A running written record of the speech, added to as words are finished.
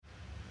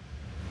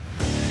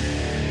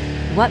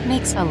What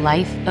makes a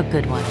life a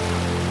good one?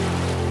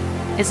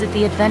 Is it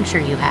the adventure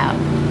you have?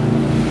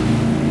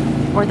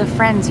 Or the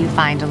friends you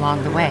find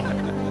along the way?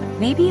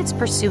 Maybe it's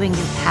pursuing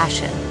your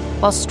passion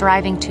while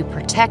striving to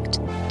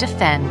protect,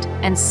 defend,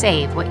 and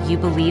save what you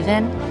believe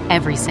in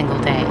every single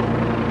day.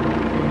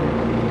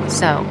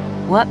 So,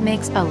 what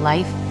makes a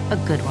life a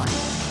good one?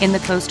 In the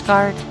Coast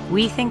Guard,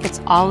 we think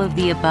it's all of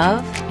the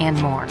above and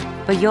more,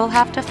 but you'll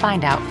have to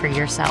find out for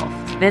yourself.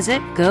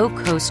 Visit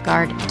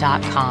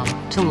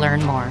gocoastguard.com to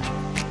learn more.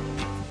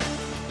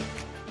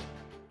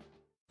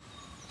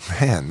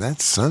 Man, that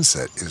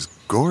sunset is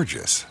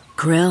gorgeous.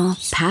 Grill,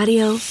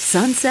 patio,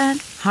 sunset.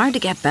 Hard to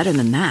get better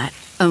than that.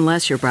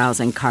 Unless you're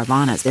browsing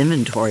Carvana's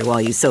inventory while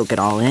you soak it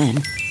all in.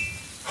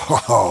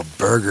 Oh,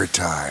 burger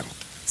time.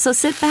 So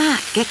sit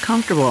back, get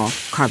comfortable.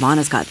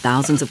 Carvana's got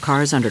thousands of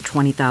cars under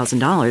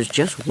 $20,000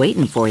 just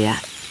waiting for you.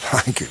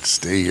 I could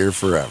stay here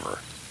forever.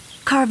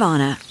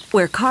 Carvana,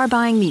 where car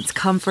buying meets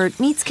comfort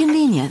meets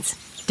convenience.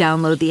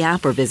 Download the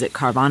app or visit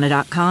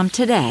Carvana.com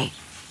today.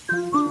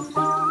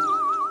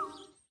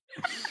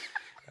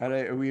 All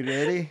right, are we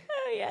ready?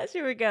 Oh, yes,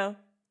 here we go.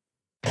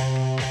 Typical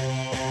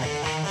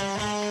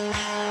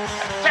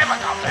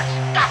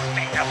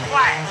disgusting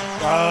display.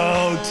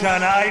 Oh,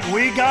 tonight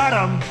we got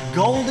 'em.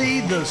 Goldie,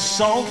 the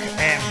Sulk,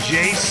 and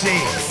JC.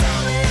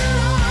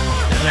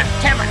 The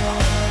typical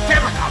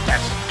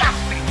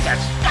disgusting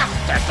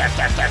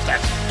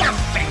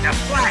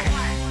display.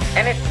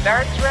 And it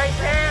starts right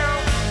now.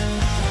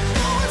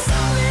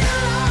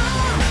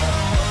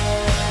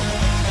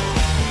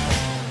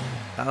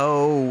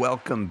 Oh,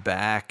 welcome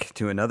back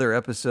to another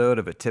episode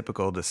of A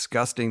Typical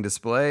Disgusting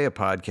Display, a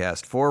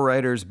podcast for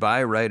writers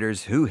by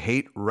writers who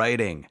hate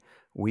writing.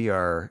 We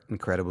are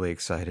incredibly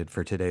excited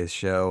for today's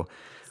show.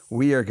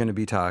 We are going to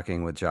be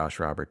talking with Josh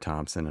Robert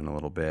Thompson in a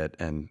little bit,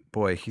 and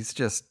boy, he's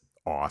just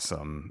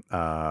awesome.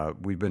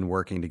 We've been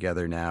working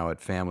together now at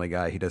Family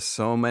Guy. He does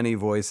so many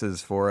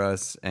voices for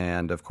us,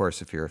 and of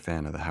course, if you're a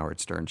fan of the Howard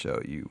Stern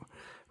Show, you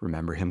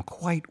remember him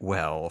quite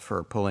well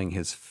for pulling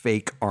his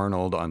fake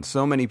Arnold on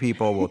so many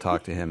people. We'll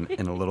talk to him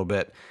in a little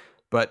bit.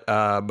 But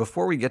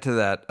before we get to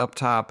that, up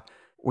top,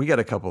 we got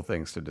a couple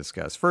things to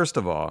discuss. First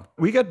of all,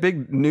 we got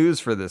big news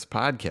for this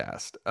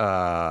podcast.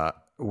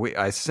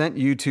 I sent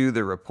you two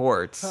the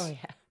reports. Oh,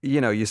 yeah.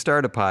 You know, you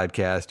start a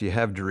podcast, you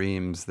have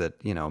dreams that,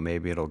 you know,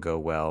 maybe it'll go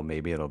well,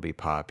 maybe it'll be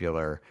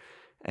popular.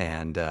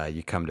 And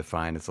you come to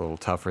find it's a little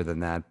tougher than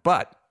that.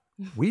 But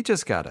we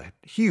just got a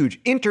huge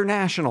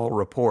international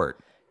report.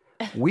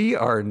 We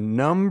are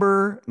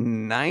number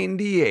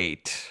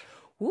 98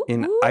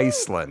 in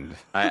Iceland.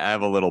 I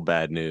have a little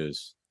bad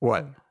news.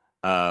 What?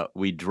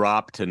 We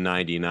dropped to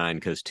 99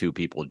 because two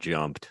people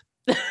jumped.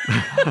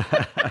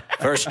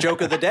 First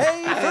joke of the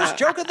day.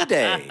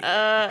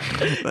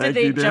 Did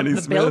they jump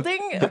the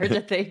building, or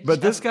did they?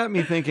 But this got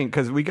me thinking,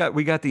 because we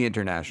got the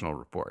international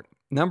report,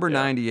 number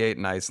 98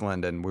 in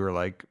Iceland, and we were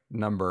like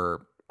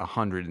number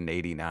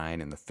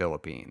 189 in the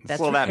Philippines.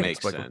 That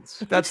makes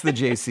sense. That's the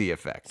JC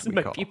effect.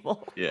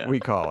 We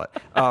call it.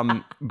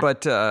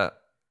 But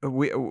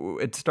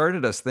it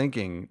started us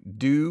thinking: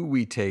 do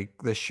we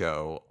take the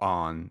show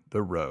on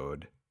the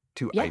road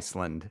to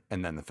Iceland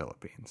and then the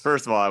Philippines?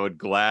 First of all, I would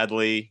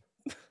gladly,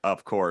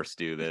 of course,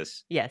 do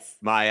this. Yes.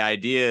 My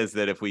idea is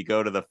that if we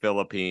go to the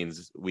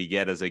Philippines, we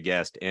get as a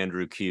guest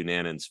Andrew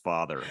Cunanan's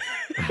father.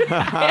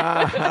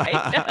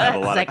 I have a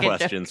lot of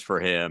questions for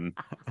him.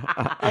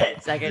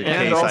 Second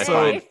in case I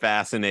find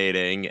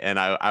fascinating, and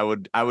I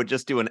would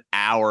just do an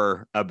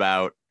hour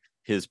about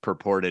his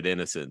purported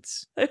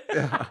innocence.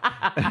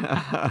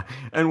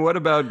 And what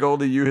about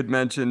Goldie? You had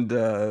mentioned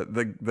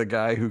the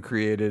guy who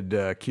created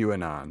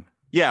QAnon.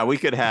 Yeah, we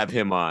could have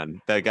him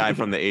on. The guy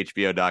from the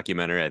HBO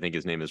documentary, I think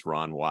his name is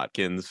Ron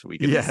Watkins. We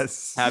could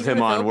have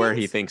him on where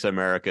he thinks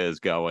America is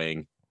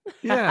going.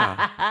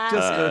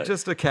 Yeah,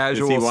 just a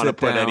casual. Does he want to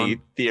put down. any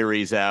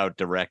theories out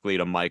directly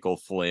to Michael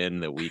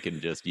Flynn that we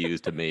can just use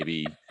to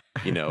maybe,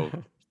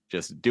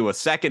 just do a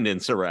second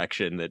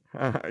insurrection that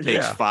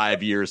takes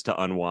 5 years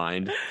to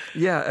unwind?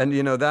 Yeah, and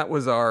that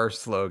was our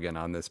slogan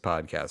on this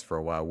podcast for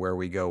a while: where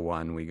we go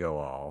one, we go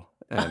all.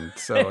 And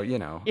so,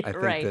 I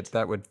think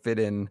that would fit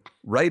in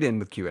right in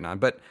with QAnon.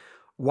 But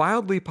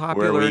wildly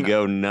popular. Where we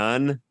go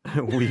none,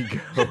 we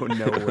go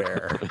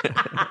nowhere.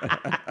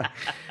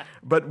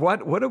 But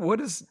what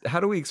is?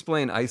 How do we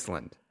explain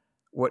Iceland?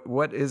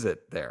 What is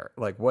it there?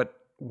 Like what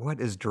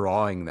is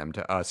drawing them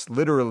to us?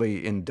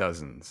 Literally in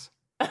dozens.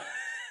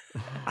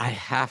 I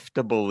have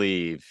to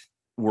believe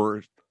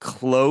we're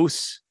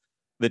close.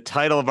 The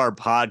title of our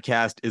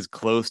podcast is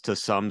close to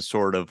some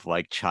sort of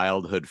like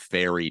childhood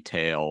fairy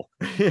tale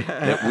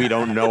that we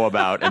don't know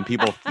about. And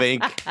people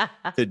think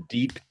to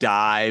deep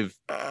dive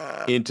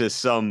into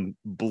some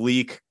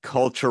bleak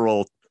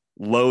cultural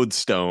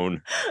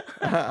lodestone.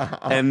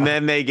 And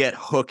then they get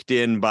hooked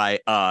in by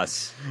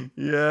us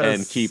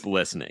and keep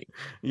listening.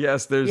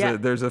 Yes,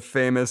 there's a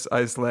famous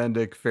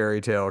Icelandic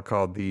fairy tale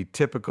called The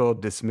Typical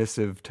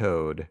Dismissive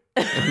Toad.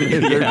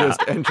 They're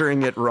just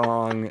entering it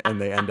wrong and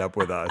they end up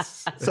with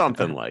us.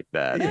 Something like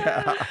that.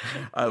 Yeah,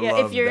 I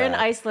love if you're that. in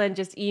Iceland,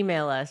 just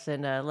email us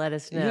and let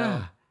us know.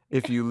 Yeah.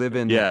 if you live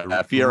in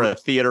if you're a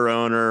theater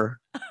owner,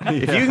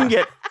 if you can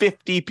get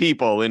 50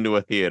 people into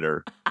a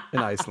theater in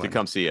Iceland to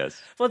come see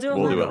us, we'll do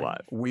it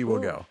live. We will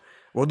go.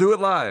 We'll do it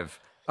live.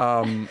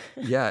 And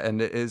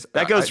it is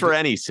that goes for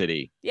any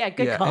city. Yeah,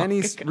 good call.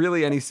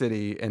 Really any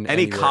city and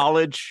any anywhere.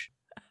 College.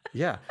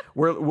 Yeah,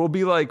 we'll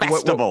be like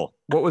festival.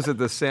 What was it?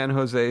 The San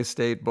Jose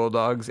State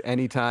Bulldogs.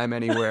 Anytime,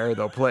 anywhere.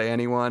 They'll play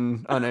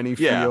anyone on any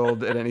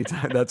field at any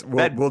time.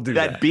 We'll do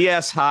that. That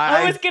BS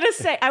High. I was gonna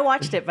say I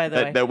watched it by the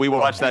way. That we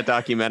watched that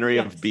documentary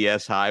of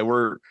BS High.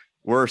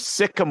 We're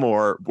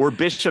Sycamore. We're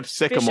Bishop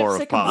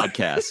Sycamore of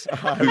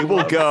podcasts. We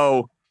will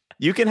go.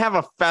 You can have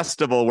a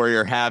festival where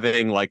you're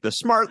having like the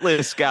Smart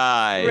List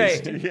guys,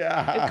 right?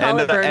 Yeah,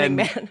 and Burning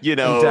Man.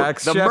 The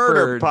Shepard,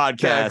 murder podcast,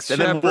 Dax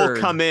and then we'll Shepard.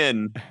 come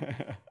in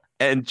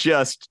and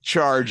just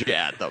charge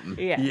at them,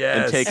 yes.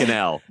 and take an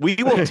L. We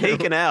will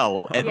take an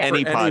L at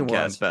any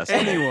podcast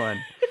festival. Anyone.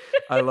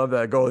 I love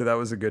that, Goldie. That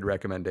was a good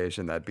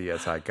recommendation. That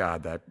BSI.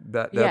 God,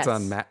 that's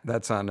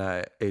on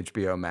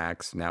HBO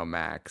Max now.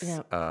 Max.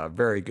 Yeah.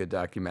 Very good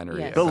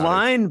documentary. Yes. The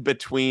line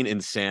between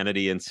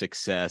insanity and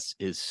success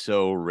is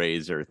so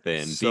razor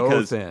thin.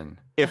 Because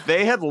if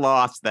they had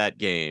lost that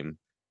game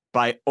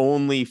by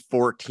only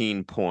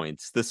 14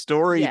 points, the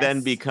story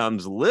then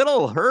becomes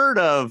little heard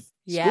of.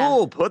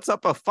 School puts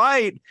up a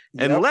fight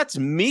and let's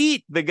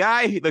meet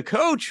the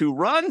coach who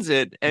runs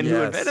it and who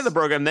invented the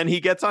program. Then he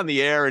gets on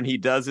the air and he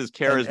does his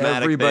charismatic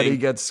and everybody thing.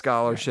 Gets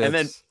scholarships. And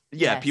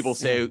then, people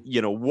say,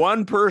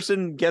 one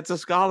person gets a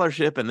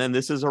scholarship and then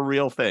this is a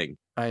real thing.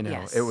 I know.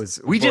 Yes. It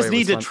was. We just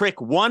need to trick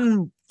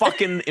one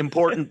fucking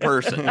important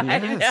person.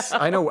 Yes,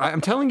 I know.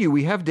 I'm telling you,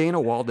 we have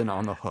Dana Walden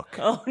on the hook.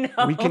 Oh no,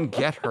 we can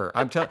get her.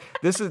 I'm telling.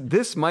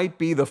 This might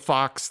be the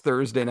Fox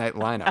Thursday night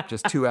lineup.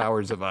 Just 2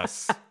 hours of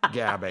us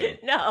gabbing.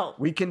 No,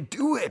 we can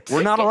do it.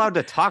 We're not allowed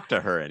to talk to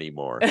her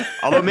anymore.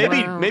 Although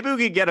maybe we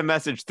could get a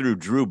message through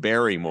Drew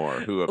Barrymore,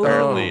 who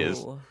apparently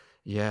is.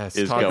 Yes,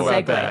 is talk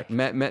going about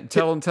that.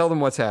 Tell them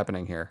what's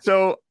happening here.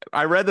 So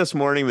I read this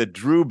morning that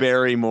Drew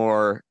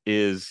Barrymore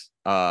is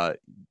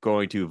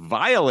going to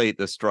violate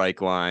the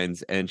strike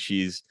lines, and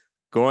she's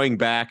going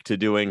back to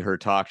doing her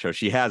talk show.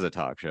 She has a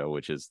talk show,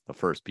 which is the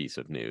first piece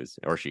of news,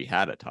 or she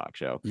had a talk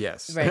show.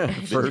 Yes, right.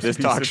 This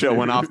talk show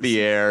went off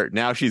the air.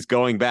 Now she's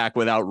going back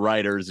without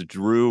writers.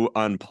 Drew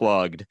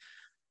Unplugged.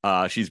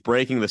 She's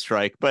breaking the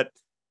strike. But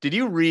did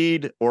you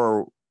read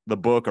or the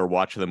book or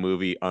watch the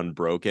movie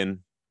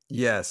Unbroken?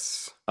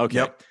 Yes. Okay.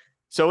 Yep.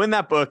 So in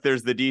that book,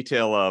 there's the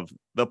detail of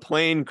the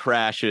plane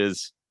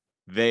crashes.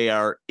 They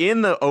are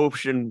in the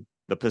ocean,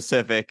 the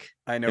Pacific,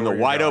 in the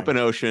wide open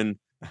ocean,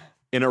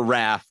 in a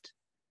raft.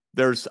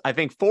 There's, I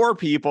think, 4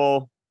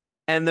 people,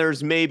 and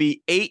there's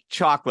maybe 8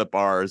 chocolate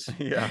bars.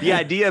 Yeah. The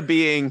idea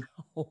being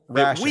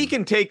that we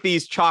can take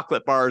these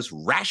chocolate bars,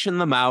 ration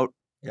them out,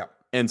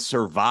 and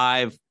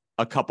survive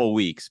a couple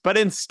weeks. But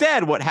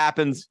instead, what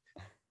happens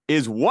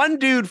is one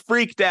dude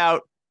freaked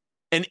out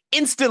and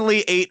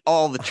instantly ate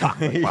all the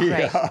chocolate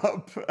bars.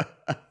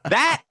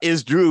 That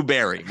is Drew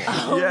Barrymore.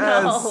 Oh,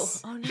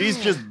 yes. No. Oh, no.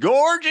 She's just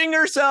gorging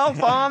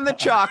herself on the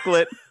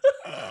chocolate.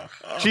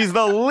 She's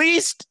the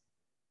least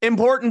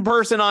important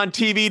person on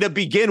TV to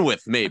begin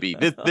with, maybe.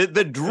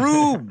 The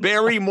Drew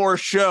Barrymore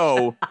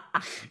show.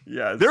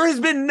 Yes. There has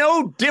been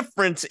no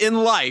difference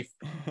in life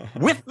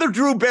with the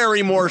Drew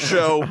Barrymore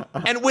show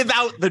and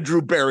without the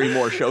Drew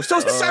Barrymore show. So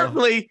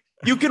certainly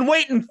you can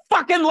wait in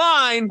fucking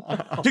line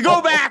to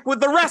go back with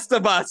the rest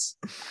of us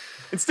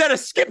instead of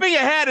skipping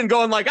ahead and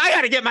going like, I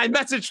got to get my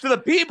message to the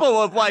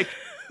people of like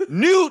 10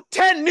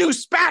 new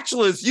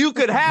spatulas you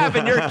could have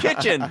in your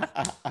kitchen.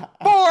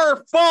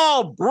 4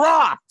 fall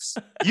broths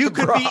you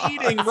could be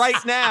eating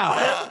right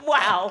now.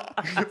 Wow.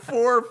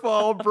 4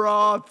 fall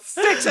broths.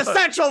 6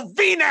 essential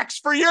V-necks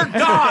for your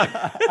dog.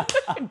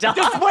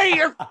 Just wait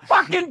your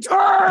fucking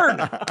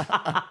turn. And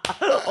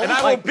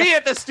I will be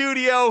at the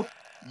studio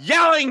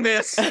yelling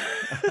this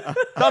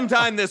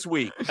sometime this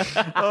week.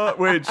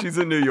 Wait, she's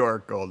in New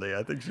York, Goldie.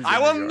 I think she's I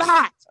will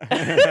not.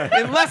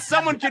 Unless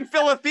someone can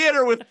fill a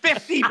theater with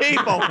 50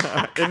 people.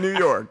 In New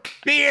York.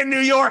 Be in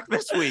New York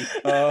this week.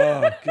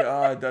 Oh,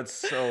 God, that's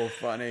so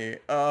funny.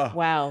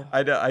 Wow.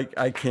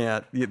 I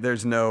can't.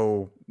 There's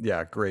no,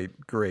 great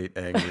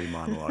angry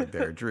monologue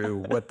there. Drew,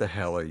 what the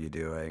hell are you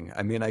doing?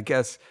 I mean, I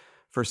guess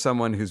for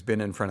someone who's been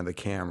in front of the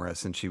camera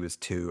since she was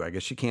 2, I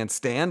guess she can't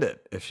stand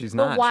it. If she's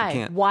not, why? She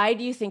can't. Why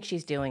do you think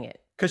she's doing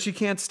it? Because she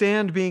can't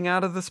stand being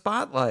out of the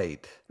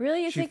spotlight.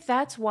 Really? You think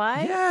that's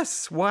why?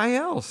 Yes. Why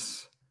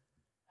else?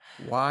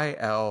 Why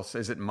else?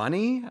 Is it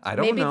money? I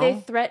don't know. Maybe they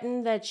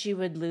threatened that she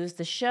would lose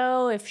the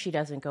show if she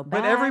doesn't go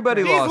back. But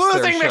everybody He's lost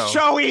losing their the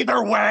show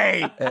either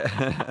way.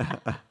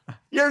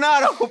 You're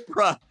not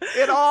Oprah.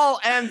 It all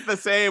ends the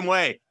same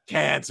way.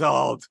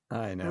 Canceled.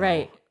 I know.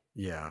 Right.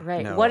 Yeah.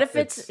 Right. No, What if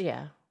it's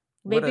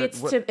maybe it's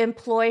to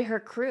employ her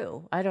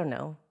crew. I don't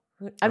know.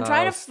 I'm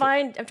trying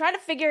to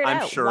figure it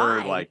out. I'm sure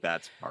Why? like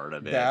that's part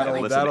of it.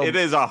 That'll- Listen, it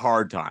is a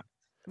hard time.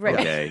 Right.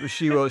 Okay.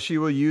 She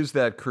will use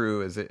that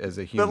crew as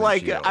a human. But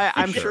like, shield,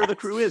 I'm sure. sure the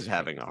crew is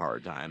having a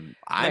hard time.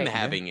 I'm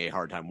having a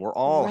hard time. We're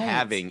all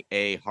having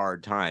a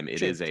hard time.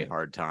 It is a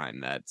hard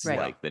time. That's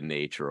like the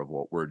nature of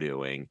what we're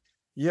doing.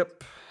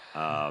 Yep.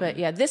 But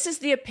yeah, this is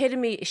the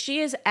epitome. She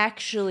is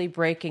actually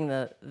breaking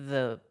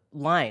the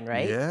line,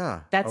 right?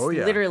 Yeah. That's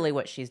literally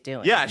what she's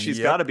doing. Yeah, she's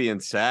got to be in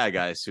SAG.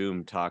 I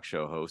assume talk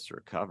show hosts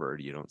are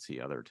covered. You don't see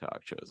other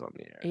talk shows on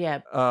the air. Yeah.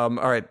 All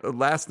right.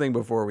 Last thing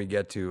before we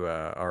get to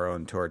our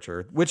own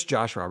torture, which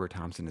Josh Robert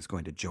Thompson is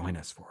going to join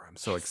us for. I'm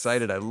so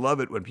excited. I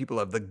love it when people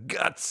have the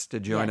guts to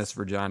join us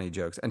for Johnny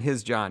jokes. And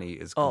his Johnny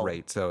is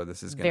great. So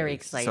this is going to be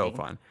exciting. So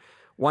fun.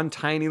 One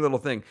tiny little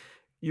thing.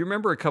 You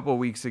remember a couple of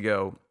weeks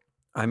ago,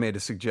 I made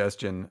a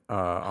suggestion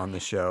on the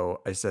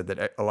show. I said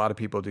that a lot of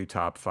people do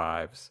top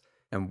fives.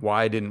 And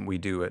why didn't we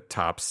do it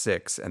top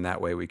 6? And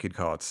that way we could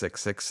call it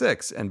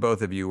 666. And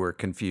both of you were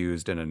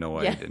confused and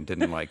annoyed and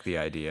didn't like the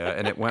idea.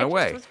 And it went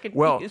away.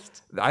 Well,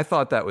 I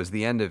thought that was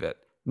the end of it.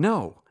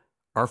 No,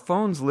 our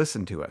phones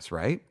listen to us,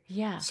 right?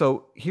 Yeah.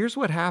 So here's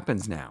what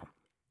happens now.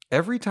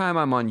 Every time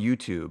I'm on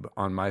YouTube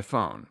on my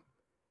phone,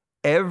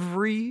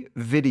 every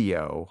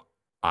video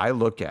I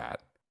look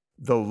at,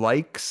 the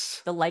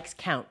likes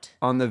count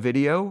on the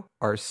video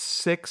are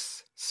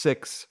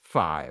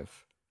 665.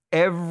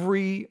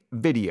 Every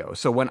video.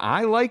 So when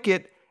I like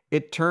it,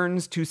 it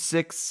turns to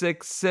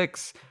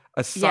 666,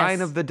 a sign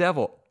of the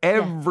devil.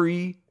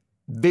 Every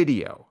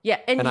video.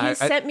 Yeah, and he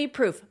sent me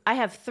proof. I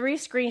have 3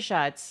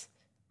 screenshots.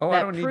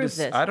 I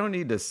don't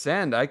need to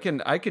send. I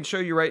can show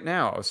you right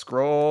now. I'll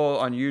scroll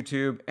on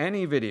YouTube,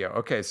 any video.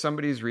 Okay,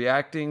 somebody's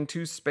reacting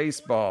to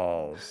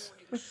Spaceballs.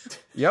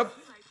 Yep.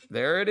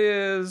 There it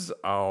is.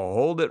 I'll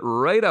hold it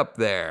right up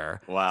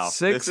there. Wow.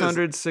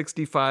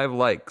 665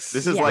 likes.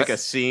 This is like a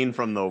scene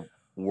from the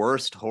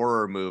worst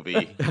horror movie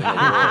in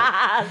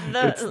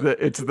the world.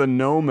 It's the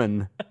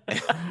Nomen.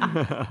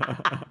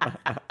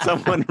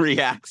 Someone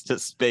reacts to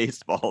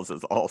Spaceballs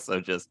is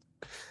also just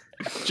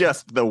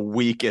the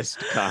weakest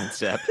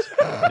concept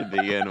to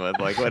begin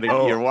with. Like when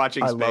you're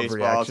watching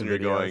Spaceballs and you're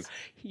going,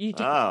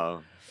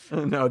 oh.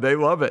 No, they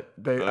love it.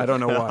 I don't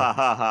know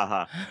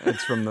why.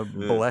 It's from the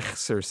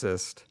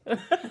Blechsorcist.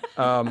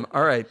 All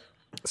right.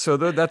 So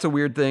that's a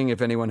weird thing.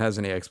 If anyone has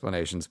any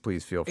explanations,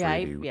 please feel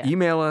free to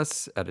email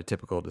us at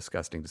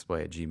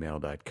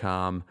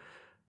atypicaldisgustingdisplay@gmail.com.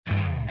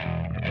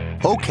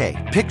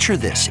 Okay, picture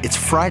this. It's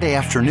Friday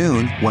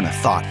afternoon when a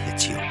thought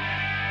hits you.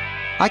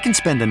 I can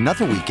spend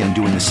another weekend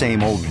doing the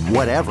same old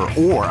whatever,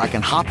 or I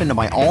can hop into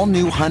my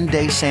all-new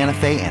Hyundai Santa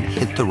Fe and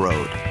hit the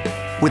road.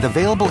 With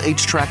available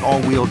H-Track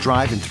all-wheel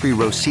drive and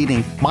 3-row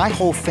seating, my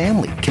whole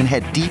family can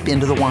head deep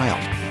into the wild.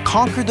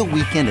 Conquer the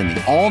weekend in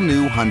the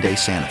all-new Hyundai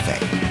Santa Fe.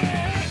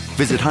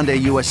 Visit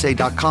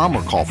HyundaiUSA.com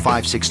or call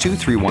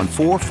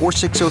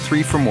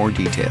 562-314-4603 for more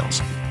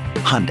details.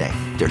 Hyundai,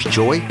 there's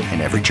joy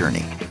in every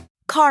journey.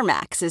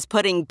 CarMax is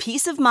putting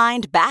peace of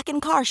mind back in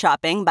car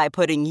shopping by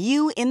putting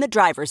you in the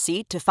driver's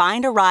seat to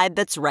find a ride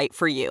that's right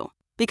for you.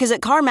 Because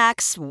at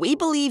CarMax, we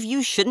believe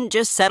you shouldn't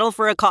just settle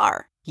for a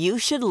car. You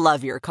should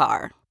love your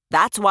car.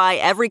 That's why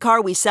every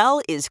car we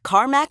sell is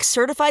CarMax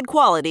certified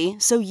quality,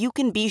 so you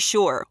can be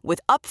sure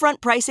with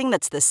upfront pricing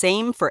that's the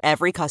same for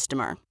every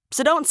customer.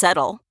 So don't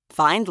settle.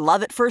 Find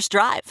love at first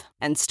drive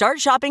and start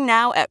shopping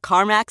now at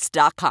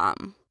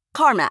CarMax.com.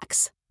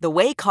 CarMax, the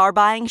way car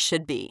buying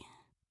should be.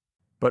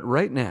 But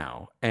right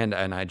now, and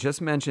I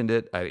just mentioned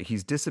it,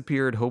 he's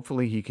disappeared.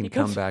 Hopefully he can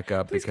come back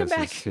up because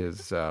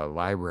his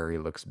library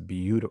looks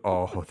beautiful.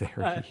 Oh,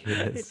 there he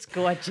is. It's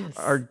gorgeous.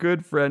 Our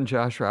good friend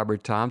Josh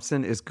Robert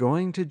Thompson is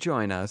going to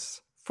join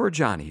us for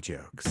Johnny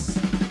Jokes.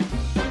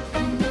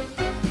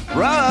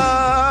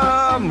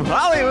 From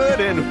Hollywood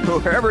and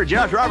wherever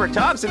Josh Robert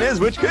Thompson is,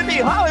 which could be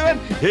Hollywood,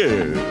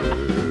 here's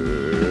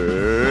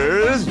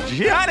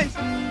Johnny.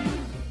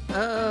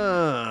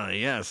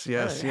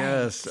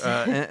 Yes.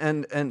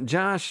 And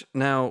Josh,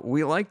 now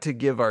we like to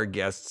give our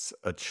guests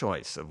a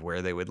choice of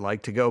where they would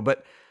like to go,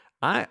 but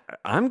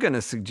I'm going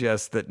to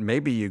suggest that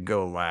maybe you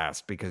go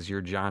last because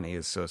your Johnny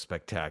is so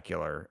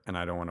spectacular, and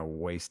I don't want to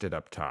waste it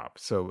up top.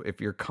 So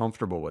if you're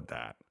comfortable with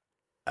that.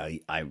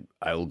 I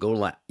will go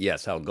last.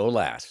 Yes, I'll go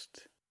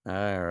last.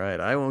 All right,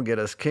 I will get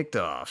us kicked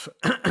off.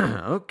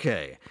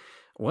 Okay.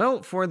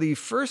 Well, for the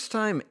first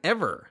time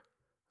ever,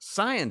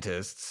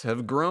 scientists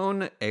have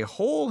grown a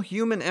whole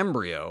human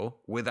embryo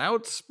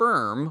without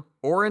sperm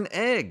or an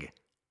egg.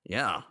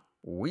 Yeah,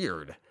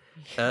 weird.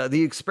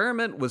 The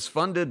experiment was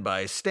funded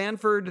by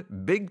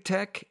Stanford, Big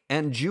Tech,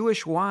 and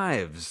Jewish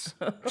wives.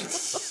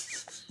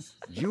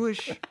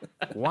 Jewish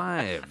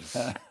wives.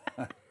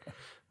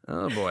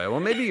 Oh, boy.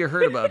 Well, maybe you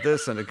heard about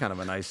this and a kind of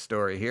a nice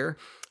story here.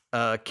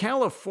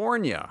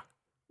 California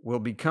will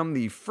become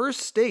the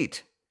first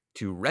state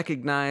to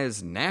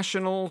recognize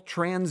National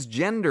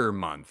Transgender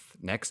Month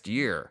next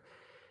year.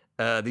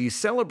 The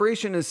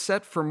celebration is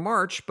set for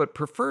March, but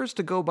prefers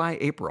to go by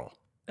April.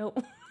 Oh.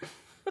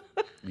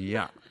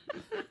 Yeah.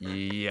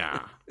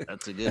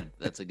 That's a good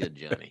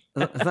Johnny.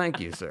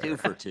 Thank you, sir. 2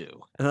 for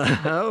 2.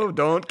 Oh,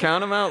 don't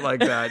count them out like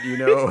that. You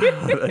know,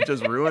 that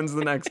just ruins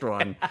the next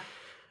one.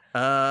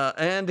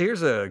 And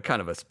here's a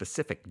kind of a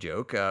specific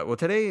joke. Well,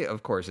 today,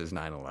 of course, is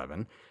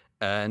 9/11.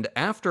 And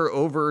after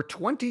over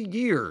 20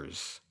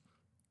 years,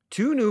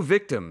 2 new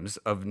victims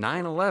of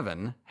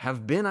 9/11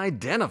 have been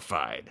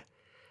identified.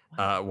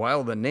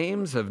 While the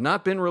names have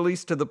not been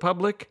released to the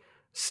public,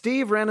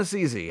 Steve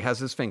Ranasisi has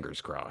his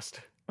fingers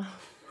crossed,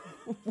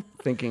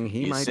 thinking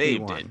he might be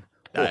one.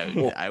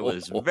 I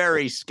was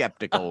very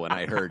skeptical when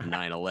I heard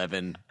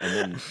 9/11 and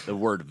then the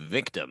word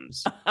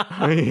victims.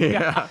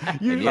 Yeah,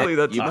 usually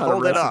that's not a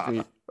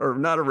recipe, or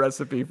not a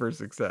recipe for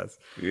success.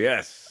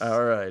 Yes.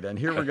 All right, and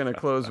here we're going to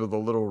close with a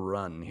little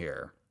run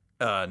here.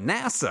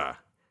 NASA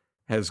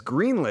has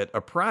greenlit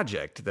a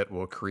project that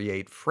will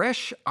create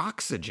fresh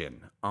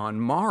oxygen on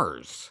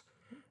Mars.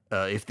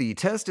 If the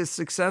test is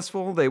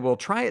successful, they will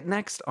try it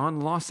next on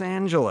Los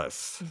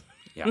Angeles.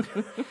 Yeah,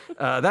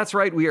 that's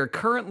right. We are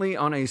currently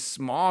on a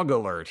smog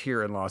alert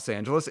here in Los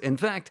Angeles. In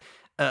fact,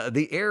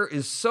 the air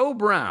is so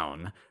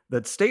brown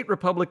that state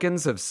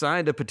Republicans have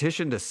signed a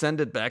petition to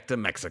send it back to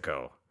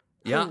Mexico.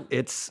 Yeah,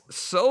 it's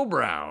so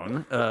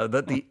brown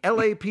that the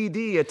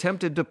LAPD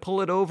attempted to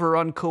pull it over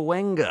on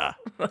Cahuenga.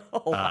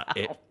 Wow.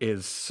 It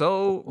is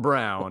so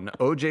brown,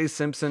 O.J.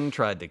 Simpson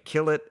tried to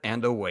kill it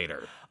and a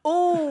waiter.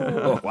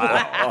 Oh,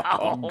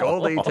 wow.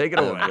 Goldie, take it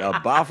away. A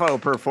Buffo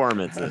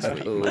performance this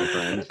week, my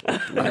friend.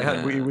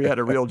 We had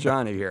a real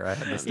Johnny here. I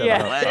had to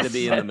step up. Glad to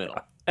be in the middle.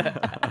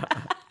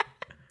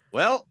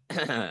 Well,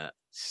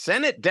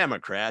 Senate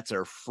Democrats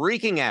are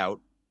freaking out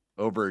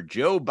over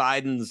Joe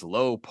Biden's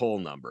low poll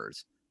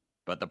numbers.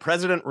 But the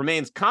president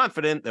remains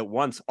confident that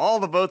once all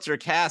the votes are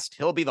cast,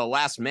 he'll be the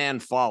last man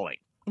falling.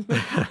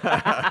 Okay.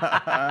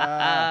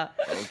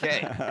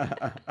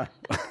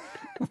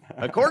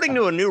 According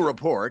to a new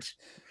report,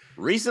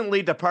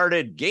 recently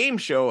departed game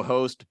show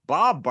host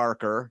Bob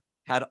Barker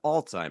had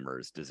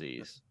Alzheimer's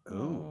disease.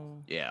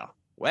 Ooh. Yeah.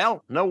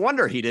 Well, no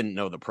wonder he didn't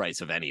know the price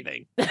of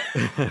anything.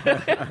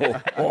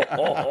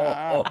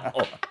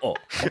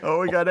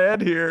 Oh, we got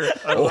Ed here.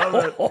 I love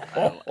it.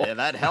 Yeah,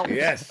 that helps.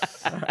 Yes.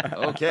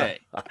 Okay.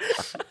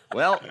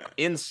 Well,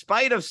 in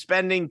spite of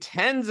spending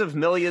tens of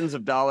millions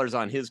of dollars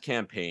on his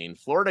campaign,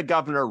 Florida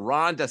Governor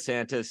Ron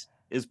DeSantis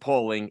is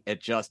polling at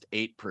just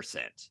 8%.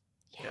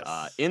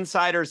 Yes.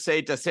 Insiders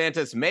say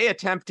DeSantis may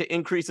attempt to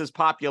increase his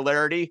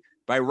popularity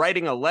by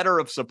writing a letter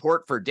of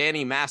support for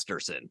Danny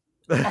Masterson.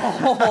 It's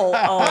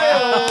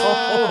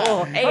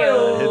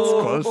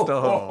close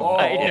to home.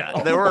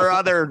 Yeah, there were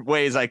other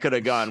ways I could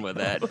have gone with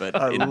that, but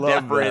in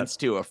deference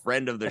to a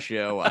friend of the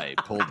show, I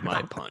pulled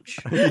my punch.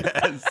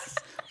 Yes.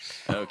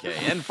 Okay,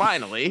 and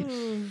finally,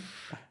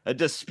 a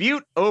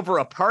dispute over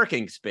a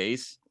parking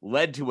space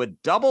led to a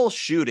double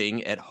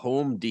shooting at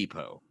Home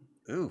Depot.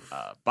 Oof.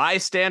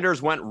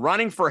 Bystanders went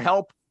running for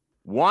help,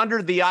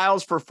 wandered the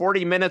aisles for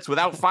 40 minutes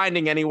without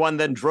finding anyone,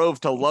 then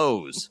drove to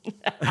Lowe's.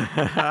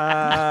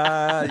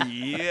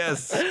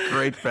 Yes,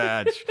 great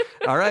patch.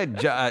 All right,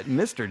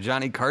 Mr.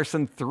 Johnny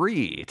Carson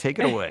 3, take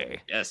it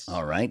away. Yes.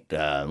 All right.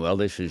 Well,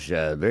 this is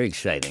very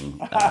exciting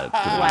to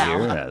be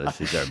here. This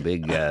is our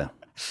big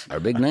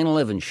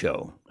 9/11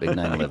 show. Big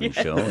 9/11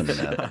 show. And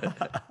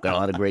got a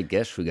lot of great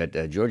guests. We got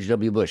George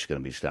W. Bush going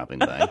to be stopping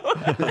by.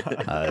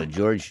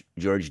 George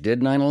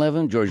did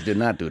 9/11. George did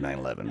not do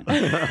 9/11.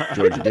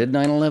 George did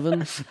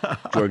 9/11.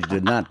 George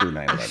did not do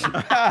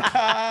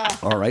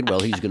 9/11. All right,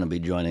 well, he's going to be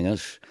joining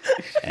us.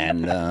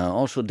 And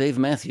also Dave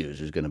Matthews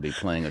is going to be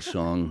playing a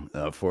song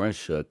for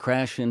us,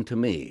 Crash Into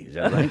Me. Is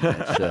that right?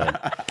 That's,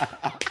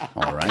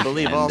 all right. I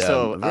believe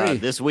also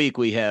this week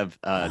we have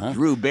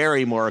Drew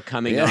Barrymore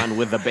coming on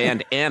with the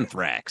band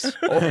Anthrax.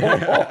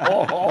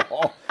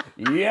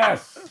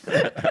 Yes.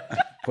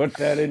 Put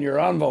that in your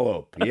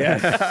envelope.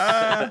 Yes.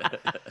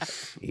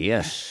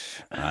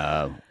 Yes.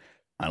 I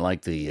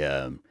like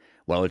the,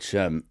 well, it's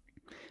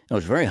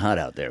very hot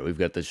out there. We've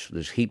got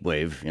this heat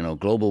wave,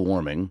 global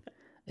warming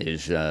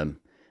is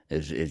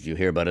you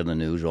hear about it in the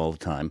news all the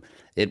time.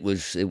 It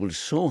was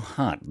so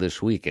hot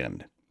this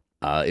weekend.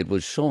 It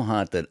was so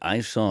hot that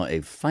I saw a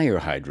fire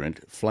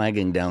hydrant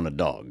flagging down a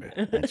dog.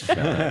 That's how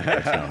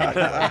hot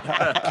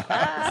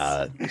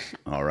it was.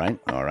 All right.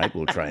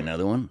 We'll try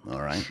another one.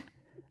 All right.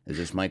 Is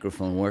this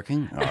microphone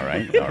working? All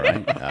right.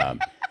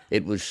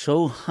 It was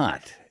so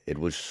hot. It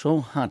was so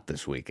hot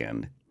this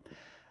weekend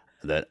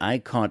that I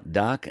caught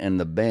Doc and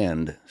the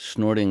band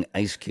snorting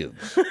ice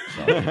cubes. So,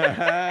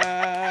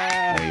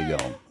 there you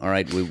go. All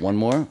right, one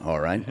more.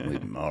 All right.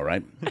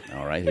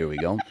 Here we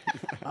go.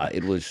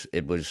 It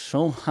was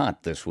so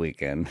hot this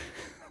weekend.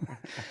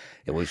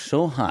 It was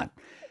so hot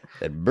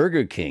that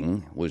Burger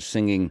King was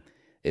singing,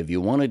 "If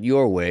you want it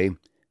your way,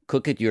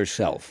 cook it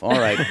yourself." All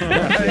right.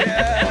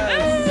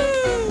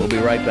 We'll be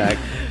right back.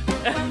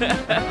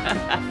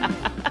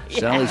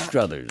 Sally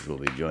Struthers will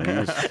be joining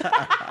us.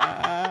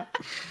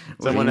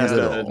 Someone has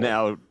to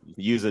now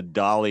use a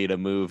dolly to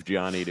move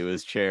Johnny to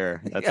his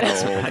chair.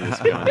 That's how old this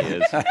Johnny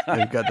is.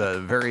 We've got the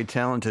very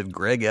talented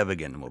Greg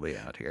Evigan will be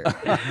out here.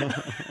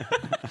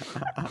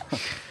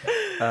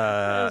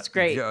 That's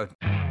great.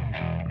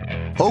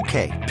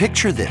 Okay,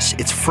 picture this.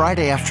 It's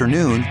Friday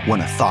afternoon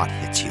when a thought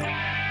hits you.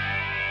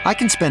 I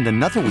can spend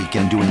another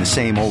weekend doing the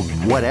same old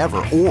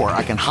whatever, or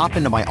I can hop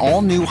into my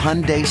all-new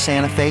Hyundai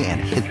Santa Fe and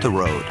hit the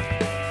road.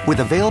 With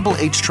available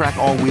H-Track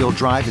all-wheel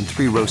drive and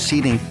 3-row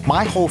seating,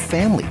 my whole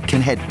family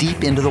can head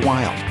deep into the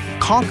wild.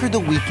 Conquer the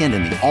weekend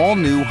in the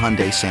all-new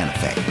Hyundai Santa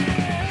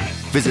Fe.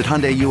 Visit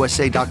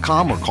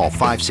HyundaiUSA.com or call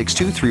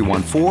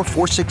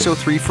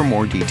 562-314-4603 for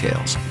more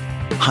details.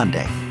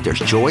 Hyundai, there's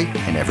joy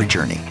in every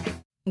journey.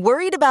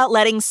 Worried about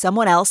letting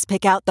someone else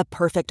pick out the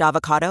perfect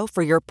avocado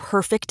for your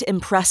perfect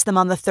impress them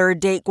on the third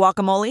date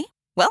guacamole?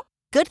 Well,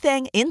 good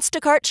thing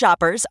Instacart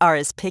shoppers are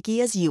as picky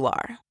as you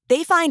are.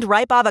 They find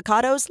ripe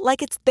avocados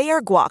like it's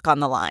their guac on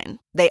the line.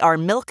 They are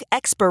milk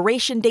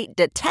expiration date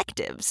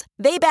detectives.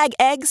 They bag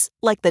eggs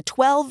like the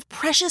 12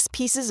 precious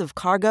pieces of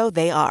cargo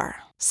they are.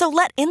 So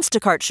let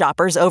Instacart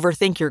shoppers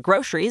overthink your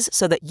groceries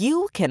so that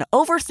you can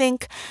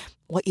overthink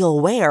what you'll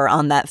wear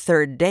on that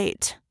third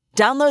date.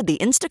 Download the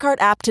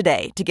Instacart app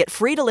today to get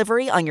free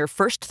delivery on your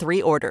first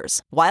 3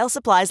 orders, while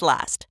supplies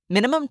last.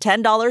 Minimum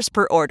 $10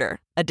 per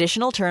order.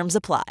 Additional terms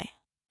apply.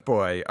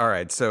 Boy, all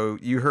right. So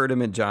you heard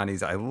him in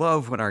Johnny's. I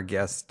love when our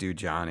guests do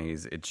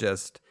Johnny's. It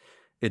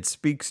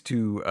speaks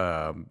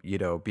to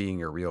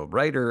being a real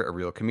writer, a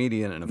real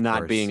comedian, and of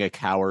not course, being a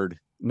coward.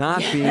 Not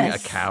being a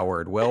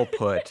coward. Well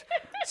put.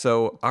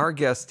 So our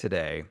guest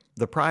today,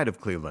 the pride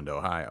of Cleveland,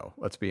 Ohio,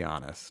 let's be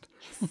honest.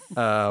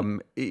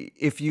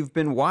 If you've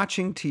been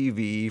watching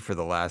TV for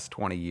the last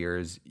 20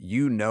 years,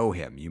 you know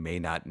him. You may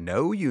not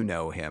know you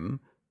know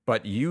him,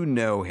 but you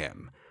know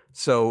him.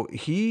 So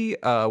he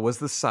was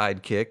the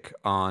sidekick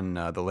on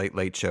The Late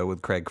Late Show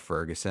with Craig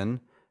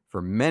Ferguson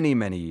for many,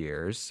 many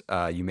years.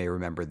 You may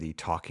remember the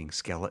talking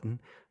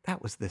skeleton.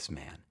 That was this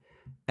man.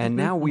 And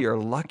now we are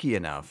lucky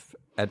enough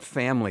at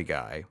Family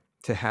Guy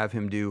to have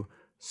him do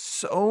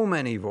so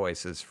many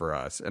voices for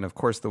us. And of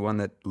course, the one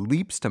that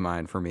leaps to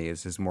mind for me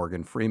is his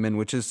Morgan Freeman,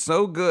 which is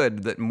so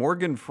good that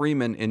Morgan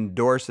Freeman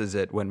endorses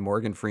it when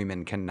Morgan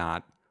Freeman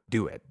cannot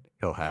do it.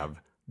 He'll have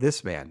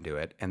this man do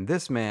it. And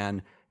this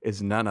man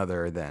is none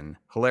other than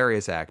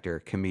hilarious actor,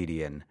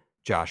 comedian,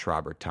 Josh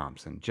Robert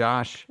Thompson.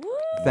 Josh,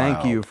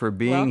 thank you for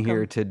being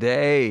here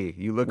today.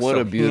 You look what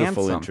so a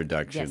beautiful handsome.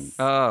 Introduction. Yes.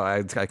 Oh,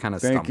 I kind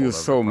of Thank you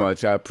so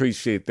much. I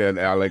appreciate that,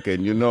 Alec.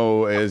 And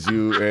as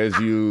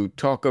you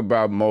talk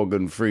about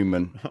Morgan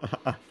Freeman,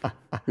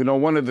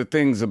 one of the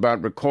things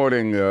about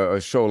recording a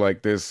show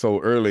like this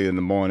so early in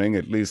the morning,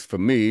 at least for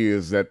me,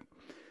 is that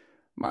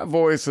my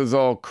voice is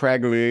all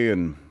craggly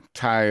and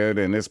tired,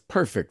 and it's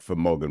perfect for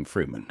Morgan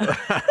Freeman.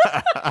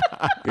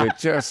 It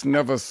just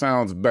never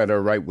sounds better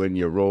right when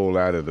you roll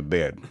out of the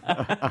bed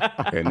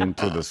and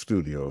into the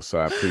studio. So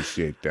I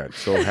appreciate that.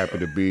 So happy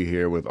to be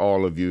here with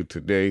all of you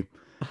today.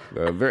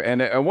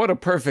 And what a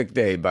perfect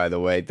day, by the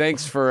way.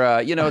 Thanks for,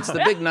 it's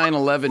the big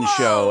 9/11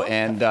 show,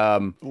 and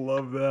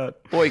love that.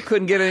 Boy,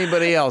 couldn't get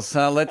anybody else,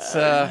 huh? Let's,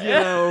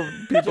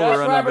 people Josh are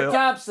Robert unavailable.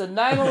 Thompson,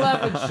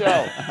 9/11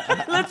 show.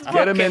 Let's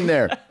Get him in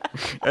there.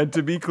 And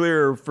to be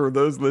clear, for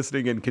those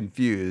listening and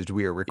confused,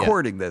 we are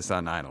recording this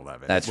on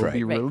 9/11. That's It will right.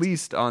 be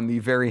released on the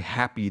very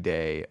happy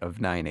day of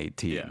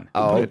 9/18. Yeah.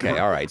 Oh, okay.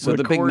 All right. So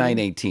the big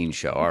 9/18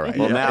 show. All right.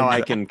 Well, now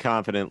I can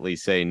confidently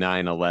say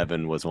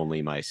 9/11 was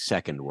only my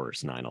second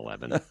worst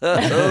 9/11.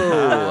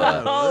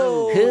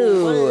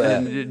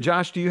 And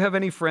Josh, do you have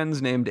any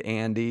friends named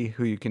Andy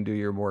who you can do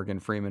your Morgan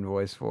Freeman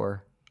voice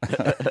for?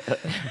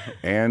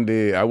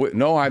 Andy,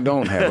 no, I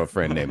don't have a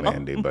friend named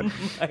Andy, but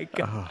My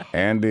God.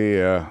 Andy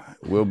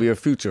will be a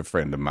future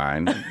friend of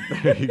mine.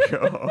 There you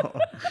go.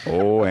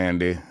 Oh,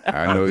 Andy,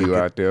 I know you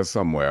out there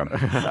somewhere.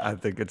 I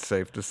think it's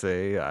safe to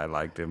say I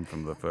liked him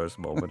from the first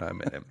moment I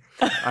met him.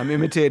 I'm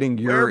imitating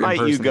your Where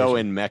might you go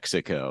impersonation. in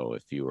Mexico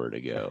if you were to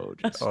go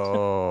just to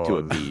Oh,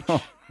 a beach? Is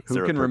who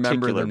there a can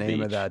remember the particular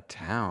name of beach? that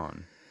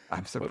town? I'm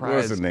What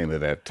surprised. was the name of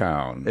that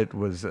town? It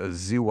was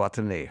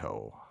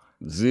Zihuatanejo.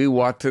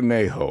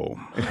 Zihuatanejo.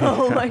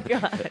 Oh my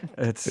God.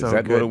 It's Is so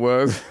that good. what it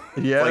was?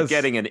 Yes. Like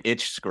getting an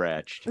itch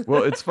scratched.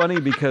 Well, it's funny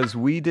because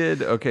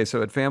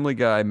so at Family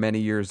Guy many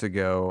years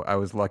ago, I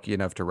was lucky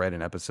enough to write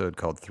an episode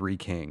called Three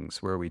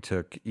Kings, where we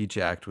took each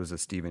act was a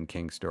Stephen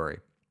King story.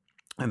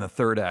 And the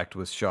third act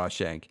was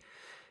Shawshank.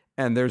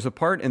 And there's a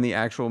part in the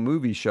actual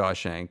movie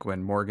Shawshank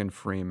when Morgan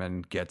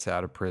Freeman gets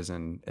out of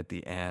prison at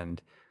the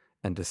end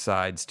and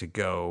decides to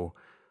go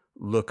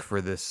look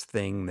for this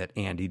thing that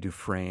Andy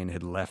Dufresne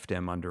had left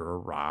him under a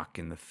rock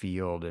in the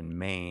field in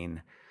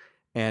Maine.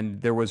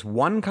 And there was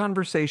one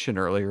conversation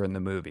earlier in the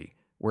movie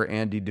where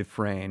Andy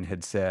Dufresne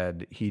had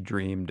said he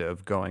dreamed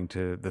of going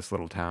to this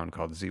little town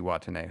called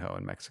Zihuatanejo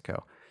in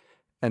Mexico.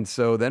 And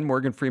so then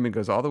Morgan Freeman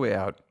goes all the way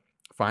out,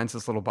 finds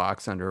this little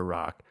box under a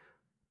rock,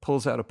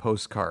 pulls out a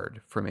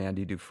postcard from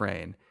Andy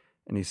Dufresne,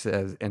 and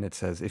it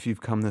says, if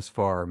you've come this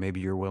far,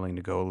 maybe you're willing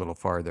to go a little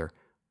farther.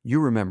 You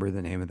remember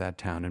the name of that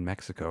town in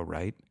Mexico,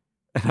 right?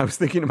 And I was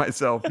thinking to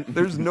myself,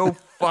 there's no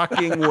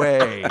fucking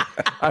way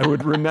I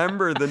would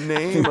remember the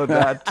name of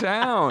that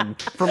town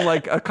from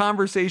like a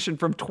conversation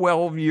from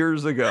 12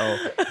 years ago.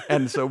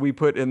 And so we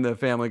put in the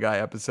Family Guy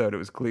episode, it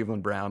was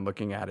Cleveland Brown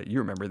looking at it. You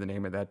remember the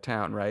name of that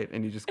town, right?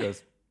 And he just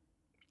goes,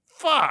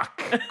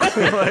 fuck.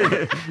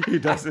 Like, he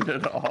doesn't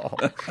at all.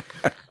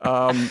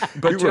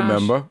 But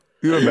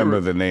You remember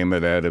the name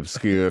of that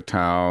obscure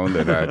town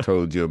that I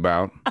told you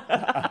about?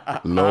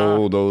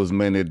 Those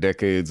many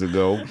decades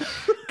ago.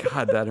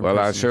 God, that Well,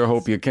 I sure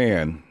hope you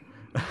can.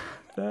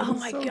 Oh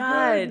my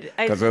God.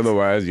 Because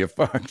otherwise you're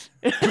fucked.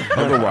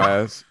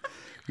 Otherwise,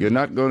 you're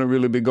not going to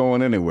really be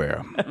going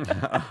anywhere.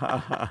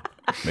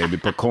 Maybe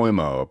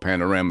Pacoima or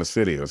Panorama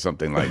City or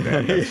something like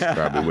that. That's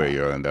probably where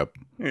you'll end up.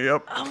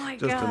 Yep. Oh my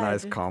Just God. a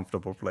nice,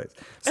 comfortable place.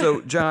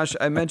 So, Josh,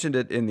 I mentioned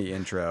it in the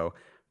intro.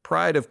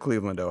 Pride of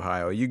Cleveland,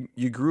 Ohio.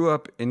 You grew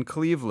up in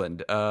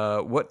Cleveland.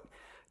 What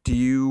do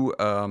you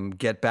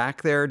get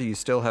back there? Do you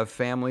still have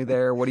family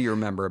there? What do you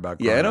remember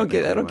about? Yeah, I don't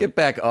get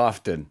back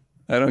often.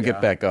 I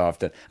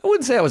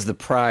wouldn't say I was the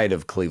pride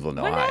of Cleveland,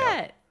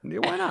 Ohio.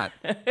 Why not?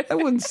 I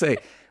wouldn't say.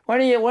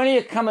 When are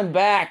you coming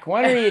back?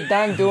 When are you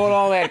done doing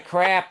all that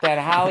crap, that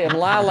Holly and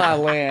La La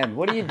Land?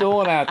 What are you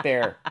doing out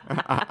there?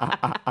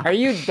 Are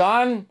you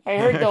done? I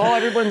heard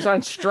everyone's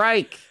on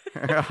strike.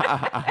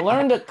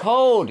 Learn to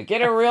code.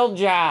 Get a real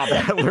job.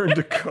 Learn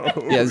to code.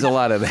 Yeah, there's a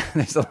lot of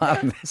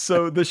that.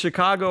 So the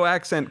Chicago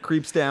accent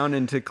creeps down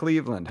into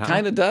Cleveland, huh?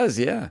 Kind of does,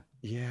 yeah.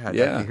 Yeah,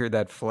 Yeah. you hear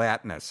that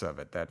flatness of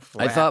it.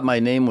 I thought my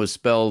name was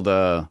spelled.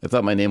 Jash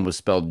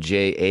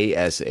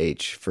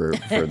for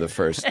the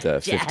first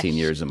 15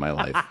 years of my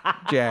life.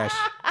 Jash.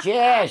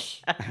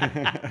 Jash,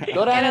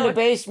 go down in the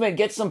basement,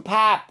 get some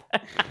pop,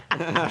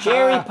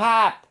 cherry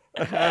pop.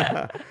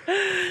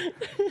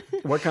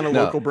 What kind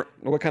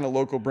of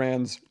local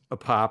brands of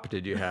pop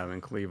did you have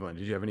in Cleveland?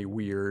 Did you have any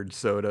weird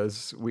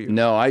sodas?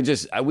 No,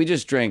 we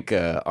just drank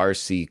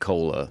RC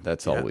Cola.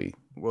 That's all we.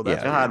 Well,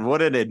 that's God,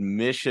 what an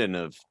admission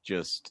of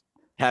just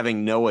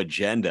having no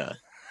agenda.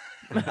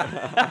 What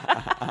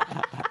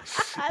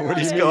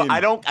do you mean?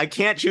 I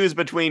can't choose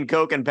between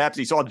Coke and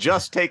Pepsi, so I'll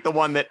just take the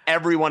one that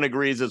everyone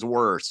agrees is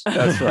worse.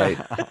 That's right.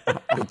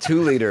 A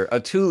 2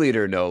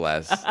 liter, no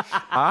less.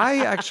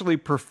 I actually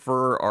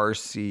prefer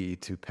RC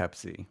to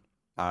Pepsi.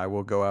 I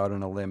will go out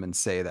on a limb and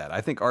say that.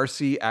 I think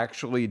RC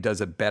actually does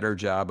a better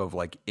job of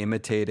like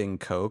imitating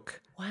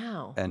Coke.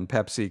 Wow. And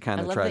Pepsi kind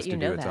I of love tries that you to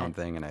do know its that. own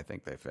thing, and I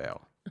think they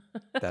fail.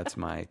 That's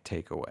my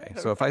takeaway.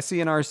 So if I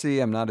see an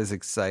RC, I'm not as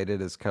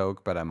excited as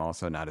Coke, but I'm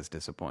also not as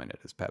disappointed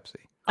as Pepsi.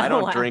 I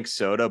don't drink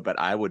soda, but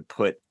I would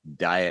put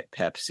Diet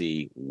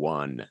Pepsi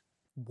 1.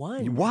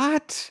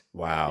 What?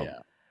 Wow. Yeah.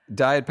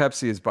 Diet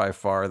Pepsi is by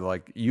far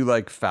you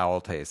like foul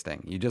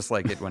tasting. You just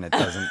like it when it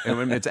doesn't,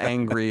 when it's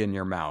angry in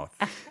your mouth.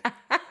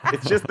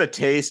 It's just the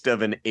taste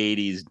of an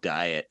 80s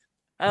diet.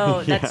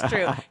 Oh, that's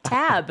true.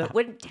 Tab.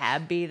 Wouldn't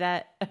Tab be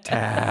that?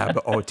 Tab.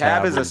 Oh,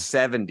 Tab is a was-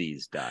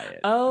 70s diet.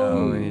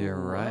 Oh, you're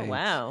right.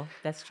 Wow,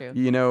 that's true.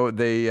 You know,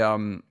 they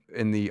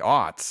in the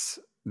aughts,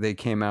 they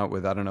came out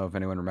with, I don't know if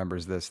anyone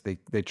remembers this,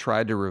 they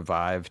tried to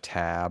revive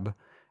Tab,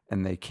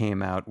 and they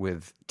came out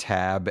with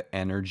Tab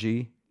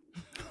Energy.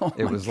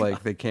 It was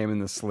like they came in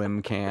the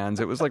slim cans.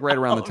 It was like right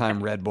around the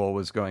time Red Bull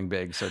was going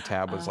big, so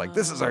Tab was like,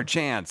 this is our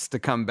chance to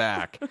come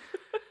back.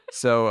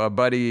 So a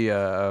buddy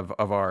of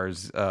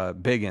ours,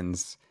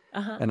 Biggins,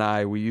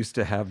 and we used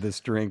to have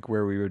this drink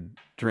where we would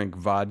drink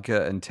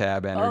vodka and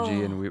Tab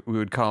Energy, and we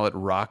would call it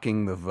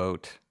rocking the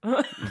vote.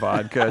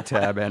 Vodka,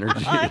 Tab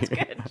Energy. Oh, that's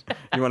good.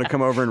 You want to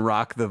come over and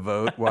rock the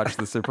vote, watch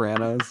The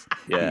Sopranos?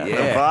 Yeah.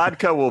 The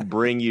vodka will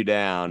bring you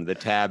down. The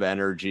Tab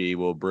Energy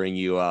will bring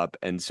you up.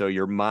 And so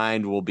your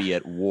mind will be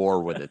at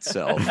war with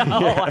itself.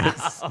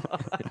 Yes.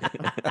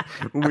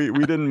 we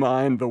didn't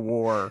mind the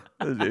war.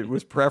 It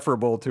was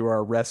preferable to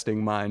our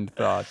resting mind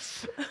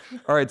thoughts.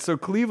 All right, so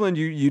Cleveland,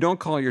 you don't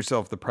call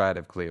yourself the pride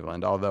of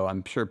Cleveland, although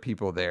I'm sure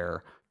people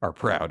there are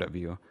proud of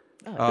you.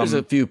 There's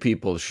a few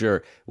people,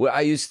 sure. Well,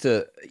 I used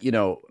to,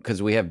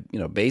 because we have,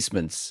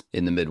 basements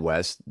in the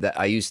Midwest, that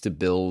I used to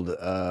build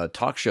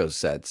talk show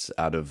sets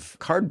out of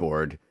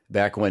cardboard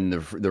back when the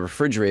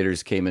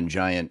refrigerators came in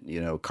giant,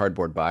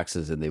 cardboard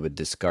boxes, and they would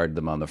discard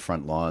them on the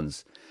front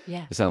lawns.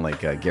 Yeah. It sounded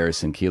like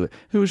Garrison Keillor.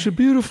 It was a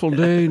beautiful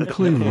day in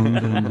Cleveland,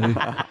 and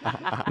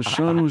the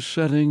sun was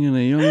setting, and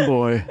a young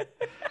boy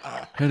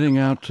heading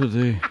out to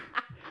the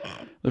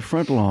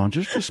front lawn,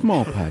 just a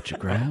small patch of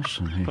grass,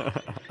 and he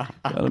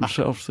got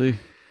himself the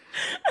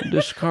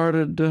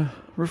discarded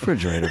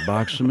refrigerator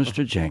box that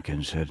Mr.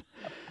 Jenkins had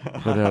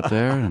put out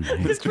there, and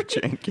Mr.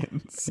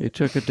 Jenkins. He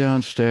took it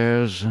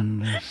downstairs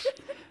and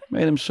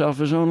made himself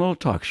his own little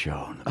talk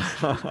show.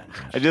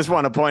 I just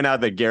want to point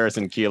out that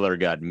Garrison Keillor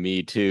got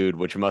Me Too'd,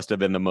 which must have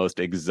been the most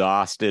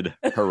exhausted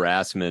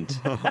harassment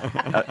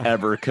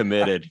ever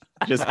committed.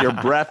 Just your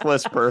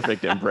breathless,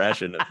 perfect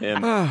impression of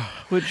him.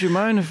 Would you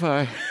mind if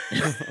I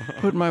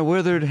put my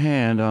withered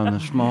hand on the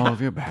small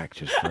of your back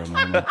just for a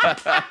moment?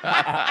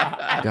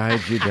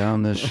 Guide you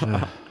down this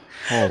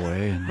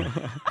hallway.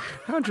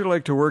 How'd you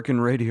like to work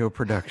in radio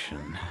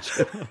production?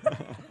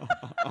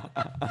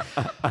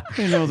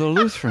 The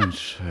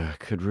Lutherans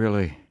could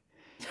really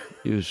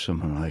use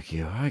someone like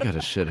you. I got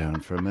to sit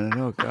down for a minute.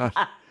 Oh, God.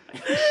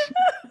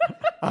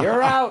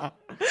 You're out.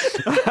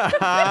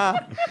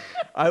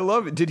 I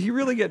love it. Did he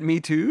really get Me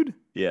Too'd?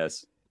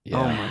 Yes. Yeah.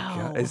 Oh, my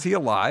God. Is he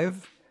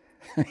alive?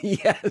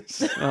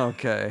 Yes.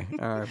 Okay.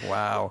 All right.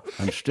 Wow.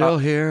 I'm still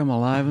here. I'm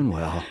alive and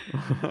well.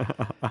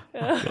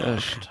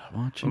 Just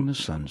watching the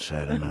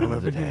sunset in the middle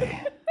of the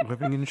day.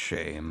 Living in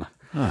shame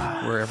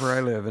wherever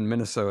I live in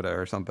Minnesota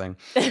or something.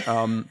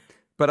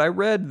 But I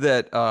read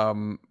that,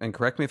 and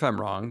correct me if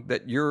I'm wrong,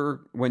 that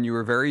when you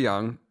were very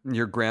young,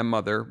 your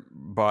grandmother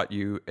bought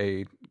you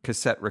a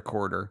cassette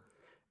recorder,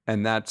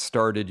 and that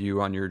started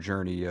you on your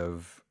journey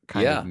of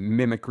kind of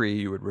mimicry.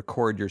 You would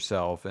record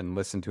yourself and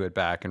listen to it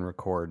back and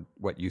record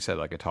what you said,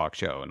 like a talk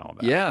show and all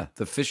that. Yeah,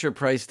 the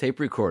Fisher-Price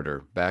tape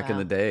recorder back in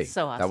the day.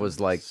 So awesome. That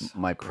was like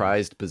my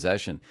prized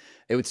possession.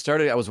 I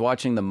was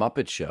watching The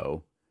Muppet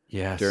Show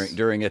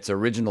during its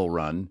original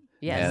run.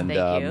 Yes, and,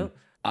 thank you.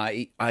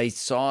 I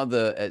saw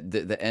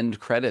the end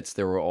credits.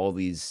 There were all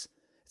these,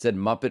 it said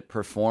Muppet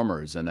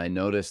performers, and I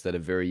noticed at a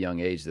very young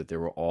age that there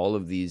were all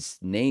of these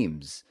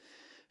names: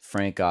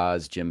 Frank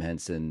Oz, Jim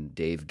Henson,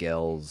 Dave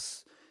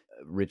Gells,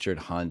 Richard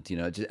Hunt.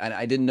 And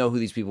I didn't know who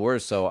these people were,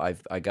 so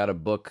I got a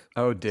book.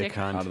 Dick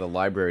Hunt, out of the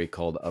library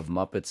called Of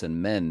Muppets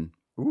and Men,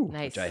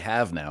 nice. which I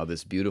have now.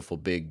 This beautiful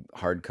big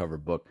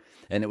hardcover book,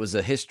 and it was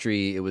a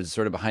history. It was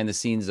sort of behind the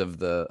scenes of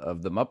the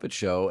Muppet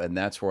Show, and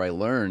that's where I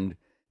learned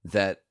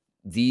that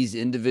these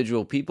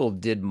individual people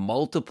did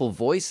multiple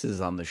voices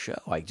on the show.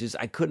 I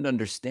couldn't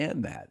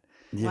understand that.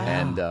 Yeah.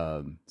 And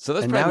so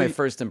that's probably my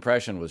first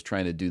impression, was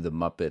trying to do the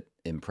Muppet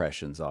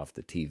impressions off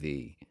the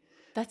TV.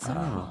 That's so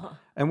cool.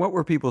 And what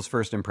were people's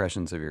first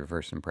impressions of your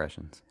first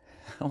impressions?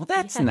 Oh,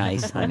 that's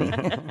nice, honey.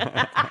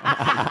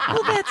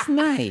 Oh, that's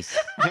nice.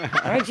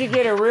 Why don't you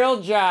get a real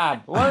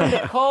job? Learn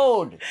to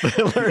code.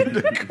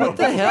 What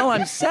the hell?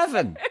 I'm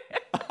 7.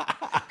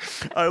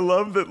 I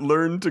love that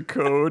learn to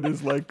code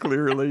is like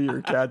clearly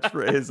your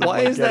catchphrase.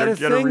 Why is that a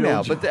thing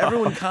now? But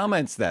everyone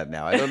comments that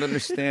now. I don't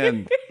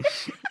understand.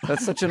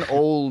 That's such an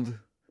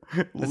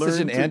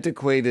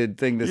antiquated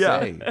thing to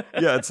say.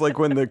 Yeah, it's like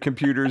when the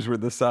computers were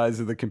the size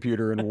of the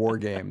computer in war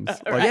games.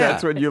 Like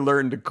that's when you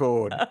learn to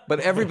code. But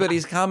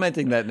everybody's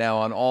commenting that now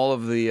on all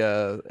of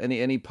the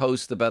any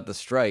post about the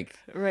strike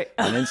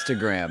on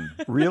Instagram.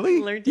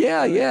 Really?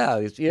 Yeah.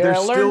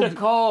 Learn to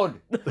code.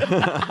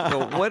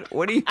 So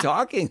what are you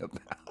talking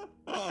about?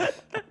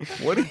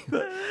 What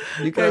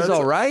are you guys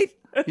all right?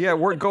 Yeah,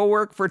 go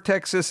work for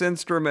Texas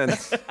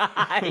Instruments.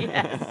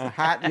 Yes.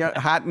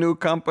 Hot new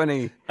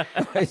company.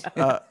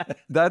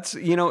 That's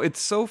it's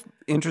so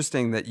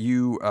interesting that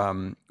you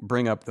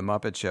bring up the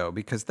Muppet Show,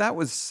 because that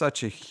was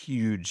such a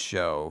huge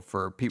show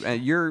for people.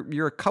 And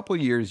you're a couple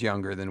years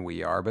younger than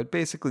we are, but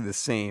basically the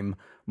same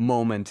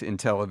moment in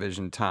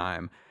television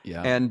time.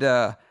 Yeah. And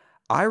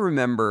I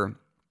remember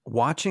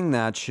watching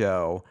that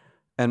show.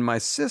 And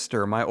my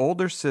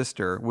older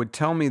sister, would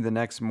tell me the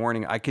next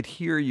morning, I could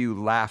hear you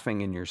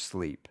laughing in your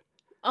sleep.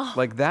 Oh.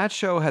 Like, that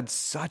show had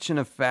such an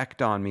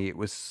effect on me. It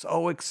was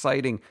so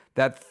exciting.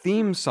 That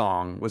theme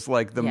song was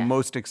like the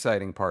most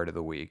exciting part of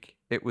the week.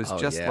 It was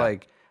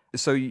like,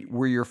 so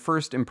were your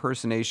first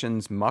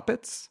impersonations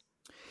Muppets?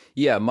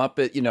 Yeah,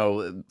 Muppet,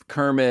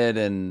 Kermit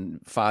and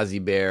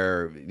Fozzie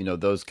Bear,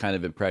 those kind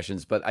of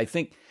impressions. But I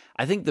think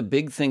the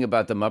big thing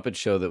about the Muppet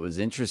Show that was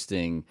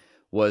interesting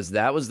was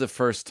the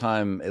first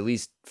time, at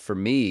least for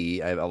me,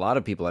 a lot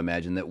of people, I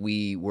imagine, that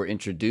we were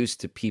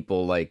introduced to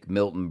people like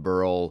Milton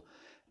Berle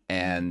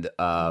and,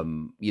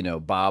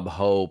 Bob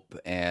Hope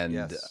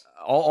and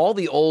all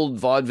the old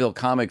vaudeville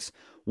comics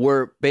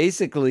were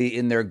basically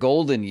in their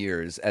golden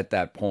years at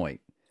that point.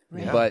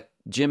 Yeah. But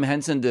Jim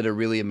Henson did a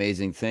really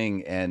amazing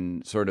thing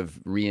and sort of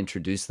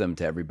reintroduced them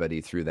to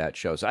everybody through that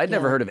show. So I'd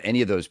never heard of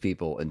any of those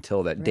people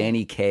until that. Right.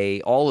 Danny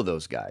Kaye, all of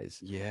those guys.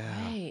 Yeah.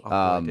 Right.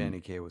 Oh,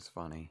 Danny Kaye was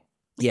funny.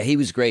 Yeah, he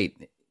was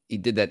great. He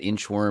did that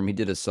Inchworm. He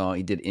did a song.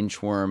 He did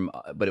Inchworm,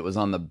 but it was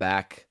on the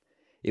back.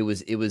 It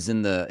was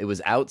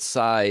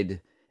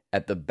outside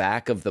at the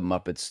back of the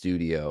Muppet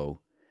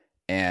Studio,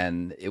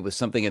 and it was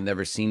something I'd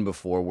never seen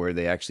before, where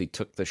they actually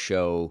took the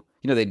show.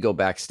 They'd go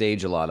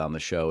backstage a lot on the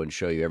show and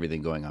show you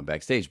everything going on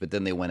backstage, but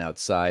then they went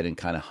outside and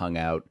kind of hung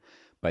out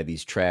by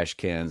these trash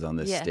cans on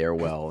this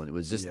stairwell, and it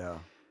was just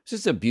it's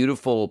just a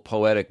beautiful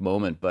poetic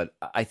moment. But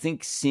I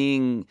think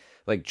seeing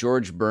like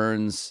George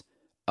Burns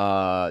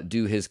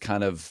do his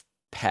kind of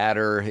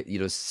patter,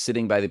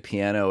 sitting by the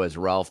piano as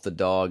Ralph the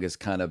dog is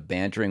kind of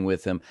bantering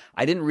with him.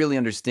 I didn't really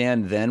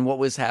understand then what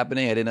was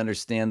happening. I didn't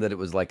understand that it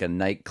was like a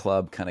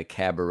nightclub kind of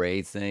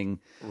cabaret thing.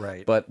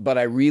 Right. But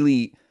I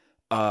really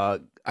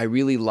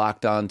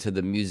locked on to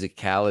the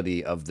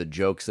musicality of the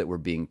jokes that were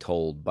being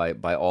told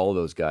by all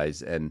those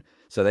guys. And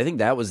so I think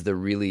that was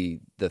the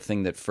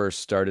thing that first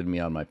started me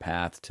on my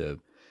path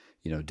to,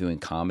 doing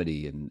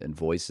comedy and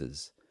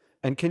voices.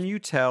 And can you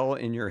tell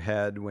in your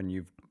head when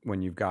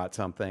you've got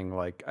something,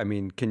 like, I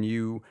mean, can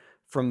you,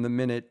 from the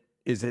minute,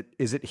 is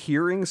it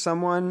hearing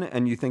someone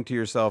and you think to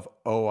yourself,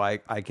 oh, I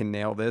can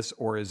nail this,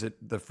 or is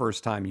it the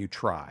first time you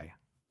try?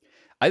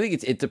 I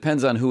think it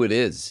depends on who it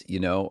is.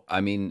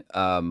 I mean,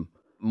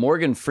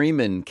 Morgan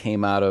Freeman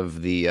came out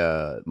of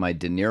the my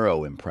De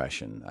Niro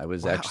impression. I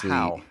was actually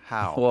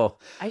how well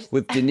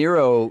with De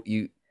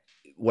Niro.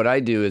 What I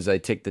do is I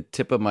take the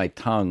tip of my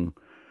tongue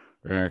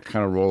and I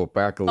kind of roll it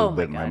back a little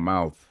bit in my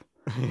mouth.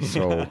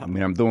 So, I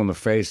mean, I'm doing the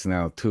face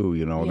now too,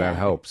 that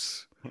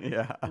helps.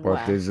 Yeah.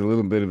 But there's a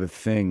little bit of a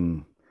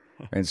thing.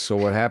 And so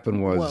what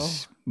happened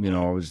was, I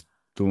was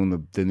doing the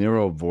De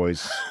Niro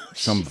voice,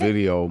 some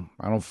video.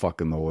 I don't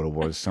fucking know what it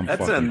was. Some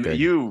fucking thing.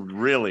 You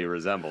really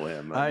resemble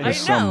him. I know.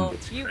 Some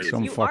You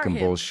fucking are him.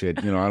 bullshit.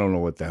 I don't know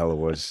what the hell it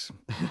was.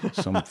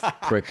 Some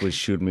prick was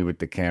shooting me with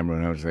the camera,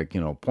 and I was like,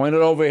 point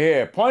it over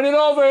here. Point it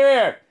over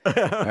here.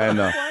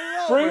 And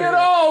bring it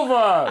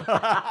over.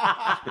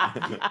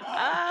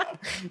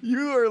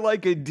 You are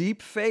like a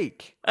deep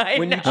fake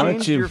when you know.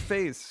 change your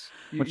face.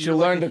 But you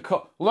learn the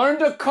code. Learn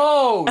the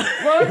code.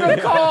 Learn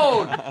the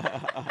code.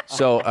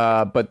 So,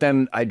 but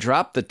then I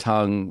dropped the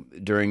tongue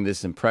during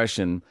this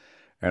impression,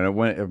 and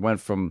it went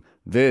from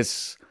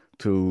this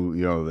to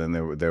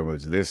then there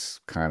was this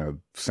kind of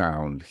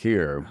sound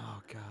here.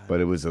 Oh God! But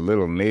it was a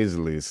little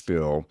nasally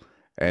still.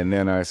 And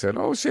then I said,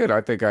 "Oh shit, I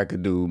think I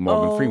could do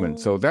Morgan Freeman."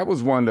 So that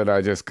was one that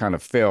I just kind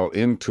of fell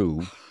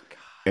into,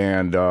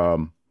 and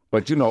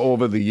but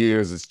over the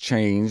years it's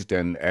changed,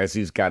 and as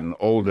he's gotten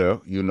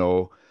older,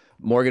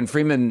 Morgan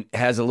Freeman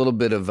has a little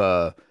bit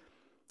of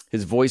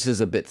his voice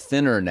is a bit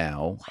thinner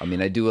now. I mean,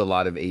 I do a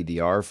lot of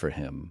ADR for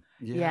him.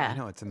 Yeah. I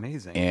know, it's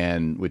amazing.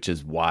 And which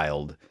is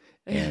wild.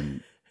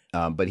 And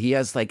but he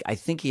has I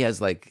think he has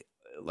like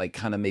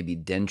kind of maybe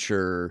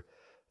denture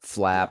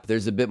flap.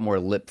 There's a bit more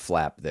lip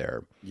flap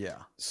there. Yeah.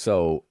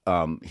 So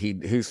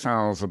he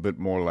sounds a bit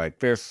more like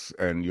this,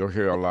 and you'll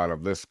hear a lot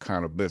of this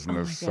kind of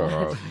business.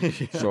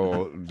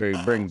 So they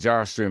bring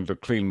Josh in to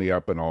clean me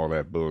up and all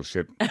that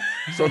bullshit.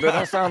 So then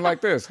I sound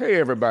like this. Hey,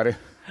 everybody.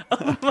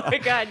 Oh my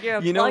God, you're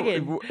a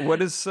plug-in.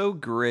 What is so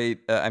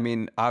great? I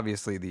mean,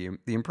 obviously the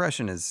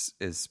impression is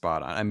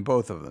spot on. I mean,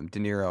 both of them. De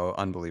Niro,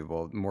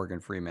 unbelievable. Morgan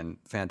Freeman,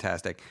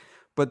 fantastic.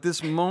 But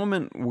this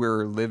moment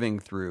we're living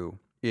through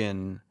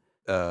in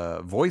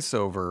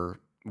voiceover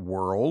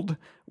world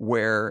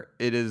where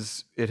it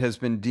has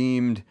been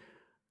deemed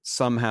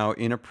somehow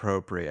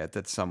inappropriate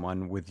that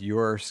someone with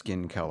your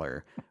skin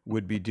color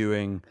would be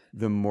doing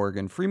the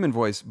Morgan Freeman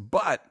voice,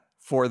 but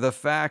for the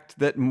fact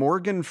that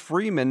Morgan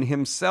Freeman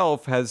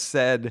himself has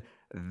said,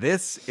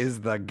 this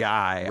is the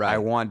guy I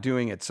want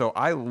doing it. So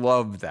I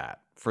love that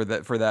for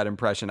that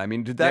impression. I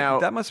mean,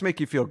 that must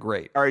make you feel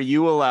great. Are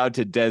you allowed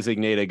to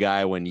designate a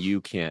guy when you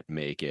can't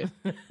make it?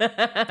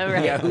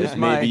 Right.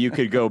 Maybe you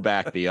could go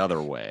back the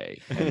other way,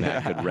 and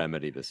that could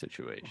remedy the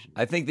situation.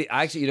 I think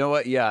you know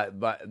what? Yeah,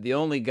 but the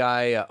only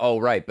guy.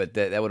 But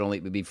that would only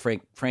be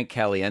Frank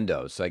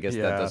Caliendo. So I guess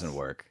that doesn't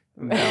work.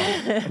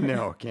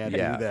 No, can't do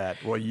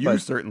that. Well, you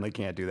certainly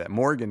can't do that.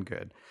 Morgan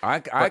could. I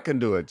can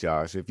do it,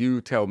 Josh. If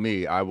you tell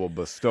me, I will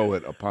bestow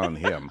it upon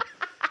him.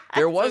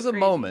 There was a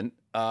moment.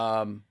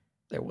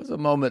 There was a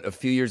moment a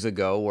few years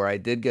ago where I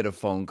did get a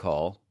phone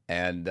call,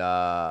 and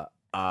I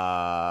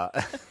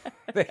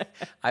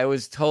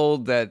was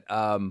told that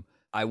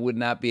I would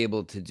not be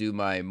able to do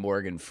my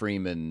Morgan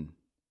Freeman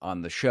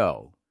on the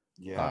show,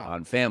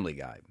 on Family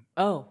Guy.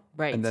 Oh,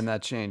 right. And then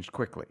that changed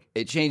quickly.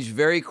 It changed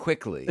very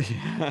quickly.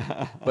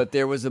 But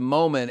there was a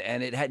moment,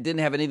 and it didn't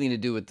have anything to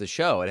do with the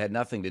show. It had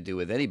nothing to do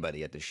with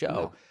anybody at the show.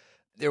 No.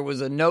 There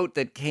was a note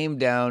that came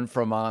down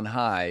from on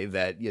high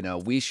that,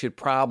 we should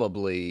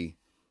probably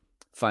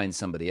find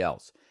somebody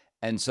else.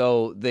 And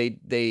so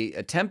they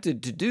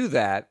attempted to do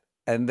that,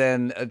 and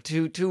then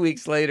 2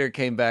 weeks later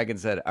came back and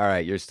said, all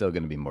right, you're still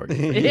going to be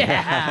Morgan.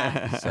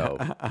 Yeah. So,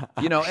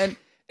 and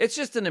it's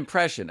just an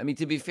impression. I mean,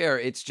 to be fair,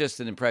 it's just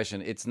an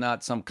impression. It's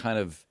not some kind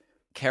of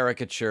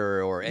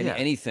caricature or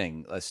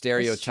anything, a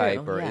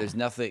stereotype, or there's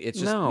nothing. It's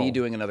just me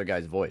doing another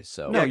guy's voice.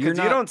 So no, you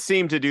don't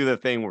seem to do the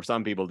thing where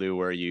some people do,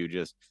 where you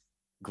just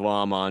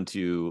glom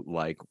onto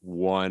like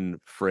one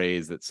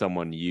phrase that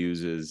someone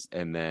uses,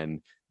 and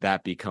then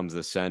that becomes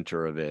the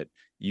center of it.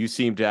 You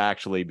seem to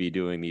actually be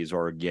doing these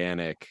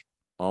organic,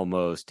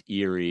 almost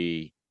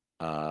eerie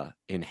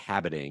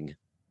inhabiting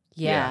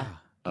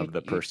of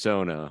the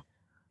persona.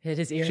 It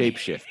is eerie.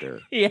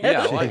 Shapeshifter.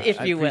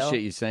 If you will. I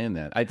appreciate you saying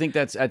that. I think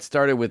that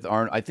started with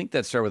Arnold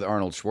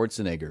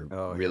Schwarzenegger.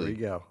 Oh, really. Here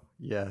we go.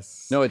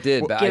 Yes. No, it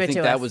did. But I think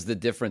that us. was the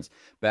difference.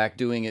 Back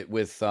doing it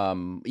with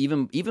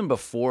even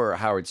before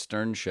Howard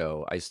Stern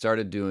show, I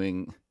started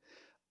doing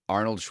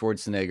Arnold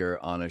Schwarzenegger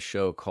on a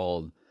show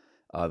called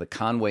the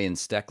Conway and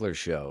Steckler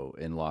Show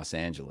in Los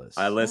Angeles.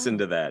 I listened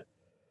to that.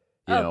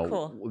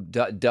 Cool.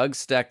 Doug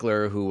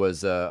Steckler, who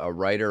was a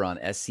writer on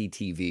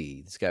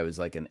SCTV. This guy was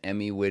like an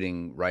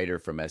Emmy-winning writer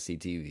from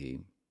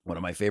SCTV. One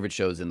of my favorite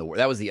shows in the world.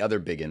 That was the other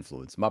big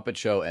influence, Muppet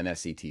Show and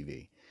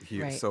SCTV. He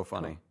was so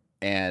funny.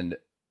 And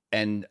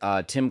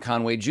Tim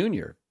Conway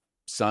Jr.,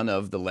 son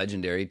of the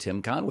legendary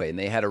Tim Conway. And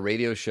they had a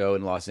radio show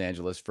in Los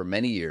Angeles for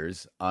many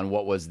years on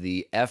what was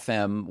the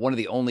FM, one of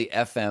the only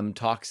FM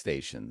talk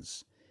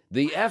stations.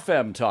 The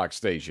FM talk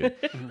station.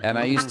 And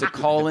I used to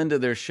call into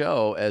their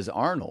show as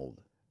Arnold.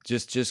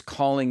 Just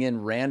calling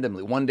in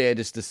randomly. One day I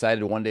just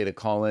decided to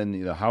call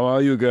in, how are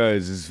you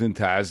guys? It's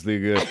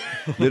fantastic.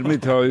 Let me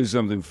tell you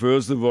something.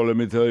 First of all, let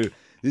me tell you,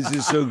 this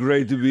is so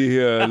great to be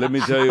here. Let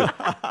me tell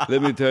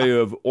you,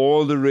 of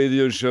all the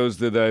radio shows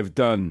that I've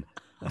done,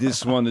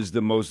 This one is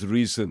the most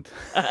recent.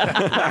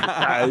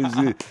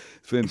 It's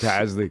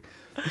fantastic.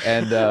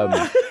 And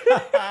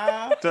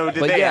so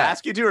did they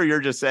ask you to, or you're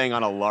just saying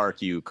on a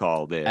lark you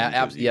called in?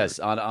 Yes,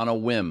 on a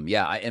whim.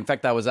 Yeah. In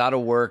fact, I was out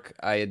of work.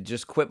 I had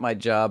just quit my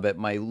job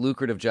my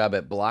lucrative job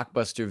at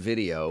Blockbuster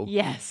Video.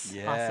 Yes.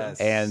 Yes.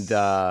 Awesome.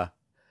 And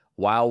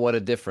wow, what a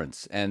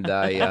difference. And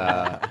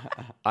I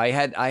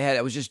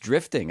was just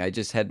drifting. I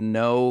just had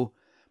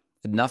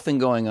nothing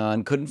going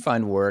on, couldn't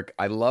find work.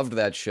 I loved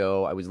that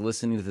show. I was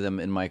listening to them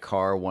in my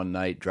car one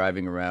night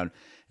driving around,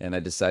 and I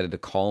decided to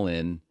call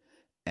in,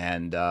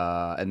 and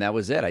that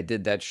was it. I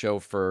did that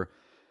show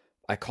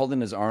I called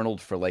in as Arnold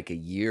for like a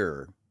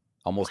year,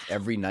 almost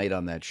every night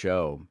on that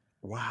show.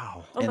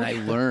 Wow. And I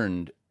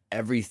learned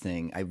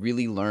everything. I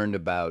really learned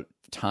about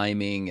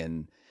timing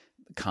and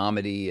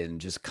comedy and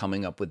just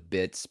coming up with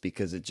bits,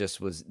 because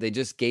they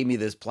just gave me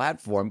this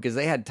platform because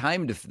they had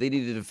time they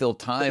needed to fill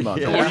time on.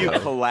 Were you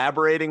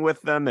collaborating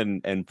with them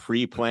and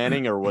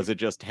pre-planning, or was it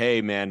just,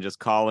 hey man, just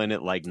call in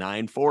at like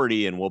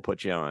 9:40 and we'll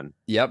put you on?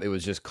 Yep, it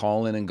was just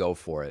call in and go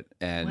for it.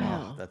 And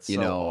wow. That's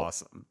so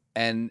awesome.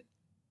 And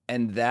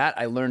that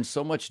I learned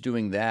so much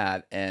doing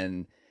that,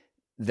 and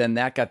then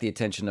that got the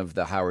attention of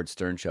the Howard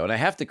Stern show. And I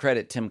have to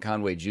credit Tim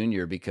Conway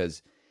Jr.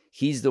 because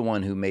he's the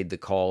one who made the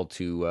call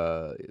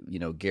to,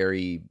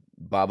 Gary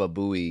Baba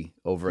Booey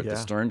over at the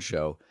Stern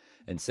Show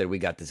and said, we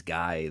got this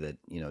guy that,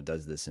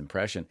 does this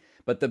impression.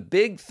 But the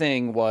big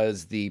thing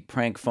was the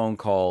prank phone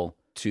call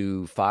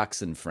to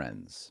Fox and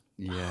Friends.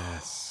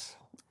 Yes.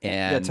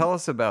 And tell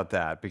us about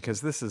that, because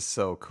this is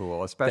so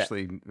cool,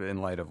 especially in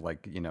light of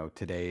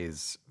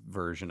today's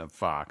version of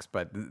Fox.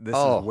 But this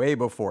is way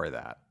before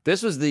that.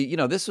 This was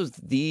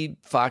the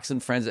Fox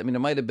and Friends. I mean, it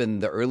might have been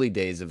the early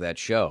days of that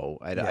show.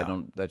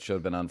 That show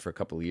had been on for a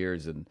couple of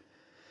years, and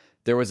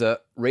there was a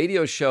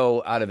radio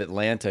show out of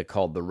Atlanta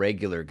called The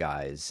Regular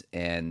Guys,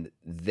 and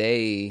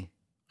they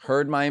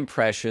heard my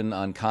impression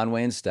on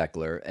Conway and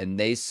Steckler, and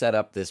they set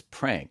up this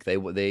prank. They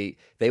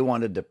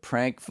wanted to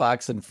prank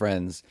Fox and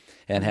Friends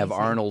and have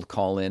Arnold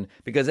call in,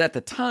 because at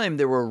the time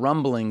there were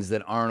rumblings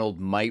that Arnold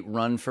might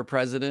run for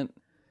president.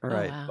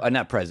 Right. Oh, wow.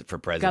 Not for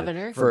president.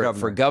 Governor.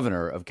 For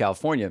governor of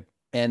California.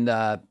 And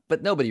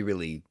but nobody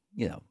really,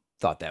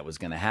 thought that was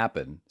going to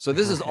happen. So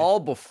this is all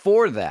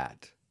before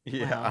that.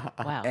 Yeah.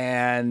 Wow.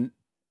 And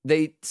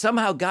they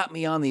somehow got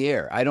me on the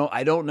air. I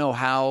don't know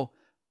how.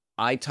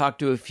 I talked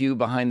to a few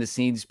behind the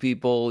scenes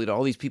people,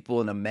 all these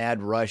people in a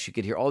mad rush. You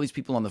could hear all these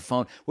people on the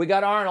phone. We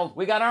got Arnold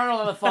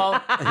on the phone.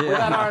 We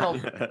got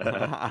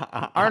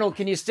Arnold. Arnold,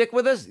 can you stick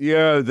with us?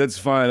 Yeah, that's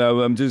fine.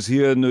 I'm just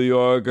here in New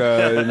York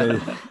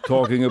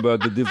talking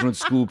about the different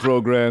school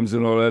programs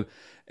and all that.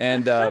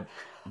 And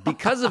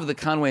because of the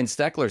Conway and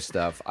Steckler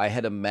stuff, I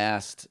had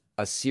amassed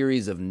a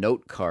series of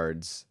note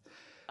cards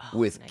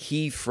with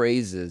key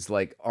phrases,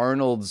 like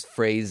Arnold's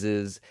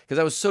phrases, because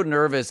I was so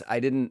nervous. I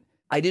didn't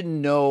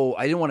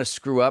want to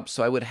screw up,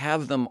 so I would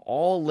have them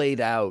all laid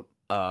out,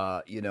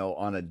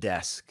 on a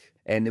desk.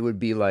 And it would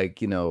be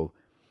like,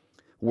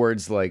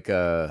 words like,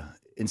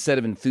 instead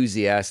of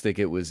enthusiastic,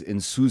 it was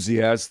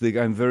enthusiastic.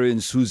 I'm very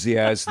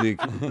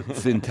enthusiastic,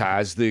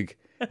 fantastic,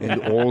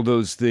 and all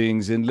those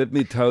things. And let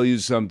me tell you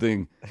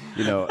something,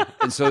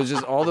 And so it's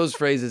just all those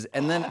phrases.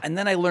 And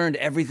then I learned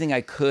everything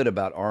I could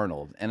about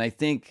Arnold. And I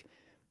think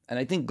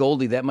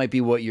Goldie, that might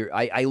be what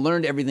I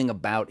learned everything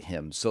about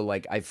him. So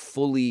like I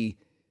fully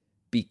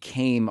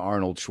became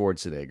Arnold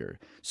Schwarzenegger.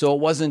 So it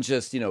wasn't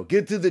just,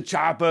 get to the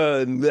chopper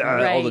and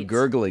all the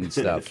gurgling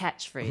stuff.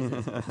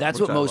 Catchphrases. That's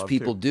what most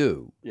people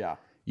do. Yeah.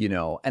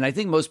 And I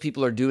think most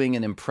people are doing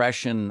an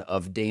impression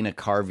of Dana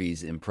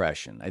Carvey's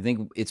impression. I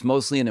think it's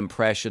mostly an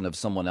impression of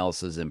someone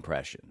else's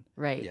impression.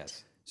 Right.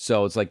 Yes.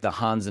 So it's like the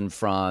Hans and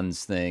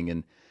Franz thing.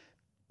 And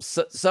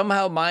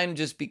somehow mine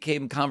just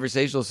became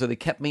conversational, so they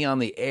kept me on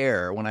the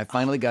air. When I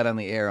finally got on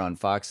the air on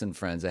Fox and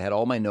Friends, I had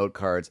all my note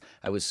cards.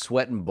 I was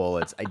sweating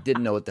bullets. I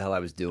didn't know what the hell I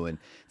was doing.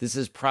 This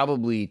is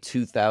probably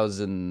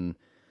 2000. I think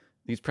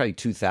it's probably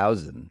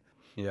 2000.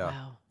 Yeah.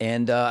 Wow.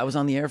 And I was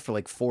on the air for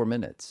like 4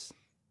 minutes.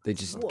 They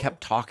just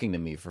kept talking to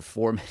me for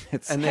 4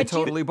 minutes. And they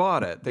totally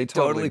bought it. They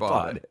totally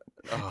bought it.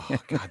 Oh,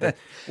 God.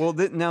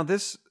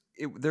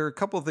 There are a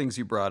couple of things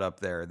you brought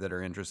up there that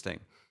are interesting.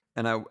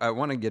 And I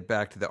want to get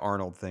back to the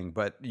Arnold thing,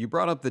 but you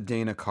brought up the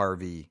Dana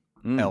Carvey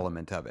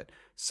element of it.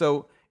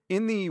 So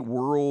in the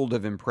world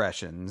of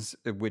impressions,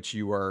 which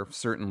you are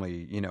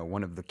certainly,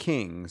 one of the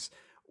kings,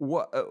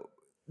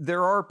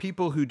 there are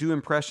people who do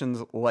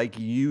impressions like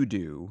you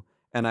do,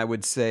 and I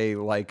would say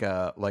like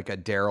a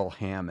Daryl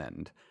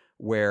Hammond,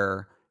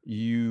 where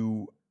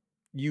you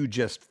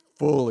just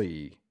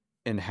fully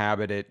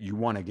inhabit it. You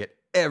want to get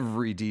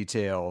every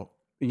detail,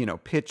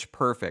 pitch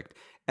perfect.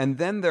 And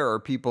then there are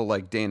people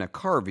like Dana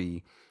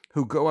Carvey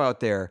who go out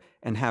there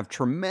and have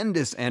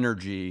tremendous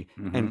energy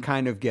and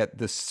kind of get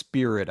the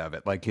spirit of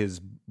it, like his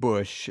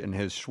Bush and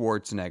his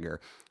Schwarzenegger.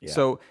 Yeah.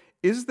 So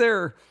is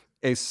there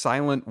a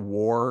silent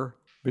war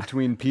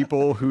between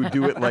people who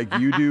do it like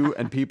you do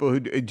and people who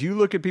do you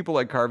look at people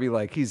like Harvey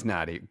like he's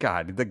not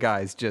God, the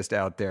guy's just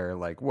out there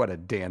like what a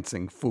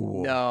dancing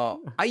fool. No,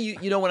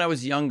 when I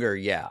was younger,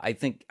 yeah, I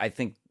think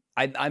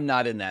I'm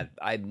not in that.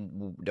 I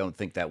don't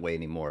think that way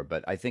anymore.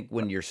 But I think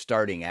when you're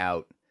starting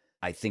out,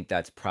 I think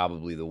that's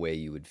probably the way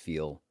you would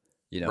feel.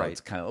 Right.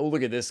 It's kind of, oh,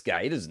 look at this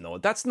guy. He doesn't know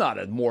it. That's not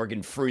a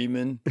Morgan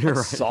Freeman. That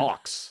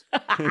sucks.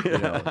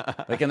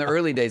 Like in the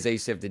early days, I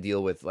used to have to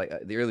deal with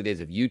the early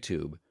days of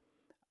YouTube.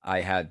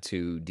 I had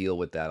to deal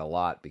with that a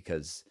lot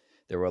because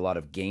there were a lot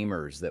of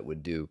gamers that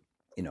would do,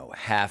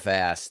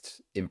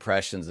 half-assed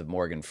impressions of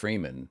Morgan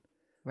Freeman.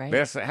 Right.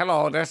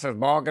 Hello, this is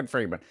Morgan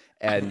Freeman.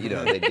 And,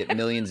 they'd get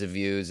millions of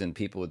views and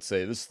people would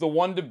say, this is the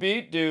one to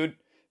beat, dude.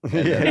 And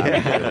then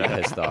I would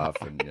get pissed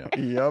off. And,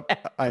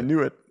 Yep. I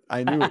knew it.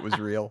 I knew it was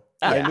real.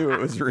 I knew it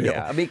was real.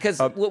 Yeah, because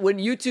when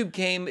YouTube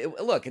came,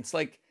 it's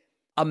like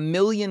 1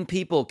 million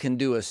people can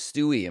do a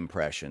Stewie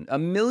impression.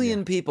 1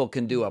 million people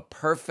can do a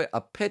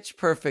pitch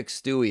perfect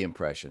Stewie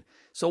impression.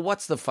 So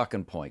what's the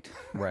fucking point?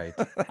 Right.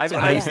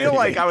 I feel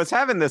like I was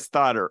having this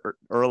thought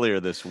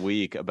earlier this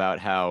week about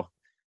how,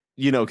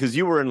 because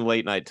you were in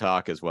late night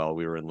talk as well.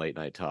 We were in late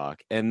night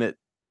talk, and that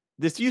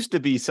this used to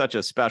be such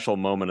a special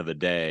moment of the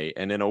day.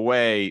 And in a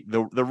way,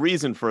 the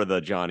reason for the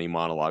Johnny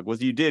monologue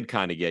was you did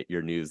kind of get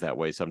your news that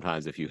way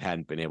sometimes if you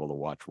hadn't been able to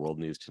watch World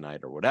News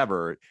Tonight or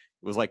whatever. It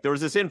was like there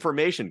was this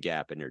information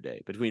gap in your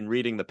day between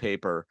reading the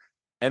paper.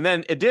 And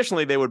then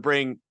additionally, they would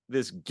bring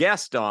this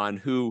guest on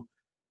who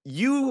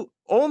you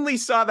only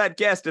saw that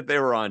guest if they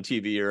were on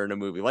TV or in a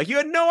movie. Like you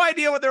had no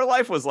idea what their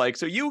life was like.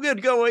 So you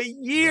could go a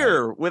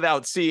year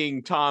without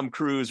seeing Tom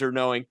Cruise or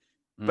knowing.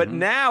 But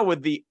now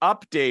with the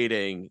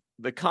updating,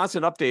 the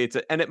constant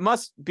updates, and it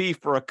must be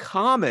for a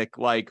comic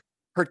like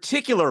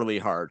particularly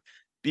hard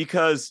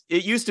because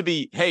it used to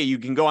be, hey, you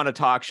can go on a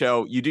talk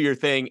show, you do your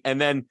thing, and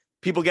then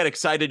people get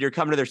excited you're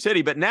coming to their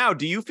city. But now,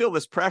 do you feel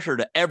this pressure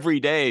to every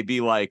day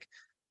be like,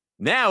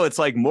 now it's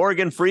like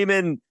Morgan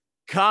Freeman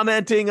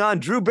commenting on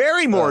Drew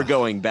Barrymore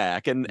going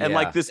back and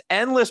like this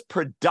endless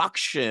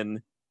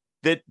production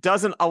that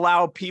doesn't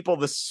allow people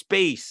the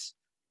space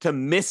to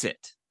miss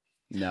it?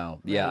 No.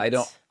 Yeah, right.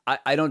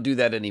 I don't do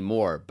that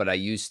anymore, but I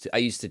used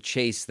to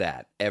chase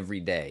that every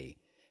day,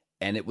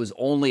 and it was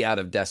only out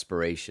of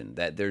desperation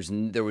that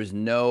there was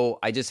no.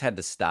 I just had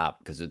to stop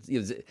because it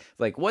was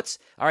like, what's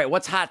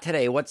hot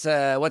today? What's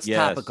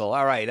topical?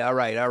 All right.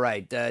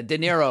 De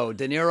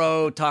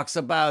Niro talks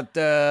about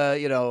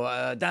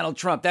Donald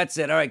Trump. That's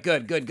it. All right,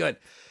 good.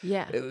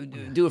 Yeah.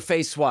 Do a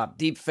face swap,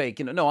 deep fake.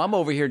 No, I'm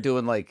over here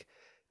doing like.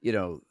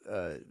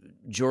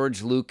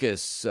 George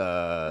Lucas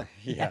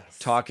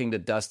talking to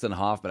Dustin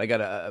Hoffman. I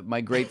got my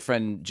great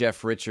friend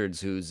Jeff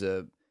Richards, who's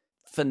a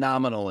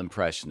phenomenal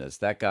impressionist.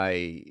 That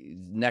guy,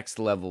 next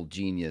level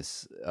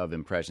genius of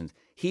impressions.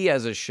 He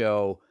has a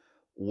show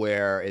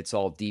where it's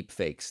all deep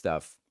fake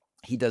stuff.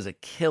 He does a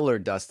killer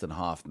Dustin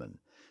Hoffman.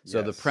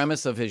 So the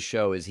premise of his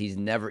show is he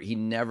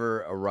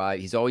never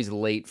arrives. He's always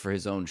late for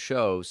his own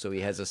show, so he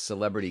has a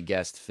celebrity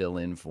guest fill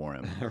in for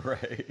him.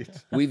 Right.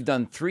 We've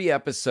done 3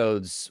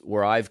 episodes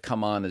where I've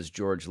come on as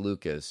George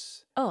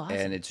Lucas. Oh, awesome.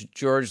 And it's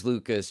George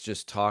Lucas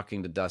just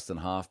talking to Dustin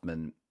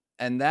Hoffman.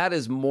 And that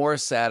is more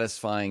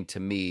satisfying to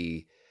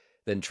me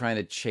than trying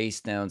to chase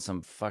down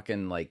some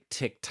fucking like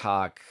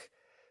TikTok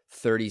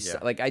 30.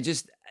 Like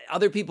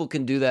other people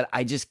can do that.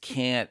 I just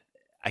can't.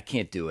 I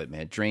can't do it, man.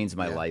 It drains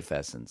my life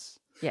essence.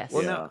 Yes.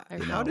 Well, now,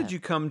 how did you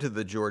come to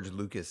the George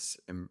Lucas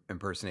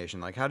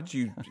impersonation? Like, how did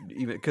you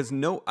even? Because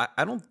I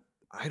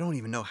don't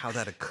even know how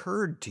that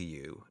occurred to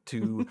you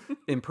to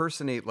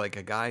impersonate like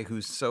a guy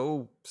who's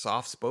so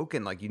soft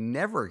spoken. Like, you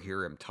never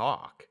hear him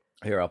talk.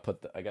 Here, I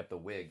got the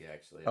wig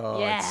actually. Oh,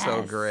 yes. It's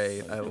so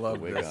great. I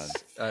love this.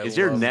 Is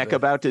your neck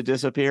about to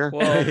disappear?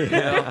 Well,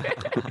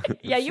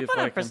 yeah, you put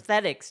on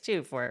prosthetics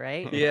too for it,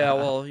 right? Yeah,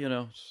 well,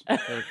 gotta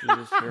do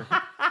this here.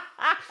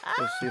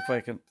 Let's see if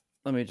I can.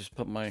 Let me just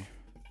put my.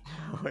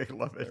 Oh, I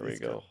love it. There we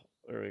go.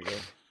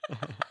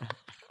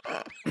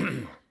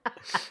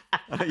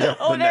 Yep,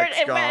 oh, there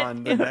it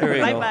went.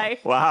 Bye-bye.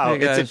 Wow,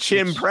 hey, it's a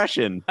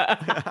chimpression.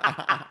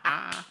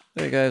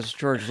 Hey guys,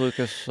 George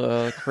Lucas,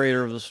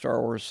 creator of the Star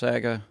Wars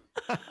saga.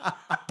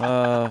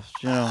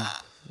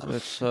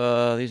 It's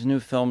these new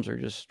films are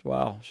just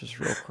it's just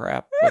real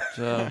crap.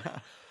 But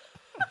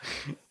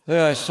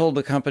I sold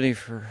the company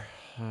for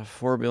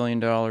 $4 billion.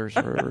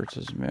 Whatever, it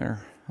doesn't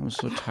matter. I'm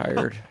so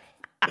tired.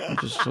 I'm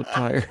just so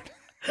tired.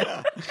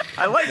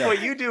 I like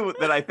what you do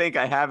that I think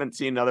I haven't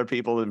seen other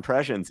people's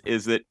impressions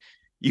is that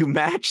you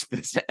match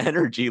this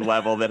energy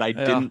level that I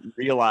didn't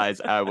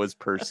realize I was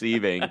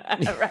perceiving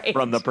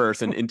from the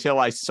person until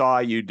I saw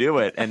you do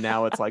it. And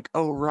now it's like,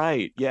 oh,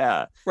 right.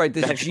 Yeah. Right.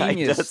 This that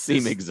genius does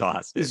seem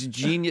exhausted. This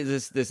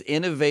genius, this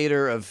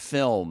innovator of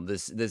film,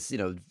 this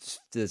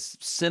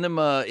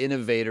cinema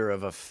innovator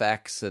of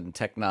effects and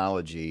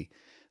technology,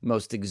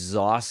 most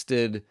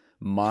exhausted,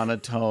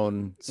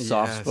 monotone,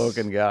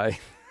 soft-spoken guy.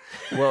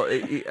 Well,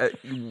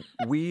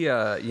 we,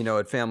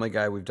 at Family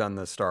Guy, we've done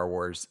the Star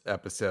Wars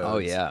episodes. Oh,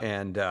 yeah.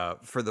 And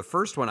for the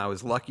first one, I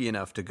was lucky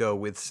enough to go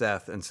with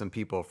Seth and some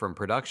people from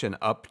production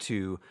up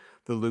to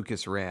the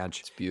Lucas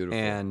Ranch. It's beautiful.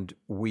 And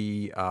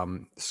we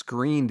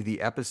screened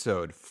the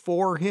episode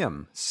for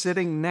him,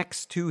 sitting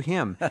next to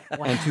him.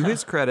 And to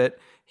his credit,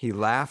 he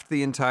laughed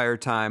the entire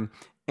time.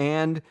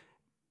 And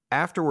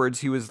afterwards,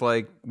 he was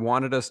like,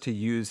 wanted us to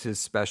use his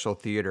special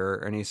theater,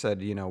 and he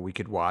said, we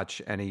could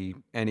watch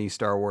any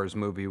Star Wars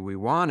movie we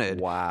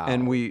wanted. Wow!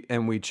 And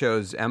we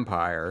chose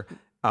Empire.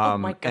 Oh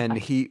my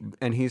God.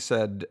 And he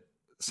said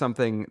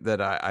something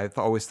that I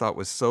always thought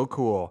was so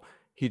cool.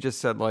 He just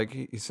said,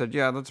 he said,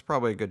 yeah, that's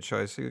probably a good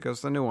choice. He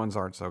goes, the new ones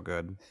aren't so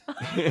good.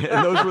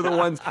 And those were the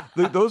ones.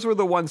 Those were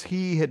the ones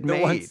he had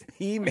made. Ones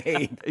he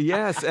made.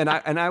 Yes, and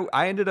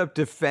I ended up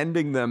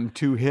defending them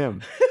to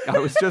him. I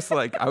was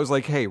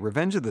like, hey,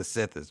 Revenge of the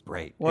Sith is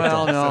great.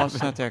 Well, no, it's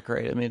not that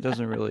great. I mean, it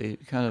doesn't really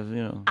kind of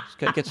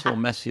it gets a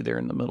little messy there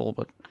in the middle,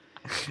 but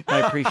I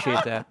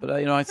appreciate that. But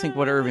I think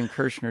what Irving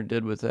Kershner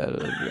did with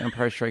that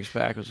Empire Strikes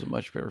Back was a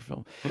much better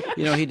film.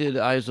 He did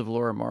Eyes of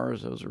Laura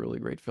Mars. That was a really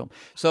great film.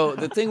 So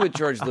the thing with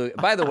George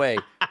Lucas, by the way,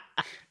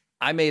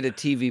 I made a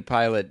TV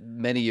pilot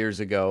many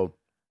years ago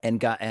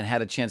and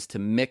had a chance to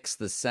mix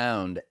the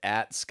sound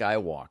at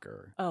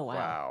Skywalker. Oh,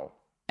 wow.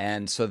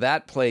 And so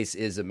that place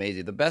is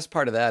amazing. The best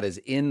part of that is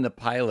in the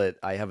pilot,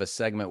 I have a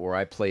segment where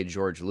I play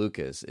George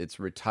Lucas. It's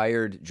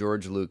retired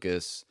George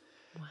Lucas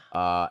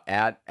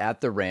at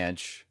the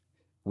ranch.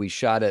 We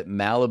shot at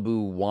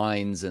Malibu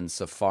Wines and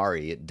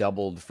Safari. It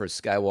doubled for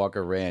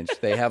Skywalker Ranch.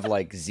 They have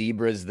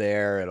zebras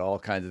there and all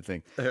kinds of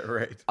things.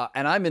 Right.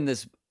 And I'm in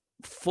this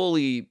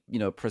fully,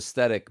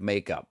 prosthetic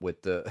makeup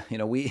with the,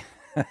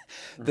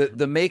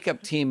 the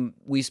makeup team.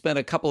 We spent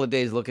a couple of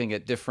days looking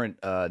at different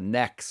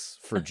necks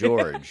for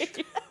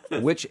George.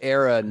 Which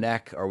era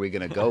neck are we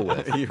going to go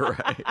with? You're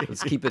right.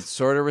 Let's keep it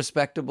sort of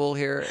respectable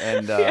here.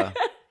 And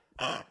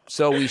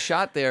so we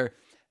shot there.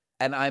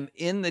 And I'm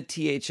in the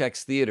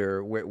THX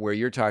theater where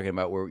you're talking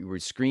about, where we were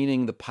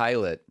screening the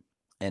pilot,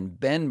 and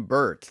Ben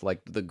Burt,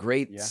 the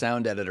great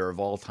sound editor of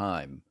all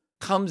time,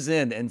 comes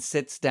in and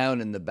sits down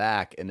in the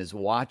back and is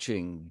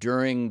watching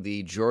during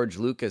the George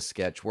Lucas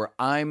sketch where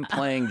I'm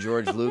playing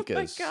George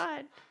Lucas. Oh, my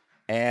God.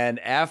 And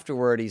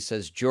afterward, he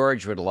says,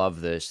 George would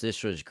love this.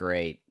 This was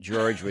great.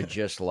 George would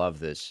just love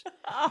this.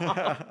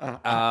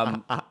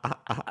 While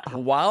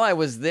I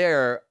was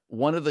there,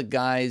 one of the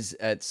guys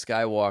at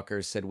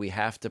Skywalker said, we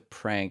have to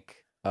prank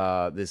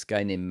this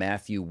guy named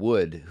Matthew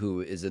Wood,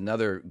 who is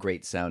another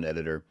great sound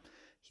editor.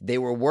 They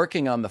were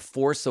working on The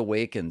Force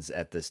Awakens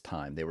at this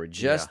time. They were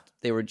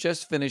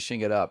just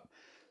finishing it up.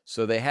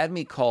 So they had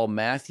me call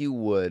Matthew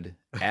Wood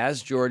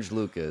as George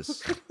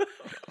Lucas.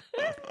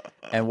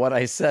 And what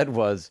I said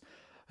was,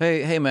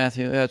 hey,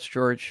 Matthew, that's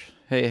George.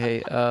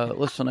 Hey,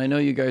 listen, I know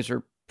you guys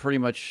are pretty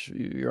much,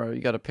 you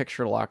got a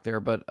picture lock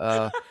there, but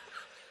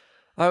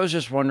I was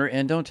just wondering,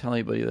 and don't tell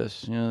anybody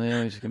this, they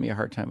always give me a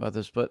hard time about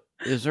this, but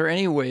is there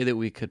any way that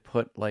we could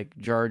put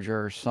Jar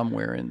Jar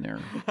somewhere in there?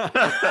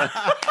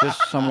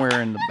 Just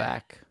somewhere in the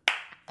back.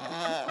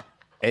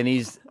 And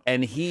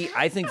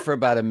I think for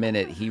about a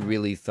minute, he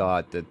really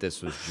thought that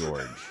this was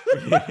George.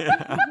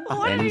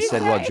 And he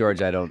said, well,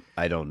 George, I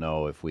don't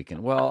know if we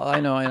can. Well, I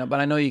know, but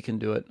I know you can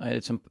do it.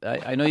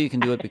 I know you can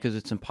do it because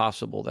it's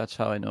impossible. That's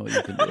how I know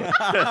you can do it.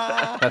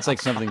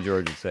 That's something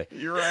George would say.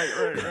 You're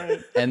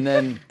right. And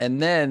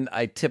then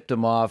I tipped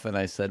him off and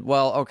I said,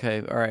 well,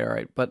 okay, all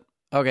right. But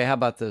okay, how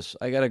about this?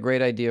 I got a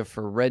great idea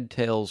for Red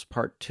Tails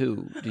Part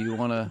 2. Do you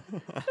want to?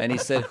 And he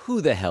said,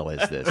 who the hell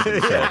is this?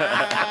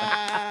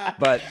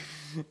 But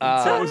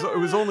so it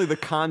was only the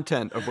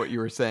content of what you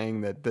were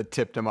saying that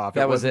tipped him off.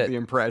 That was wasn't it. The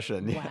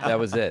impression. Wow. That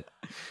was it.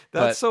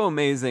 That's so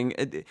amazing.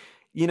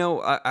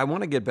 I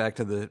want to get back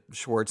to the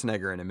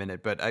Schwarzenegger in a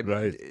minute, but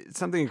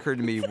something occurred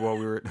to me while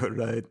we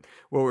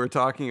were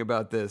talking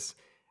about this.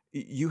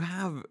 You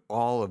have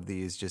all of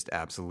these just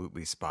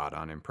absolutely spot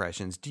on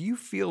impressions. Do you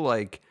feel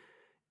like,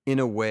 in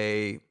a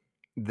way,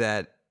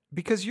 that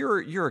because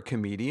you're a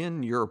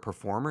comedian, you're a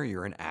performer,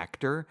 you're an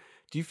actor,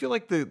 do you feel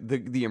like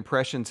the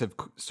impressions have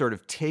sort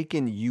of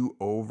taken you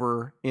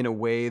over in a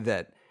way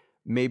that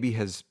maybe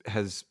has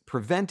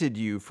prevented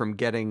you from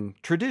getting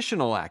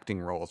traditional acting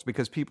roles?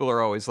 Because people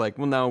are always like,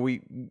 well, no,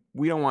 we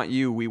don't want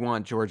you. We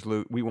want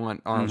we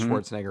want Arnold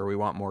Schwarzenegger. We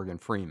want Morgan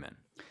Freeman.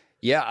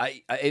 Yeah,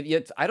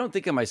 I don't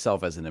think of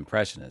myself as an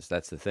impressionist.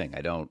 That's the thing.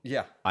 I don't.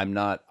 Yeah, I'm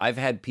not. I've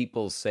had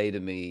people say to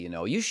me,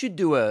 you should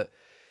do a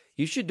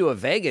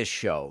Vegas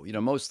show.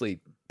 Mostly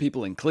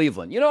people in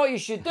Cleveland. You know what you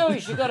should do? You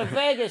should go to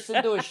Vegas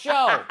and do a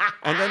show,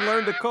 and then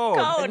learn to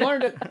code.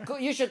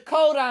 You should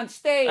code on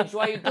stage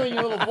while you're doing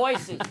your little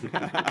voices.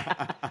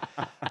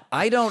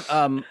 I don't.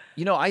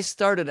 I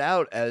started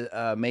out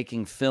as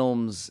making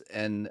films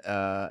and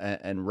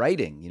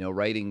writing.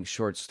 Writing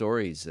short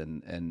stories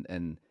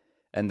and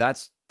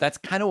that's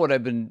kind of what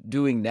I've been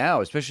doing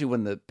now. Especially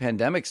when the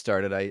pandemic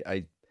started,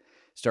 I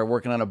started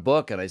working on a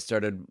book and I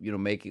started,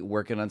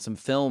 working on some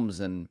films,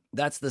 and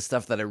that's the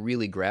stuff that I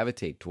really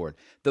gravitate toward.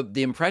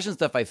 The impression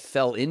stuff I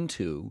fell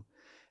into,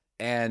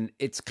 and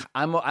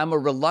I'm a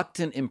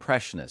reluctant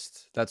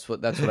impressionist. That's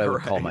what I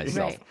would call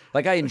myself. Right.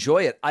 Like, I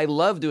enjoy it. I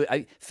love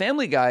doing.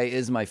 Family Guy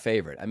is my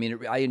favorite. I mean,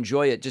 I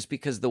enjoy it just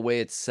because the way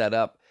it's set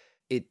up.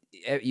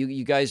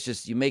 You guys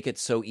just make it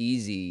so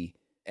easy,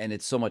 and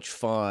it's so much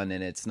fun,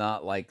 and it's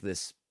not like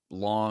this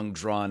long,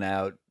 drawn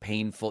out,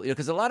 painful.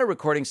 Because a lot of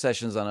recording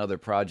sessions on other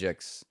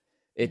projects,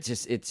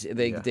 it's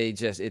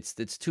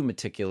too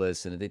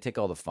meticulous, and they take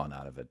all the fun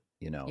out of it.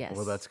 Yes.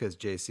 Well, that's because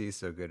JC's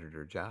so good at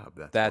her job.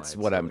 That's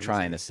what I'm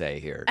trying to say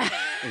here.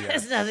 It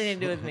has nothing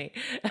to do with me.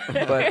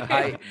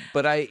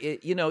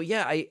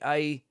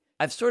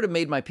 I've sort of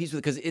made my peace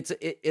with it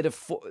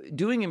because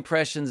doing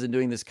impressions and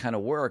doing this kind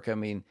of work. I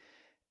mean,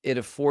 it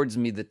affords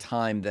me the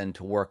time then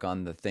to work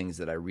on the things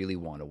that I really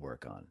want to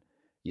work on.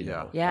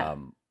 Yeah.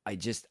 I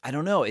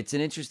don't know. It's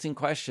an interesting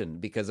question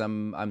because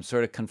I'm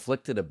sort of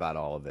conflicted about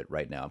all of it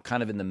right now. I'm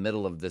kind of in the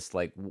middle of this,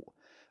 like,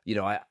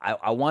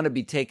 I want to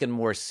be taken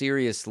more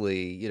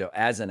seriously,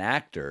 as an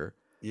actor.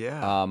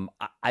 Yeah.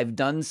 I've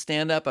done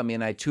stand up. I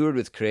mean, I toured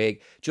with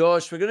Craig.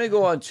 Josh, we're gonna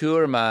go on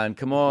tour, man.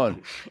 Come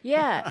on.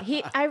 Yeah,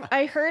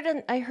 I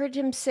heard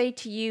him say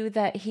to you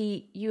that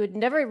you had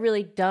never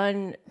really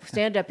done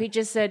stand up. He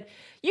just said,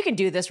 "You can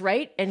do this,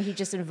 right?" And he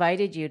just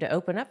invited you to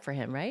open up for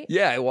him, right?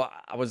 Yeah, well,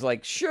 I was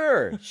like,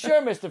 sure,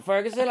 Mr.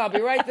 Ferguson, I'll be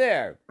right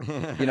there.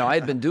 I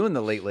had been doing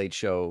the Late Late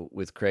Show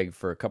with Craig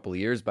for a couple of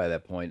years by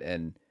that point,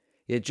 and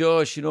yeah,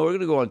 Josh, we're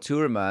gonna go on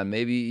tour, man.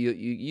 Maybe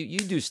you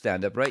do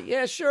stand up, right?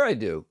 Yeah, sure I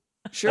do.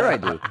 Sure I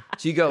do.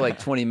 So you got like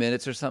 20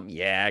 minutes or something?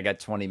 Yeah, I got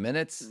 20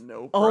 minutes.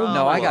 No problem.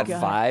 No, I got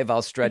 5.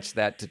 I'll stretch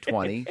that to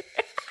 20.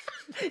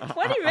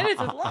 20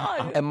 minutes is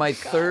long. And my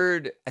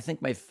third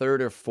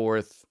or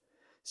fourth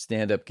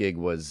stand-up gig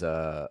was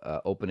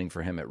opening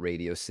for him at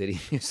Radio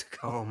City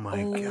Musical. Oh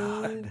my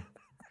God.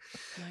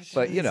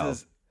 But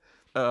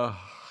oh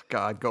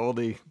God,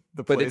 Goldie.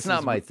 But it's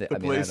not my thing.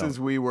 The places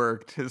we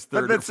worked, his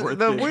third But or fourth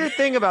the gig. weird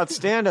thing about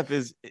stand-up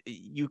is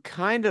you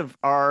kind of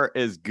are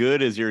as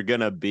good as you're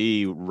gonna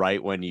be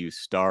right when you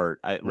start.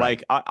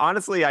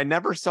 Honestly, I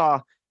never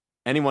saw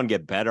anyone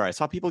get better. I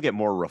saw people get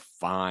more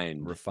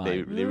refined.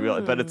 They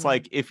realize, but it's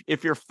like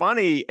if you're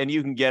funny and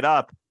you can get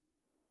up,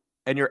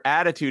 and your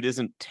attitude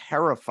isn't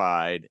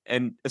terrified,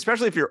 and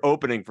especially if you're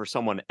opening for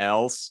someone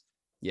else,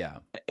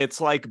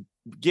 it's like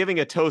giving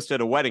a toast at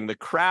a wedding. The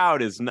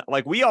crowd is not,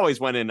 like, we always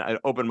went in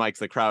at open mics,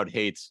 the crowd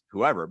hates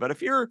whoever. But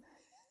if you're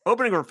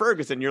opening for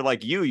Ferguson, you're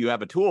like you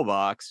have a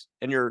toolbox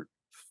and you're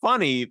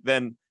funny,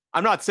 then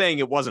I'm not saying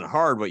it wasn't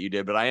hard what you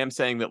did, but I am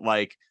saying that,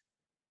 like,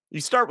 you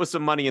start with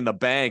some money in the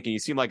bank and you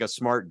seem like a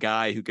smart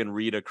guy who can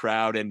read a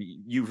crowd, and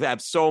you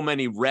have so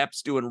many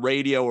reps doing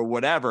radio or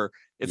whatever.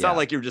 It's not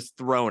like you're just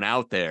thrown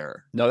out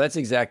there. No, that's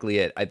exactly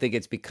it. I think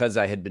it's because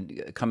I had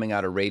been coming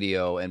out of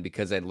radio and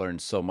because I'd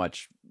learned so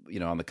much,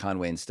 on the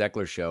Conway and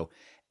Steckler show.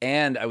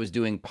 And I was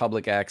doing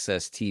public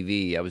access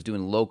TV. I was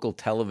doing local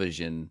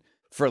television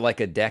for like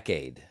a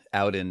decade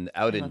out in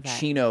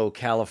Chino,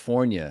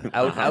 California,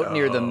 out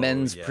near the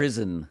men's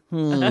prison.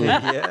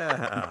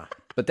 Yeah.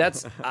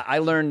 But I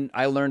learned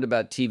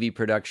about TV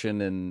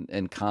production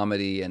and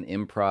comedy and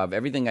improv,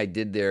 everything I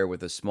did there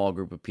with a small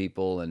group of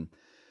people. And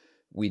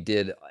we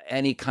did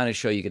any kind of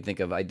show you could think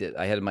of. I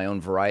had my own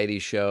variety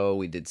show.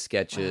 We did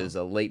sketches,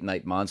 a late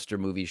night monster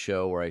movie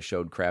show where I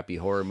showed crappy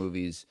horror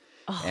movies.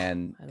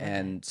 And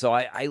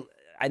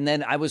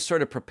then I was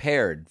sort of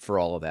prepared for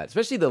all of that,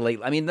 especially the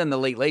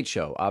Late Late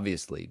Show,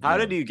 obviously. How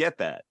did you get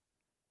that?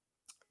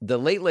 The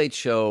Late Late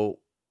Show,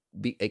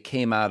 it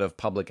came out of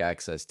public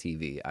access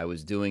TV. I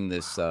was doing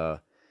this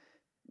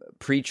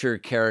preacher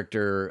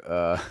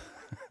character,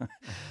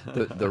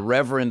 the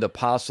Reverend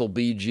Apostle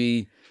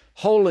BG,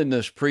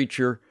 holiness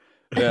preacher,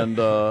 and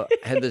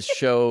had this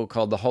show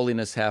called the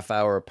Holiness Half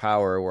Hour of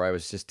Power, where I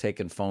was just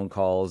taking phone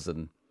calls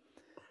and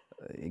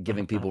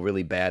giving people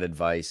really bad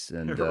advice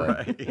and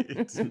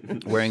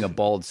wearing a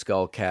bald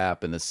skull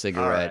cap and a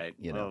cigarette.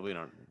 Right. Well, we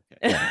don't.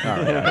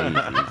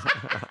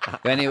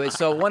 Anyway,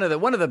 so one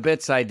of the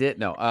bits I did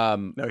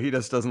no, he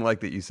just doesn't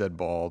like that you said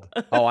bald.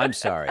 Oh, I'm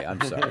sorry.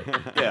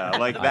 Yeah,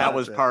 like that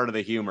was part of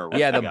the humor.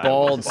 Yeah, the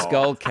bald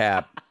skull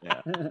cap.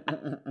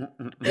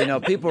 Yeah.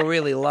 People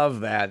really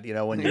love that.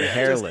 When you're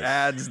hairless, just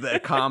adds the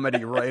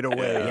comedy right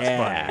away.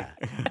 Yeah.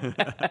 It's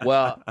funny.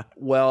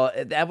 well,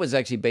 that was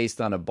actually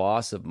based on a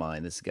boss of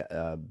mine. This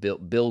guy,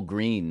 Bill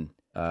Green.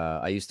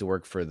 I used to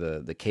work for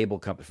the cable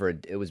company.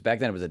 It was back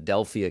then. It was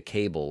Adelphia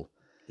Cable.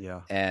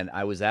 Yeah. And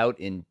I was out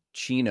in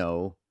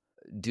Chino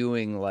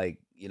doing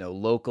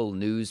local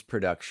news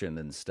production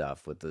and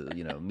stuff with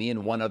me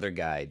and one other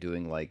guy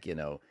doing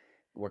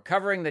we're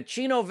covering the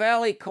Chino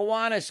Valley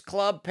Kiwanis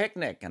Club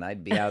picnic. And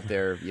I'd be out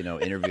there,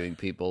 interviewing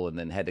people, and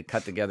then had to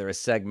cut together a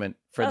segment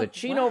for the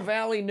Chino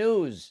Valley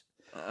News.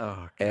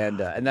 Oh,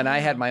 God. And then I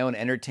had my own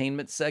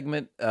entertainment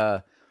segment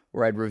where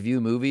I'd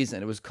review movies,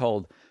 and it was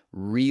called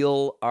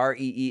Real,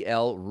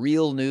 REEL,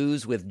 Real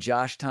News with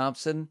Josh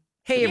Thompson.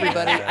 Hey,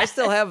 everybody. I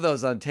still have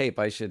those on tape.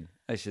 I should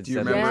Do you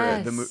send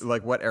them. remember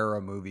what era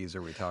movies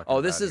are we talking about?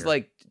 Oh, this is here?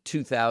 like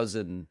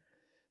 2000.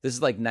 This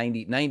is like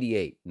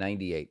 98.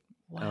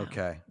 Wow.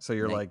 Okay, so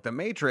you're like, The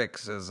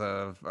Matrix is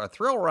a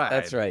thrill ride.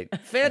 That's right.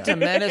 Phantom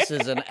Menace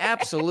is an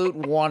absolute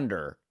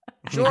wonder.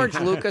 George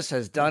Lucas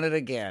has done it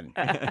again.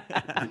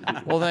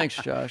 Well, thanks,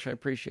 Josh. I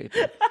appreciate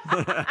that.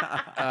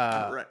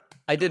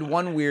 I did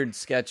one weird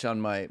sketch on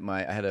my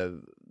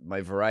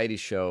variety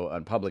show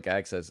on Public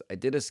Access. I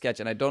did a sketch,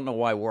 and I don't know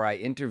why, where I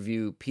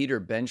interview Peter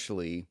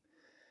Benchley,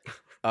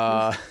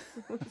 the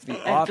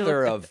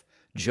author of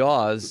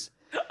Jaws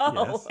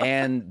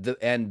and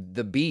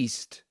the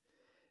Beast.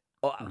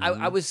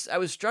 I was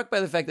struck by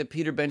the fact that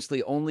Peter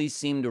Benchley only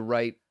seemed to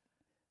write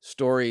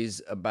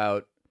stories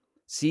about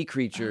sea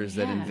creatures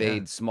that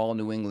invade small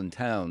New England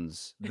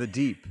towns. The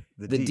Deep.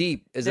 The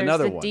Deep is There's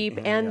another the one. Deep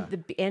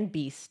and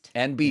Beast.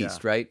 And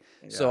Beast, right?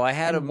 Yeah. So I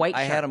had And him. White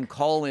I had Shark. him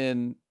call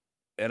in,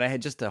 and I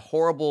had just a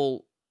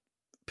horrible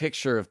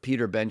picture of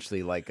Peter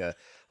Benchley, like a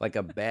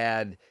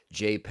bad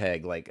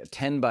JPEG, like a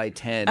 10 by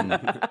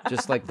 10,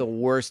 just like the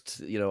worst,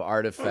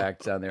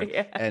 artifact on there.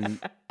 Yeah. And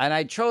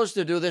I chose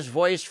to do this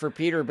voice for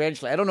Peter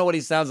Benchley. I don't know what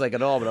he sounds like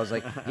at all, but I was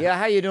like, "Yeah,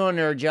 how you doing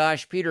there,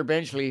 Josh? Peter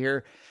Benchley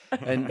here."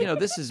 And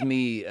this is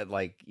me at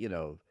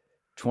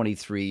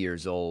 23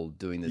 years old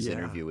doing this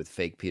interview with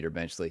fake Peter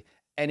Benchley,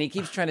 and he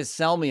keeps trying to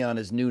sell me on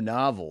his new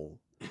novel,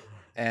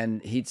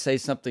 and he'd say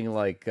something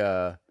like,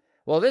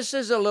 well, this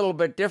is a little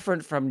bit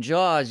different from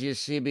Jaws, you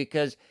see,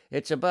 because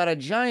it's about a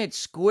giant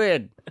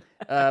squid.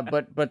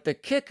 But the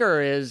kicker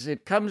is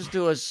it comes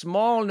to a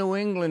small New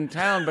England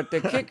town. But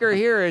the kicker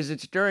here is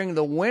it's during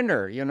the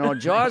winter.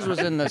 Jaws was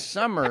in the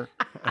summer.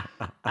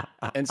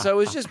 And so it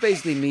was just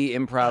basically me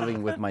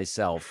improvising with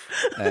myself.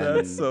 And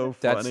That's so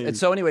funny. And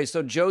so anyway,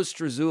 Joe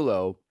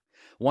Struzzulo,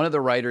 one of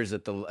the writers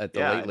at the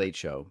Late Late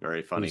Show,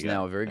 very funny who's guy.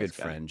 now a very Nice good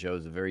guy. friend.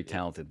 Joe's a very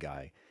talented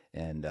guy.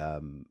 And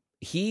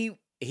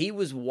he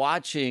was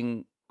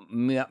watching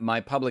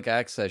my Public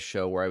Access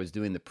show where I was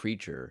doing The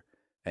Preacher,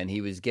 and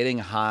he was getting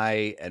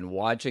high and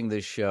watching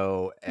this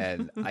show,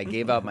 and I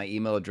gave out my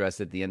email address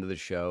at the end of the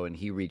show, and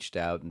he reached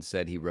out and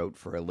said he wrote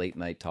for a late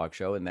night talk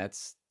show, and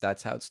that's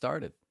how it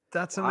started.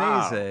 That's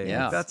Wow. amazing.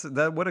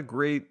 Yeah. What a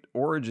great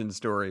origin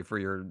story for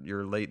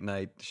your late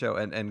night show.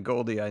 And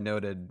Goldie, I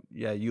noted,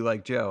 you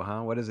like Joe,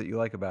 huh? What is it you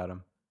like about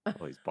him?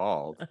 Well, he's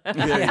bald. There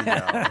you go.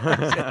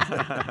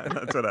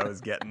 That's what I was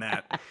getting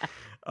at.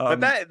 But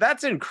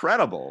that's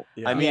incredible.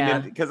 Yeah. I mean, Yeah.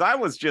 because I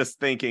was just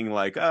thinking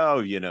like, oh,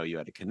 you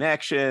had a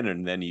connection,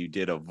 and then you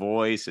did a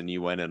voice, and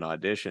you went and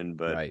auditioned.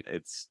 But Right.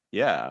 it's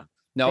No,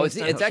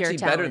 Based on it's actually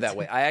pure better talent. that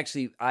way.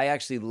 I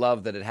actually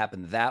love that it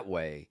happened that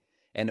way,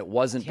 and it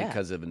wasn't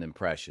because of an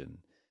impression.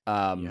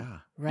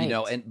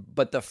 Right.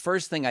 But the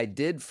first thing I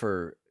did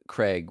for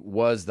Craig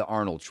was the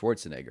Arnold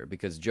Schwarzenegger,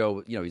 because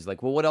Joe, he's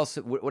like, well, what else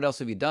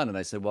have you done? And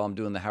I said, well, I'm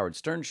doing the Howard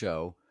Stern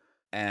show.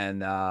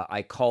 And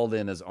I called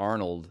in as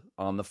Arnold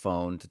on the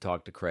phone to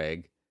talk to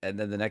Craig. And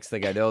then the next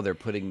thing I know, they're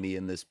putting me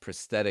in this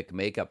prosthetic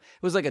makeup.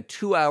 It was like a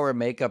 2-hour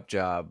makeup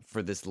job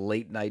for this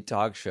late night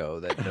talk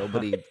show that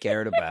nobody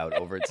cared about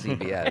over at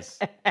CBS.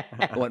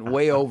 I went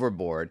way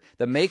overboard.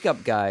 The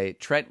makeup guy,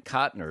 Trent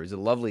Cotner, is a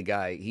lovely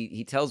guy.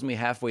 He tells me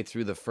halfway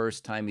through the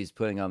first time he's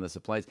putting on this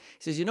appliance,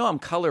 he says, I'm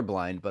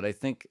colorblind, but I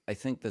think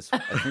this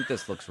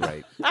looks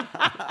right.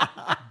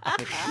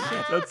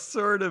 That's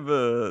sort of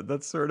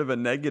a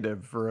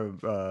negative for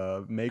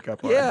a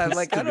makeup Yeah, artist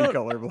like, to I be don't-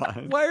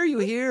 colorblind. Why are you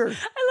here? I love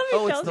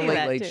Oh, he it's tells the you Late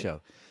that, Late too.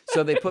 Show.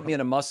 So they put me in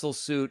a muscle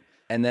suit,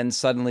 and then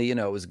suddenly,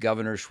 it was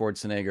Governor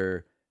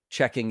Schwarzenegger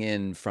checking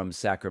in from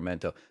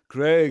Sacramento.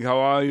 Craig, how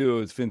are you?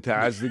 It's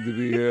fantastic to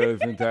be here.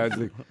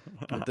 Fantastic.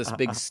 With this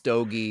big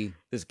stogie,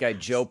 this guy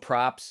Joe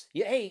Props.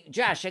 Yeah, hey,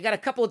 Josh, I got a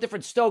couple of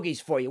different stogies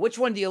for you. Which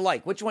one do you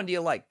like?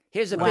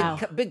 Here's a Wow.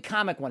 big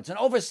comic one. It's an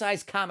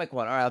oversized comic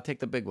one. All right, I'll take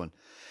the big one.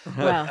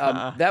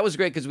 Wow. That was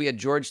great because we had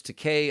George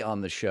Takei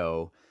on the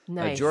show.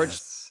 Nice. George,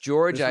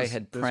 This I was-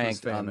 had this was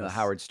pranked on the famous.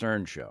 Howard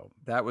Stern show.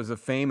 That was a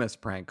famous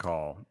prank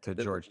call to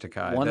George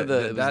Takei. one of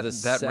the- it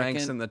was the that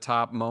ranks second- in the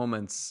top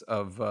moments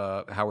of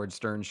Howard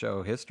Stern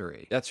show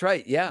history. That's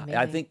right. Yeah,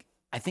 Amazing.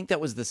 I think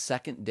that was the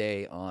second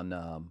day on.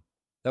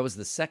 That was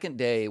the second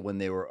day when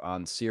they were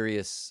on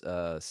Sirius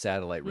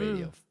satellite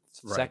radio.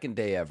 Right. Second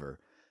day ever,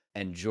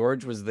 and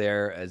George was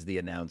there as the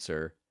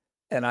announcer,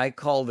 and I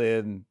called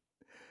in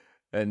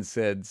and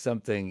said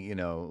something.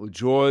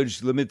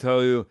 George, let me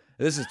tell you,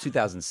 this is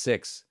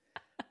 2006.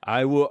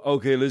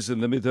 Okay,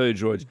 listen, let me tell you,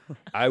 George,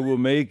 I will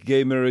make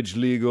gay marriage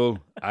legal.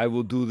 I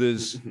will do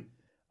this.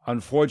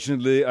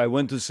 Unfortunately, I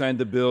went to sign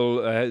the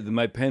bill.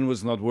 My pen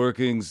was not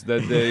working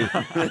that day.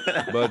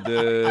 But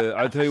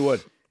I'll tell you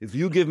what, if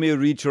you give me a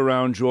reach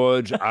around,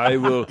 George, I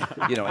will,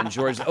 and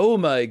George, oh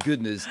my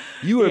goodness,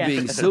 you are Yeah.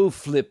 being so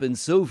flip and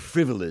so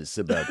frivolous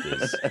about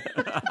this.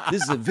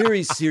 This is a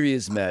very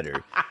serious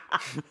matter.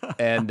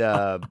 And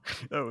That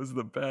was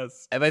the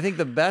best. and I think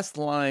the best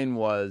line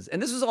was,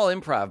 and this was all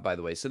improv, by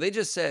the way. So they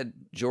just said,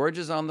 George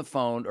is on the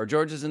phone, or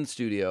George is in the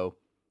studio.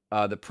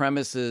 The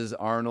premise is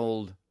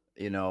Arnold,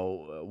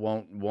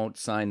 won't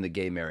sign the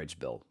gay marriage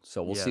bill.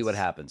 So we'll see Yes. what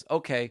happens.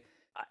 Okay.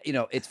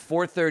 It's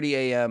 4:30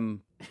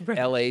 a.m.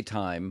 LA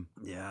time.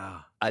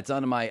 Yeah. I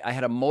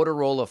had a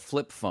Motorola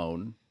flip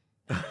phone.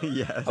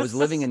 Yes. I was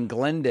living in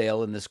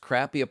Glendale in this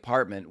crappy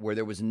apartment where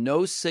there was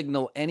no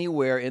signal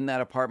anywhere in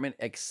that apartment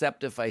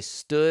except if I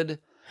stood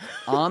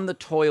on the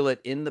toilet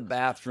in the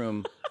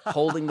bathroom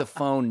holding the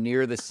phone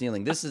near the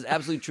ceiling. This is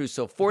absolutely true.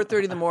 So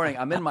 4:30 in the morning,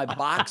 I'm in my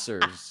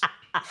boxers,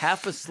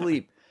 half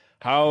asleep.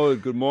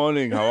 Howard, good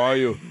morning. How are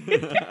you?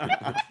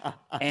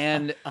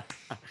 And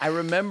I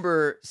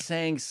remember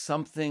saying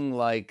something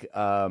like,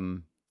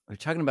 we're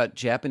talking about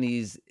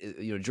Japanese,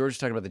 George was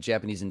talking about the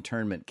Japanese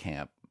internment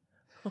camp.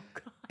 Oh,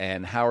 God.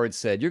 And Howard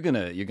said, "You're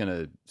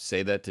gonna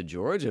say that to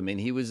George? I mean,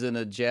 he was in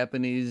a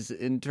Japanese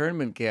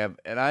internment camp."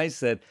 And I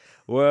said,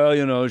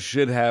 "Well,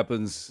 shit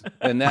happens."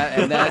 And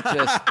that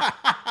just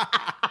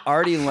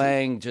Artie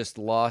Lang just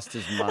lost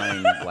his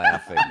mind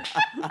laughing.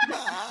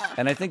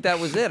 And I think that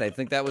was it. I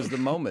think that was the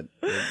moment.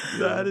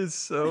 That is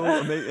so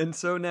amazing. And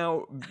so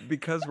now,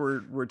 because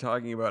we're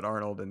talking about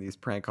Arnold and these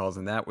prank calls,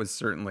 and that was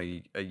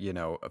certainly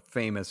a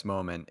famous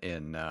moment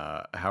in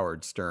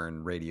Howard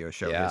Stern radio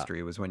show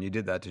history, was when you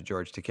did that to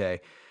George Takei.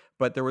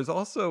 But there was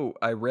also,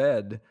 I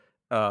read,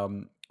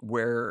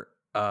 where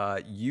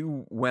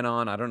you went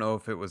on, I don't know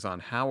if it was on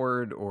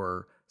Howard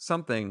or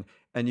something,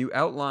 and you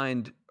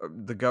outlined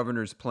the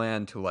governor's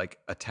plan to like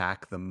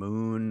attack the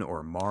moon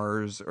or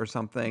Mars or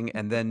something,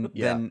 and then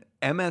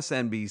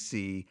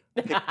MSNBC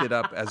picked it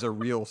up as a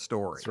real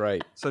story. That's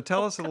right. So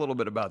tell us a little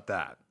bit about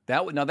that.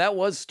 That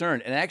was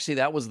Stern, and actually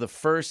that was the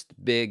first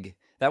big.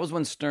 That was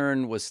when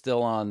Stern was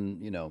still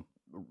on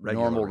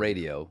normal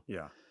radio.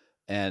 Yeah,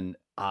 and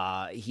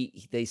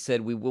they said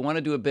we want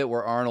to do a bit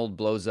where Arnold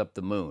blows up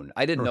the moon.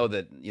 I didn't know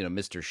that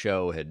Mr.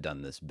 Show had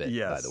done this bit,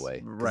 by the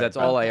way, because that's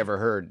all I ever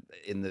heard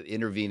in the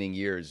intervening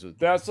years.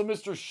 That's a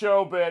Mr.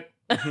 Show bit.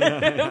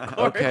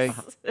 Okay,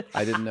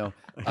 I didn't know.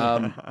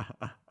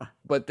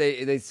 But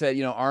they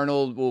said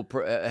Arnold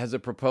has a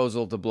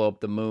proposal to blow up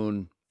the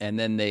moon, and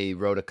then they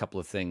wrote a couple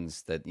of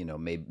things that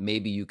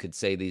maybe you could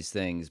say these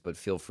things, but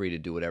feel free to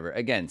do whatever.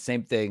 Again,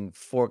 same thing.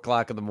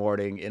 4:00 in the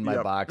morning in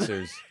my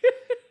boxers.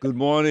 Good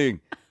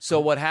morning. So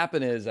what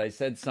happened is I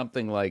said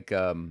something like,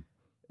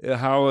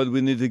 Howard,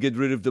 we need to get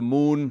rid of the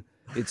moon.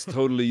 It's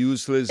totally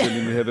useless. I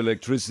mean, we have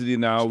electricity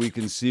now. We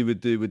can see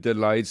with the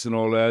lights and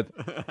all that.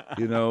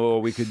 Or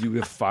we could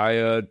use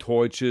fire,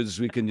 torches.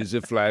 We can use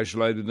a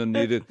flashlight if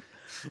need it.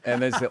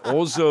 And they said,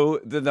 also,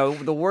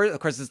 the word, of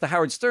course, it's the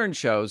Howard Stern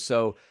show.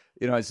 So,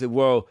 I said,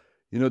 well,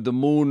 the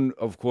moon,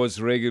 of course,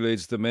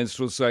 regulates the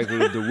menstrual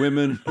cycle of the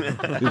women.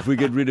 If we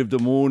get rid of the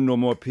moon, no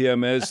more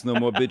PMS, no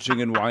more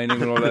bitching and whining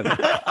and all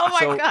that. Oh,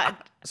 my God.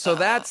 So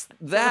that's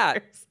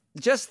that.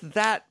 Just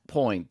that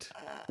point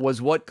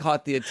was what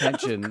caught the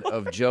attention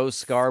of Joe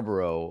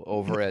Scarborough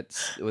over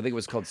at, I think it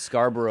was called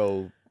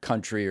Scarborough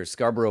Country or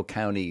Scarborough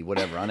County,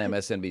 whatever, on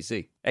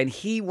MSNBC. And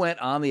he went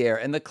on the air,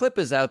 and the clip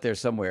is out there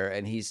somewhere,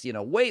 and he's,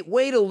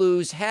 way to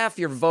lose half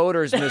your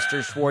voters,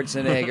 Mr.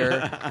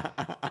 Schwarzenegger.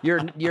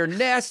 Your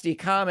nasty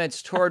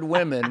comments toward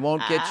women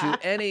won't get you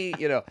any,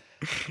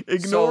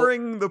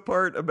 Ignoring the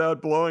part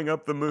about blowing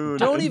up the moon.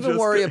 Don't even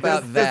worry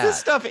about that. Does this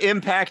stuff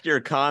impact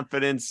your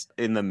confidence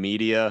in the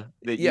media?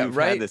 That you've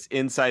had this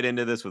insight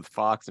into this with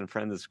Fox and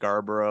Friends of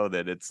Scarborough,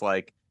 that it's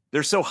like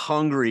they're so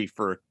hungry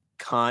for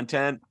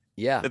content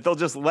that they'll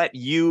just let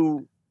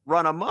you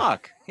run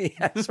amok.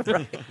 That's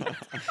right.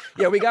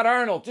 We got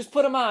Arnold. Just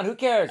put him on. Who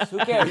cares? Who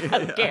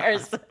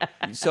cares?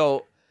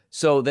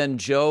 So then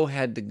Joe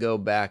had to go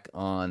back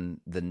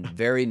on the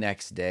very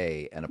next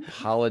day and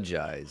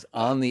apologize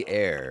on the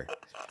air.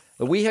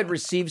 We had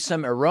received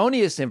some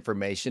erroneous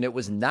information. It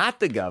was not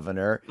the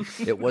governor.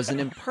 It was an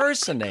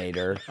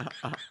impersonator.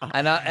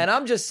 And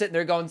I'm just sitting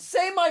there going,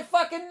 say my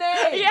fucking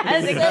name.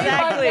 Yes, say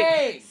exactly. My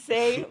name.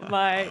 Say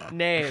my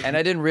name. And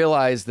I didn't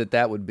realize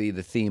that would be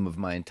the theme of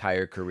my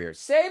entire career.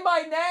 Say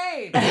my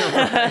name.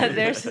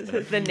 There's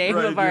the name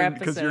of our episode.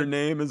 Because your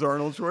name is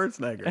Arnold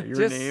Schwarzenegger.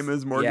 Your name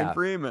is Morgan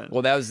Freeman.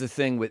 Well, that was the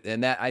thing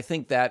and that I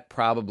think that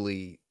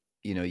probably,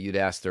 you'd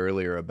asked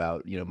earlier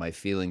about, my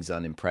feelings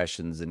on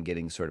impressions and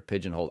getting sort of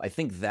pigeonholed. I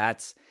think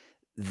that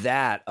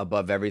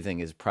above everything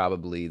is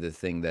probably the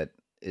thing that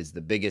is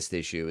the biggest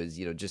issue is,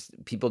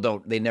 just people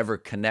they never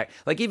connect.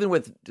 Like even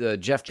with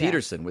Jeff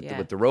Peterson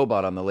with the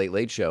robot on the Late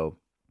Late Show.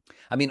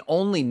 I mean,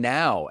 only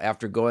now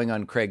after going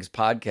on Craig's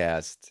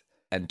podcast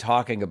and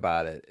talking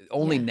about it,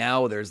 only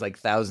now there's like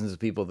thousands of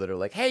people that are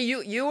like, hey,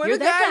 you were the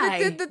guy that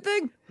did the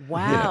thing.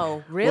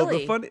 Wow,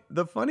 really? Well,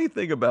 the funny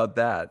thing about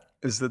that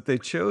is that they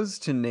chose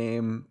to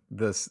name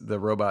the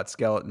robot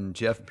skeleton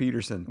Jeff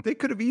Peterson. They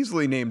could have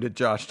easily named it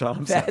Josh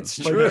Thompson. That's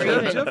true.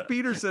 Jeff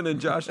Peterson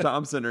and Josh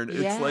Thompson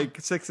it's like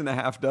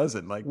 6.5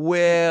 dozen. Like,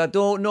 well, I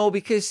don't know,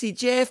 because see,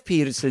 Jeff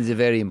Peterson's a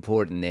very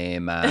important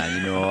name,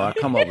 man. I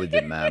come up with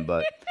it, man.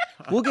 But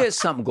we'll get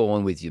something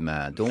going with you,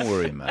 man. Don't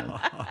worry, man.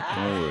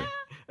 Don't worry.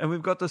 And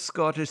we've got the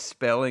Scottish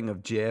spelling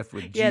of Jeff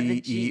with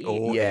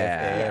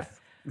Geoff.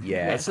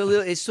 Yeah,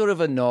 it's sort of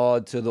a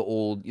nod to the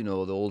old, the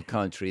old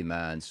country,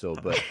 man. So,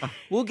 but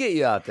we'll get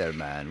you out there,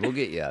 man. We'll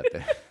get you out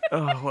there.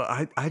 Oh,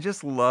 well, I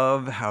just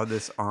love how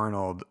this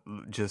Arnold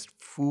just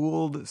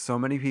fooled so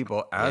many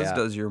people, as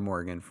does your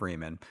Morgan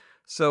Freeman.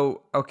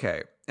 So,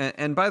 okay.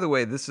 And by the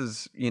way, this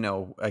is,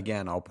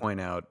 again, I'll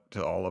point out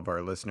to all of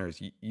our listeners,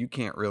 you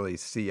can't really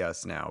see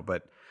us now,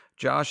 but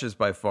Josh is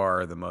by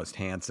far the most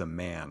handsome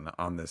man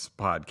on this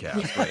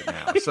podcast right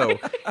now. So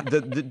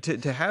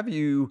to have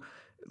you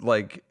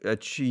like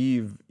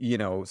achieve,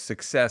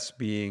 success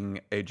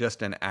being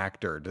just an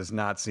actor does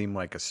not seem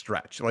like a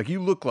stretch. Like,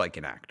 you look like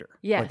an actor.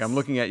 Yes. Like, I'm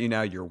looking at you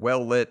now, you're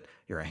well lit,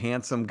 you're a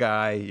handsome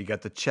guy, you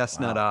got the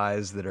chestnut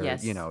eyes that are,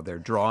 Yes. they're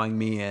drawing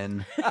me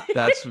in.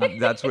 That's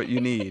what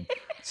you need.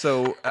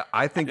 So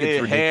I think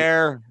it's ridiculous.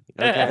 Hair.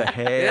 The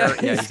hair.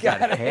 Yeah, he's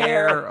got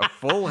hair, a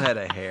full head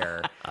of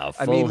hair. A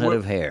full head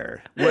of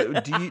hair.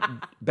 What do you,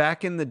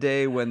 back in the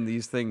day when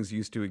these things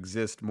used to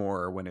exist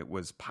more, when it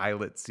was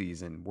pilot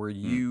season, were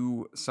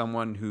you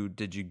someone who,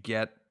 did you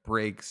get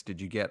breaks?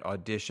 Did you get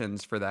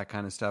auditions for that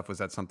kind of stuff? Was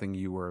that something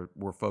you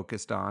were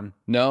focused on?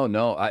 No.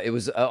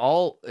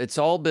 It's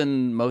all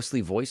been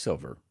mostly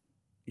voiceover.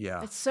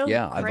 Yeah. It's so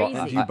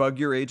crazy. Do you bug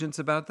your agents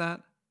about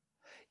that?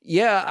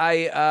 Yeah,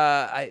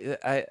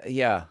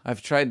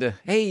 I've tried to.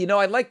 Hey,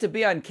 I'd like to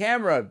be on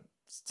camera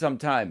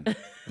sometime.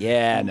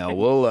 Yeah, no,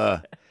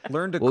 we'll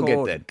learn to. We'll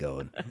code. get that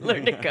going.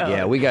 Learn to code.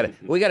 Yeah, we got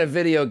a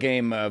video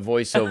game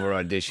voiceover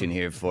audition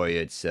here for you.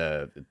 It's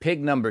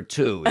Pig number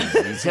 2.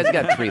 He's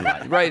got 3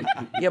 lines, right?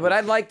 Yeah, but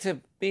I'd like to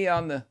be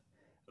on the.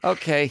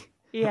 Okay.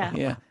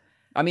 Yeah.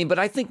 I mean, but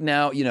I think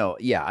now,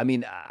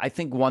 I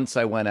think once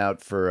I went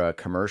out for a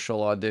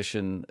commercial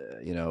audition,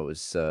 it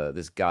was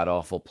this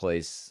god-awful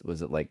place.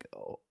 Was it like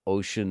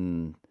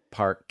Ocean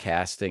Park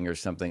Casting or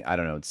something? I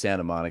don't know, in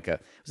Santa Monica.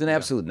 It was an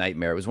absolute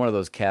nightmare. It was one of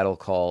those cattle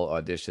call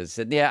auditions. I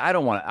said, I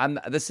don't want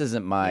to, this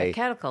isn't my...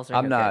 cattle calls are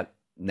I'm not,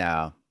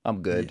 no,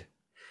 I'm good.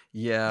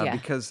 Yeah,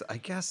 because I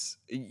guess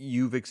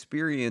you've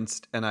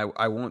experienced, and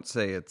I won't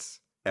say it's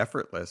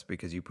effortless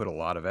because you put a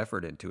lot of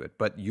effort into it,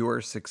 but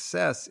your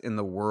success in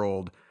the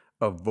world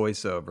of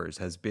voiceovers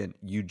has been,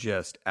 you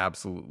just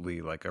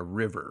absolutely, like a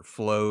river,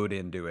 flowed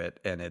into it,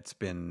 and it's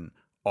been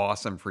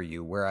awesome for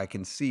you, where I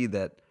can see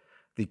that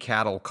the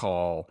cattle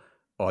call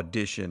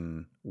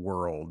audition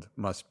world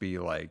must be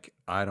like,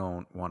 I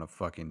don't want to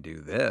fucking do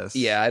this.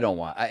 Yeah, I don't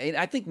want.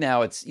 I think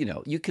now it's,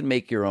 you can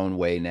make your own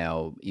way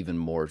now even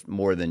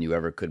more than you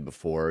ever could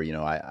before.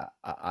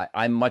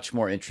 I'm much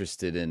more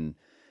interested in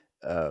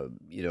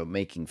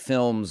making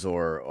films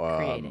or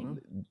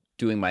creating,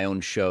 doing my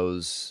own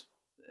shows.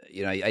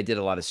 I did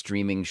a lot of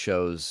streaming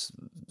shows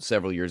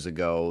several years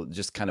ago,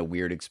 just kind of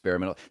weird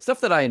experimental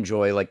stuff that I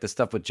enjoy, like the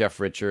stuff with Jeff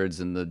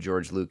Richards and the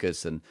George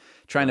Lucas, and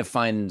trying to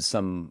find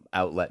some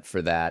outlet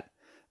for that.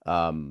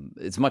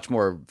 It's much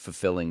more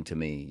fulfilling to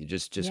me,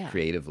 just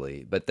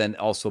creatively. But then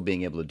also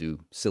being able to do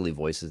silly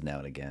voices now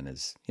and again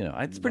is,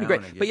 it's pretty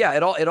great. But yeah,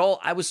 it all.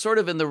 I was sort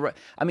of in the.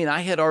 I mean, I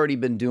had already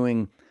been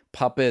doing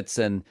puppets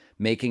and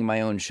making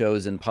my own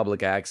shows in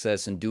public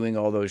access and doing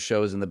all those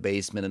shows in the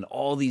basement and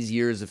all these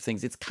years of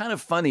things. It's kind of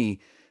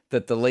funny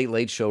that the Late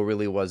Late Show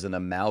really was an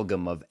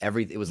amalgam of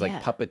everything. It was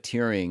like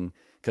puppeteering,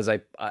 because I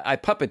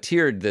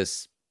puppeteered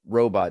this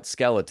robot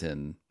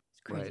skeleton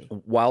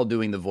while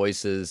doing the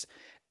voices,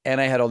 and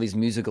I had all these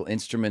musical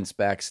instruments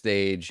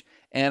backstage,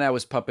 and I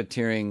was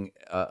puppeteering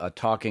a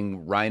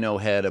talking rhino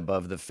head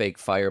above the fake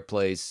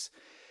fireplace.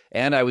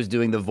 And I was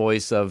doing the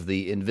voice of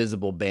the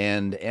invisible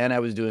band, and I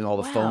was doing all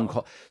the phone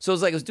calls. So it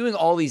was like I was doing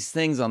all these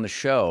things on the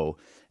show.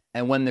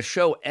 And when the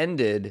show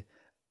ended,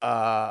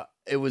 I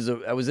was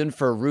in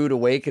for a rude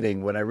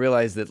awakening when I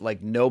realized that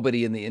like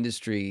nobody in the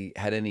industry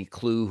had any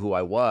clue who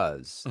I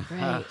was.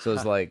 Right. So it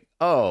was like,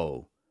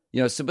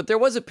 but there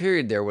was a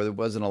period there where there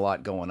wasn't a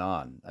lot going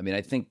on. I mean,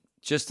 I think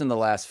just in the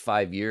last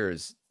 5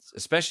 years,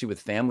 especially with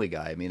Family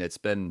Guy, I mean, it's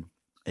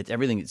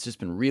just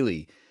been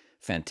really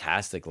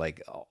fantastic, like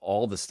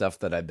all the stuff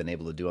that I've been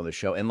able to do on the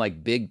show, and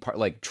like big part,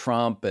 like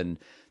Trump, and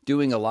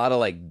doing a lot of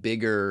like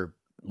bigger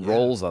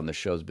roles on the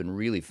show has been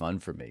really fun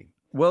for me.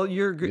 Well,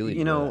 you're, really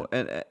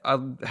and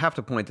I'll have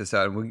to point this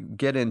out, and we'll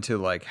get into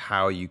like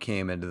how you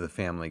came into the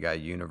Family Guy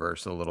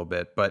universe a little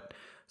bit, but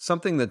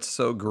something that's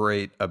so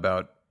great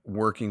about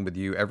working with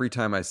you, every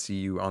time I see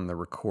you on the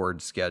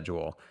record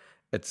schedule,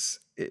 it's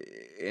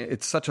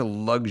such a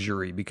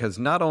luxury, because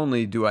not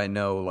only do I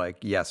know, like,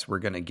 yes, we're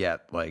going to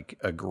get like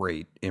a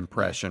great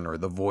impression or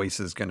the voice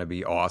is going to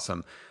be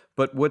awesome,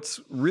 but what's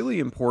really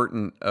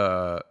important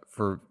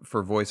for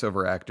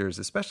voiceover actors,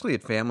 especially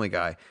at Family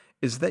Guy,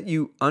 is that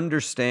you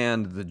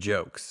understand the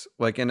jokes.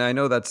 Like, and I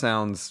know that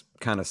sounds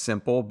kind of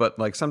simple, but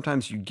like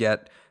sometimes you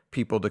get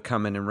people to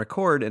come in and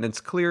record and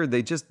it's clear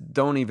they just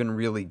don't even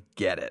really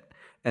get it.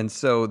 And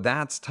so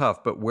that's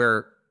tough. But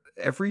where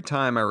every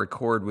time I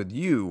record with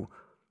you,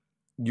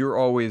 you're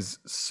always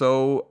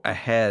so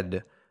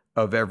ahead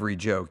of every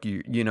joke.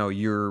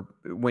 You're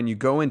when you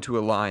go into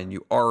a line,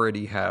 you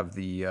already have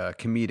the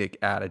comedic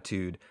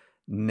attitude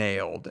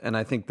nailed, and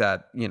I think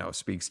that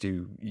speaks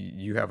to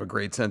you have a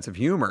great sense of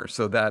humor.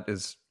 So that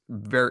is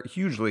very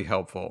hugely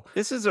helpful.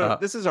 This is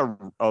a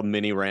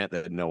mini rant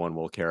that no one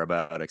will care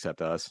about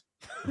except us.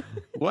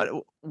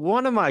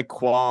 One of my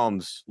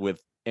qualms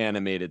with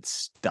animated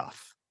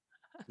stuff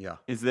Yeah.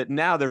 is that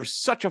now there's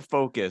such a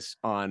focus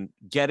on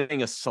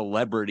getting a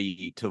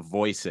celebrity to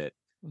voice it.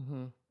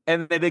 Mm-hmm.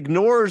 And it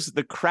ignores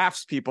the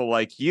craftspeople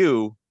like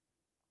you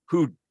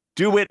who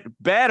do it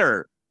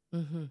better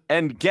Mm-hmm.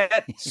 and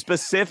get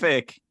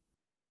specific.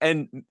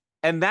 And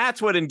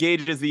that's what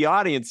engages the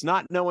audience,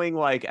 not knowing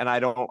like, and I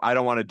don't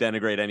want to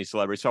denigrate any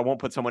celebrity, so I won't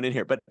put someone in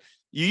here, but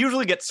you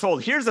usually get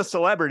told, here's a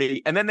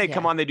celebrity, and then they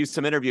come on, they do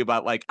some interview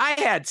about like, I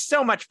had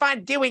so much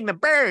fun doing the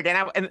bird.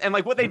 And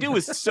like what they do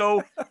is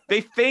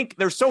they think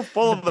they're so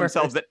full of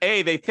themselves that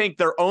they think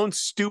their own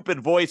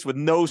stupid voice with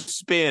no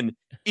spin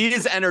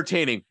is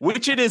entertaining,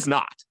 which it is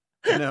not.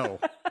 No.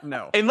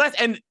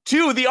 And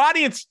two, the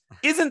audience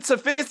isn't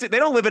sophisticated. They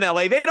don't live in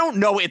LA. They don't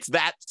know it's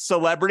that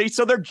celebrity.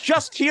 So they're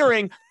just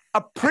hearing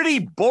a pretty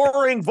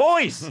boring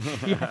voice,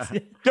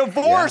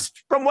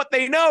 divorced from what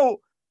they know.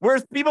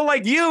 Whereas people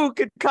like you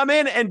could come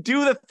in and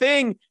do the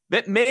thing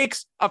that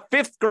makes a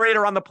fifth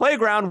grader on the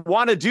playground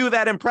want to do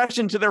that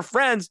impression to their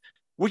friends,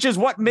 which is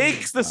what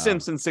makes The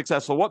Simpsons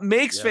successful. What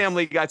makes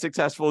Family Guy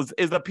successful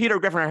is the Peter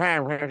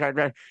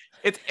Griffin.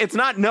 It's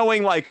not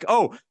knowing like,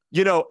 oh,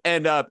 you know,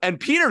 and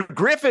Peter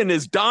Griffin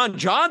is Don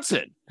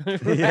Johnson.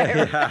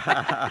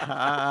 That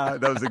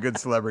was a good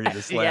celebrity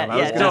to slam. Yeah,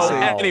 I was gonna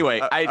say, anyway,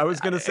 I was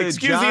going to say,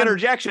 excuse the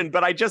interjection,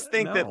 but I just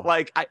think that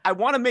like I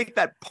want to make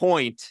that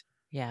point.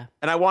 Yeah.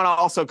 And I want to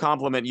also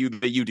compliment you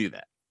that you do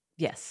that.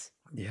 Yes.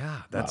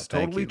 Yeah, that's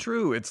thank totally you.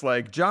 true. It's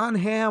like John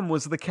Hamm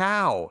was the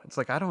cow. It's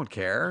like, I don't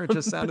care. It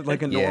just sounded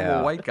like a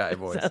normal white guy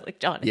voice. Sounds like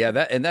John. Yeah,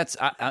 that's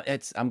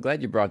I'm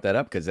glad you brought that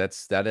up because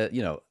that's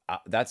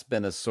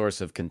been a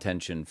source of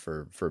contention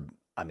for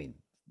I mean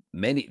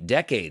many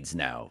decades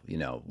now. You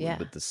know,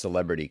 with the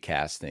celebrity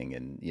casting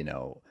and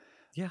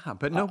Yeah,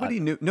 but nobody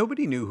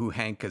knew who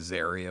Hank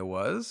Azaria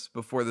was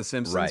before The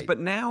Simpsons. Right. But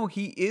now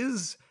he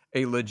is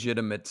a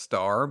legitimate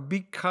star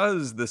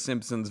because The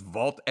Simpsons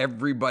vault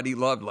everybody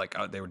loved. Like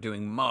they were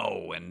doing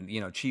Moe and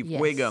Chief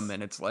Wiggum,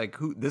 and it's like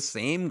who the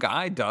same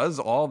guy does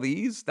all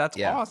these. That's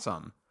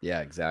awesome.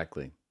 Yeah,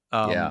 exactly.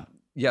 Yeah.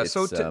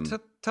 So It's,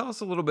 tell us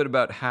a little bit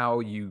about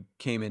how you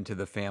came into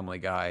the Family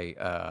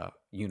Guy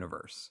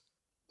universe.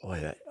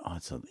 Boy,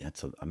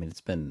 I mean,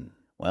 it's been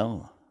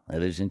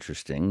that is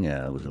interesting.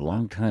 It was a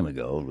long time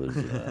ago. It was,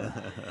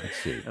 let's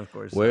see. Of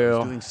course, well, I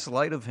was doing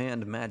sleight of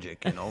hand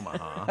magic in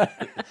Omaha.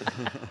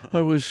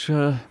 I was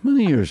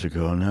many years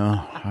ago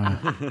now.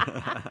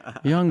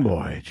 Young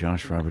boy,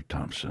 Josh Robert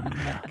Thompson.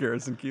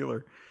 Garrison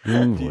Keillor.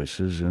 Doing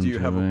voices. Do you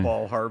have a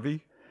Paul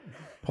Harvey?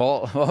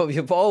 Paul Harvey.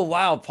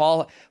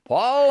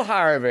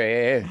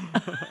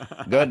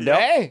 Good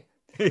day.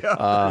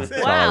 Yeah. That's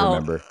all I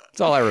remember.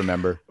 That's all I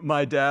remember.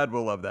 My dad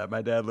will love that.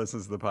 My dad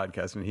listens to the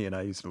podcast, and he and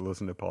I used to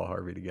listen to Paul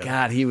Harvey together.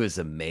 God, he was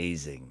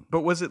amazing.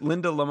 But was it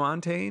Linda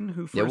LaMontagne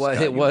who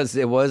first? It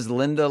was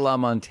Linda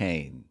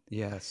LaMontagne.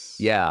 Yes.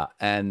 Yeah,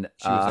 and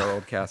she was our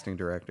old casting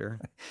director.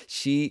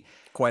 She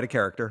quite a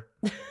character.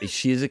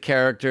 She's a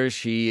character.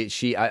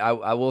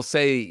 I will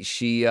say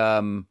she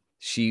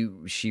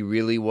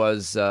really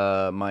was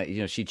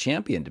my she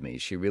championed me.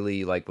 She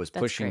really was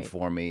pushing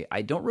for me.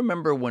 I don't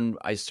remember when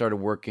I started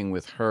working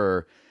with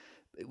her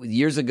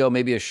years ago,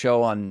 maybe a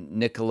show on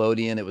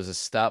Nickelodeon. It was a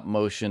stop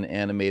motion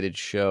animated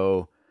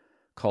show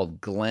called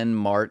Glenn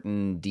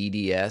Martin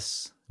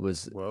DDS. It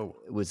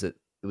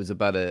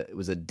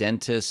was a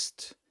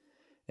dentist,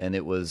 and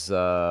it was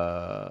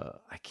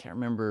I can't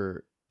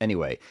remember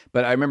anyway,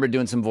 but I remember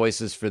doing some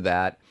voices for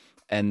that.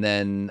 And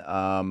then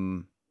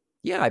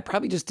I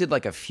probably just did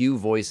a few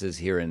voices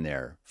here and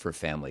there for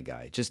Family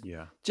Guy. Just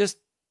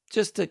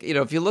to,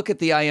 if you look at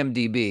the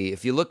IMDb,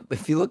 if you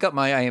look up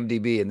my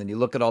IMDb and then you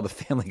look at all the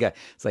Family Guy,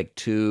 it's like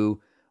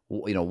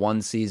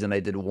one season I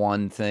did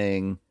one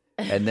thing,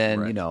 and then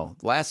right.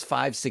 Last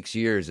 5-6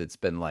 years it's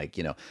been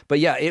but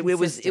yeah, it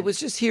was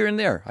just here and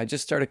there. I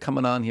just started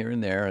coming on here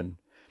and there, and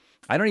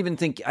I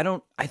think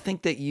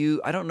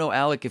that I don't know,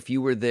 Alec, if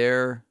you were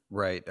there.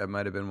 Right. It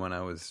might have been when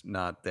I was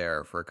not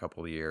there for a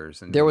couple of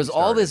years. And there was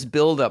all this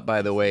buildup,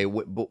 by the way.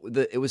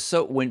 It was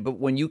but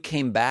when you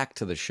came back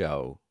to the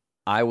show,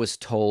 I was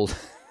told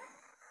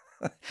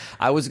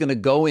I was going to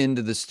go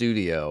into the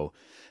studio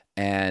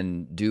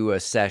and do a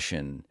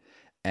session.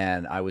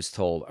 And I was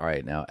told, all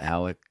right, now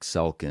Alec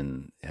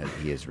Sulkin,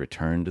 he has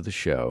returned to the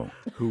show.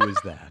 Who is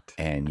that?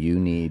 And you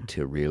need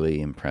to really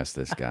impress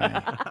this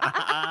guy.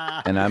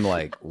 And I'm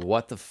like,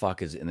 what the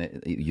fuck is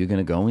it? You're going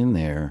to go in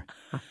there.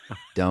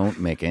 Don't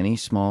make any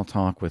small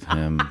talk with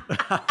him,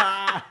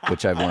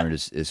 which I've learned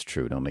is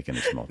true. Don't make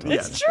any small talk.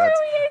 It's true.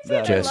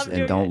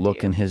 And don't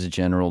look in his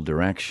general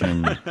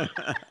direction.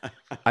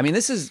 I mean,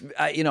 this is,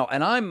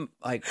 and I'm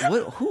like,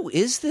 who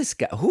is this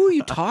guy? Who are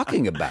you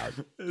talking about?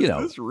 Is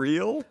this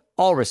real?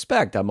 All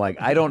respect. I'm like,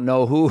 I don't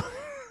know who.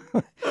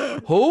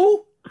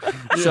 Who?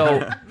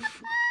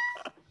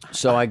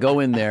 So I go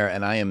in there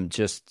and I am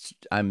just,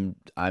 I'm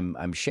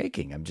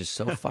shaking. I'm just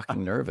so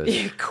fucking nervous.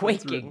 You're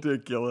quaking. It's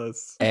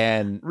ridiculous.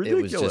 And it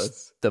was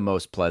just the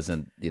most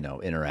pleasant,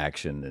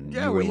 interaction. And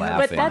you were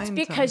laughing. But that's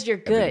because you're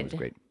good. Was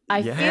great.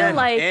 I feel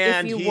like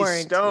and if you he's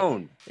weren't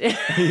stoned.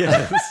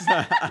 Yes.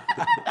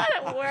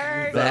 that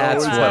works.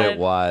 That's what it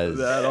was.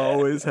 That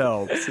always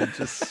helps. It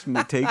just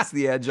takes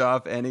the edge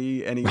off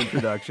any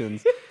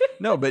introductions.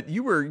 No, but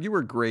you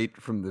were great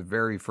from the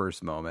very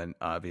first moment,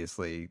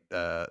 obviously,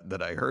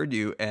 that I heard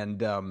you.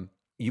 And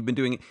you've been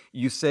doing,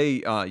 you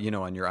say, on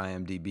your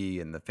IMDb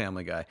and the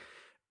Family Guy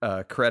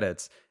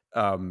credits.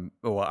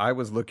 Well, I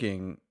was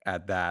looking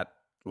at that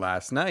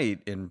last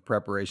night in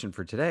preparation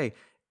for today.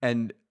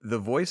 And the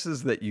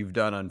voices that you've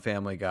done on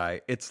Family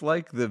Guy, it's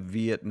like the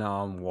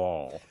Vietnam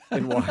Wall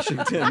in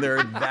Washington. There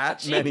are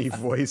that many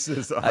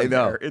voices on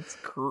there. It's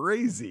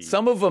crazy.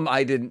 Some of them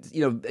I didn't,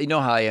 you know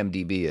how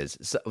IMDb is.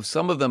 So,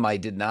 some of them I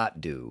did not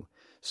do.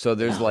 So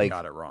there's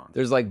got it wrong.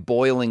 There's like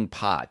Boiling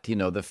Pot,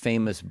 the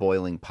famous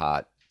Boiling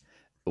Pot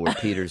where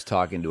Peter's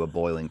talking to a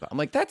boiling pot. I'm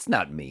like, that's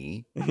not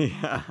me.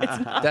 Yeah.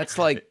 That's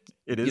like,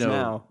 it is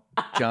now.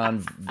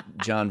 John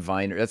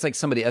Viner. That's like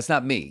somebody, that's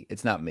not me.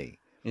 It's not me.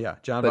 Yeah,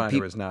 John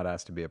Viner was not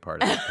asked to be a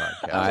part of this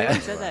podcast. I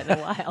haven't said that in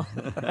a while.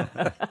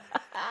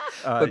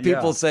 But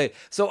people say,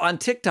 so on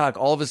TikTok,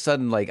 all of a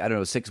sudden, like, I don't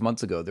know, 6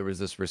 months ago, there was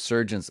this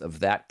resurgence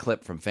of that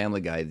clip from Family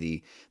Guy,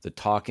 the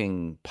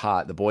talking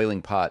pot, the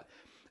boiling pot,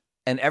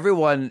 and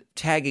everyone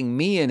tagging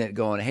me in it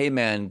going, hey,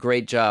 man,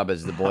 great job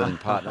as the boiling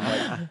pot. And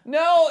I'm like,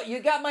 no,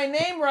 you got my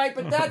name right,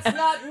 but that's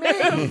not me.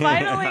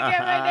 Finally get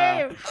my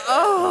name.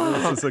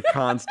 This is a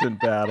constant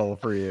battle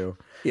for you.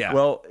 Yeah.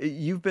 Well,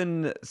 you've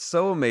been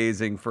so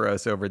amazing for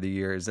us over the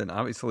years, and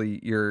obviously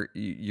your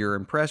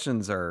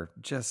impressions are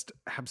just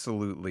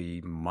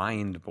absolutely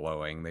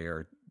mind-blowing. They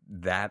are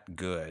that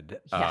good.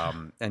 Yeah.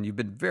 And you've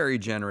been very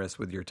generous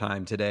with your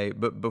time today.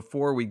 But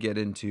before we get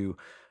into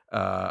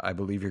I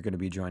believe you're going to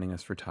be joining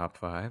us for Top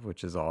 5,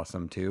 which is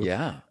awesome too.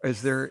 Yeah.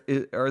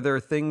 Are there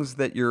things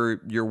that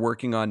you're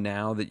working on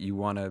now that you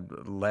want to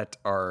let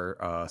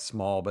our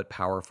small but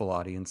powerful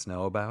audience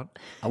know about?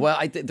 Well,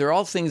 they're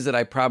all things that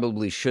I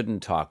probably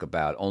shouldn't talk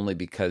about, only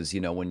because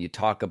when you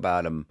talk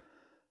about them,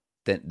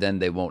 then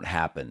they won't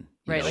happen.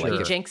 Right, like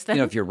you jinx them.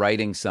 If you're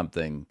writing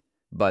something,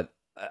 but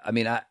I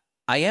mean,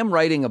 I am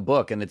writing a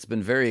book, and it's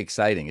been very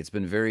exciting. It's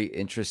been very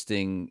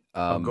interesting.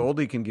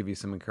 Goldie can give you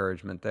some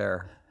encouragement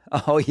there.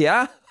 Oh,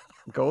 yeah?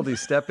 Goldie,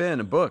 step in,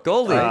 a book.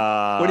 Goldie,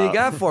 what do you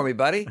got for me,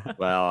 buddy?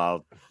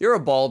 Well, you're a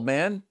bald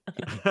man.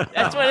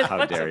 That's what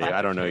how dare you?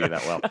 I don't know you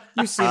that well.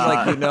 You seem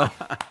like you know.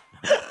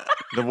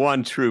 The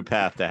one true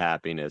path to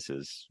happiness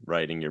is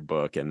writing your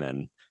book and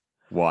then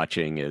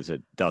watching as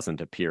it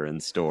doesn't appear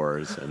in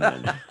stores and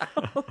then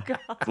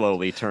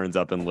slowly turns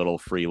up in little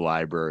free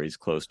libraries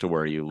close to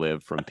where you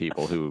live from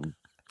people who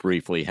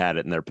briefly had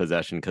it in their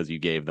possession because you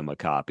gave them a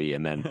copy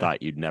and then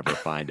thought you'd never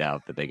find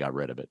out that they got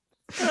rid of it.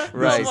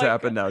 Right. This has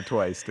happened now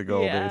twice to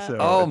Goldie. Yeah.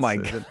 So my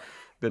God.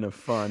 Been a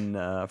fun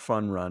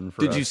run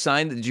for Did us. you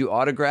sign? Did you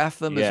autograph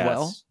them as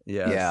well?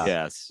 Yes. Yeah.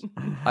 Yes.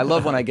 I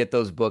love when I get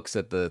those books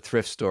at the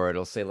thrift store.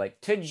 It'll say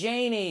like, to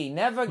Janie,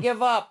 never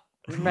give up.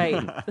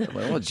 Right.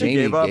 Well,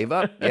 Janie gave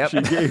up. Yep.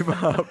 She gave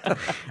up.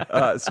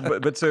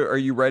 So are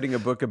you writing a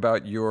book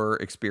about your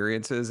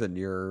experiences and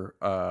your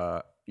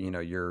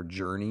your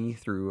journey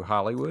through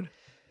Hollywood?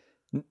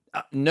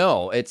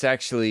 No, it's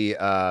actually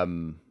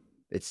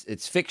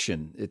it's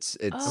fiction. It's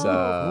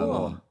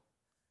cool.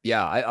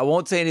 Yeah, I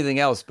won't say anything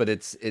else, but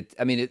it's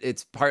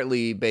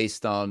partly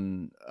based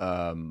on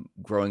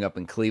growing up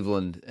in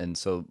Cleveland, and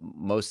so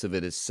most of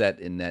it is set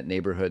in that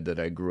neighborhood that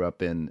I grew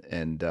up in,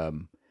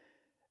 and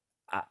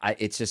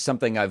it's just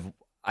something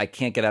I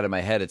can't get out of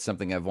my head. It's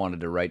something I've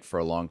wanted to write for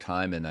a long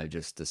time, and I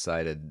just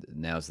decided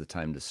now's the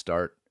time to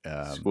start.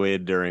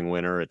 Squid during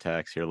winter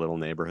attacks your little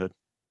neighborhood.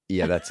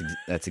 Yeah, that's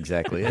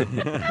exactly it.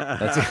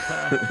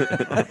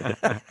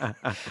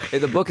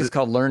 The book is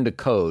called "Learn to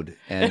Code,"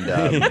 and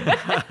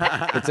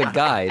it's a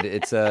guide.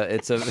 It's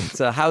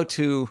a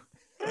how-to.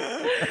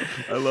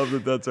 I love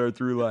that. That's our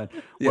through line.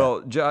 Yeah.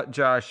 Well,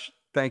 Josh,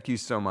 thank you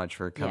so much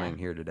for coming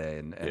here today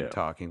and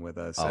talking with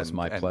us. Oh, it's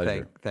my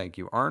pleasure. Thank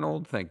you,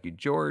 Arnold. Thank you,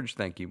 George.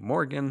 Thank you,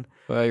 Morgan.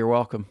 Well, you're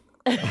welcome.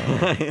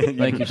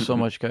 Thank you so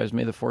much, guys.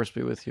 May the force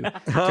be with you.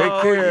 Take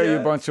care, you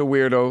bunch of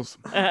weirdos.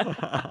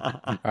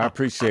 I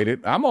appreciate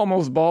it. I'm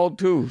almost bald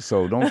too,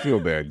 so don't feel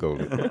bad,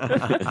 Goldie.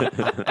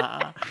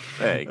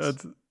 Thanks.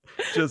 That's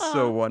just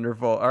so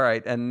wonderful. All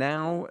right, and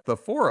now the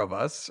four of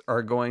us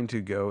are going to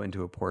go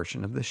into a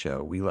portion of the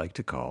show we like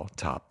to call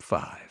Top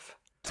 5.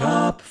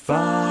 Top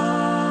 5.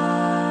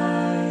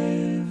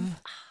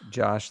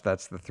 Josh,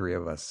 that's the three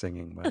of us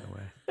singing, by the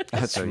way.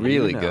 That's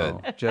really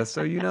good. Just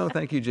so you know.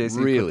 Thank you,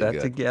 JC. Really Put that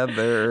good.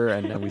 together,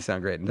 and we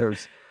sound great. And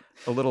there's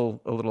a little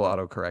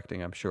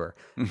auto-correcting, I'm sure.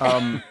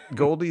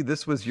 Goldie,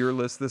 this was your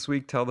list this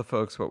week. Tell the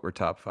folks what we're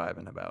top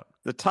 5-ing about.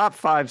 The top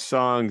 5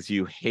 songs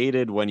you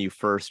hated when you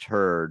first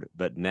heard,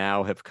 but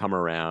now have come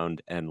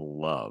around and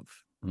love.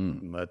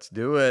 Let's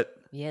do it.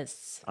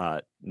 Yes.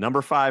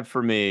 Number 5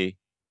 for me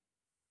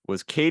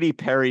was Katy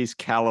Perry's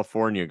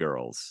California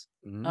Girls.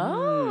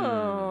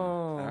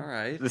 Oh. All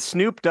right. The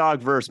Snoop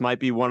Dogg verse might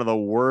be one of the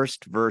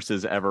worst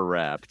verses ever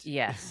rapped.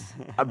 Yes.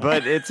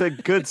 But it's a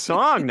good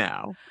song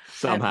now,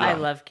 somehow. I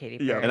love Katy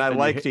Perry. And I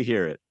like to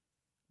hear it.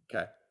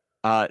 Okay.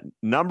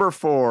 Number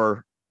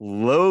 4,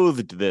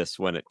 loathed this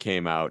when it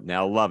came out.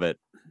 Now love it.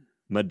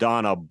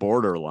 Madonna,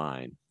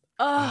 Borderline.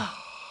 Oh,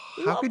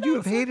 how could you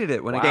have hated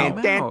it when it Wow. came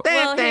out?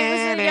 well, he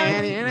was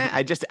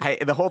a young.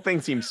 The whole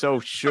thing seems so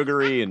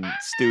sugary and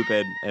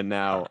stupid, and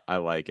now I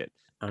like it.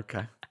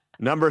 Okay.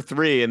 Number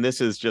 3, and this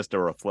is just a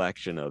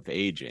reflection of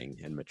aging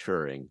and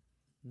maturing.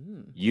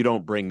 You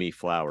don't bring me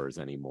flowers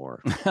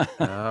anymore.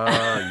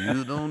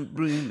 You don't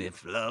bring me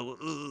flowers.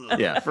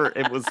 Yeah,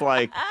 it was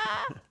like,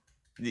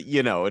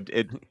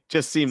 it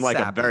just seemed like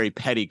Sappy. a very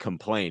petty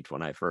complaint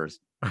when I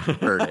first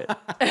heard it.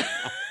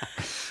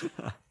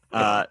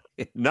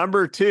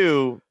 Number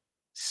 2,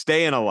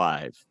 Staying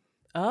Alive.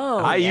 Oh,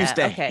 I used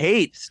to okay.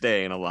 hate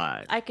Staying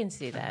Alive. I can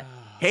see that.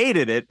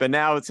 Hated it, but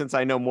now since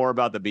I know more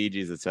about the Bee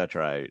Gees,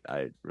 etc.,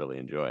 I really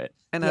enjoy it.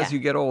 And as you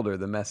get older,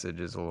 the message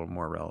is a little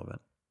more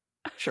relevant.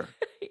 Sure.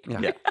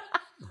 Yeah.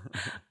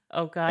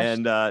 Oh gosh.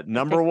 And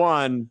number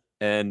 1,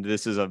 and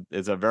this is a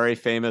very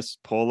famous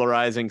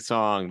polarizing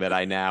song that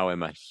I now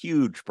am a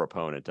huge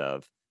proponent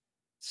of.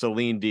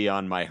 Celine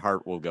Dion, My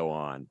Heart Will Go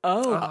On.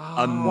 Oh,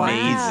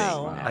 amazing!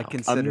 wow. I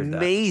considered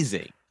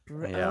amazing.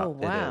 Yeah, oh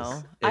wow! it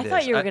is. I It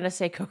thought is. you were going to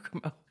say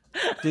Kokomo.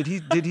 Did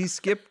he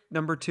skip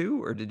number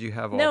 2, or did you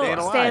have all? No,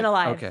 five? Staying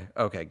Alive.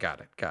 Okay, got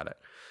it.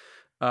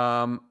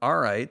 All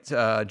right,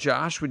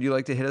 Josh, would you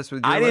like to hit us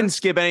with your I didn't list?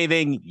 skip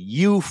anything.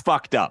 You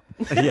fucked up.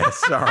 Yes,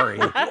 sorry.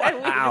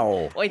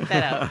 Ow. Point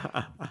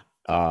that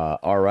out.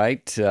 All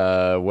right.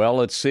 Well,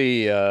 let's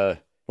see.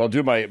 I'll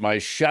do my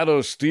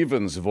Shadow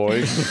Stevens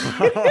voice.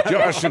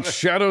 Josh, it's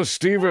Shadow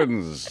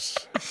Stevens.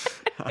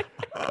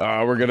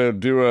 We're going to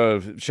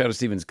do Shadow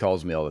Stevens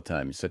calls me all the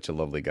time. He's such a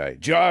lovely guy.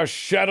 Josh,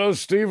 Shadow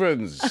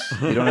Stevens.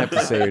 You don't have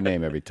to say your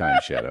name every time,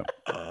 Shadow.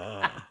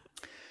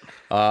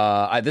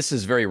 This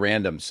is very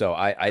random, so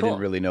I didn't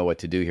really know what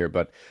to do here.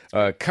 But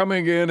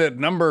coming in at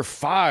number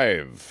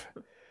 5,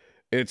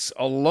 it's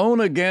Alone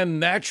Again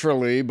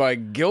Naturally by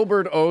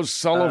Gilbert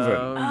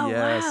O'Sullivan. Oh,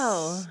 yes.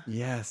 wow.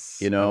 Yes.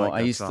 You know, like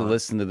I that used to song.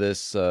 listen to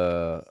this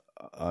on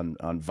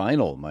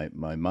vinyl.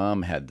 My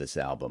mom had this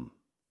album.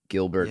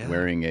 Gilbert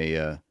wearing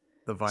a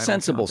The Vinyl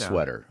sensible Countdown.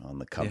 sweater on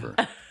the cover.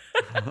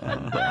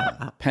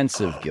 And,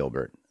 pensive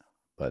Gilbert.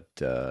 But,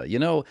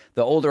 the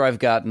older I've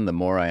gotten, the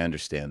more I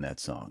understand that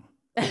song.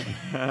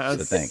 So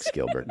thanks,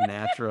 Gilbert.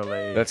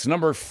 Naturally. That's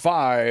number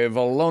 5,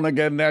 Alone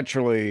Again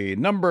Naturally.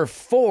 Number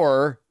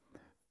 4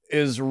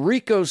 is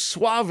Rico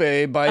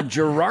Suave by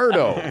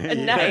Gerardo.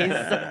 Nice.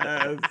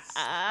 Yes.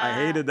 I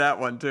hated that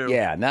one too.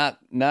 Yeah, not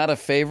a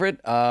favorite.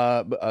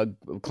 A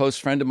close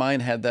friend of mine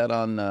had that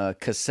on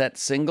cassette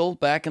single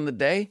back in the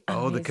day.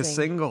 Oh, the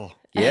Amazing. Kasingle.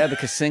 Yeah, the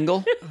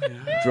single.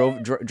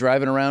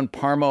 Driving around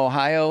Parma,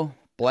 Ohio,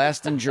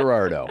 blasting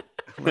Gerardo.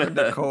 Learn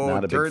to Not a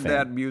code. big Turn fan.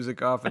 that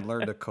music off and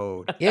learn to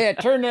code. Yeah,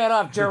 turn that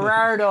off,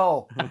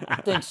 Gerardo.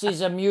 Thinks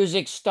he's a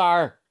music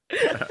star.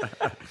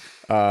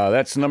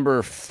 That's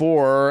number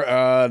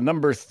 4.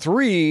 Number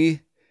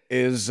 3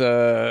 is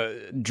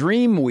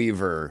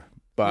Dreamweaver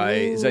by,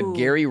 is that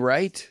Gary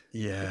Wright?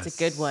 Yes. It's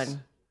a good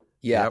one.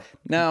 Yeah. Yep.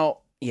 Now,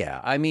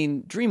 I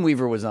mean,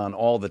 Dreamweaver was on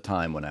all the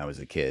time when I was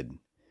a kid.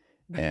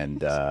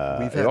 And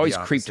it always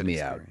creeped me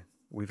out.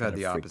 We've had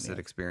the opposite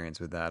experience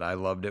with that. I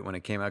loved it when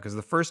it came out because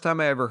the first time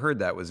I ever heard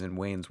that was in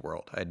Wayne's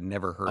World. I'd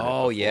never heard it before.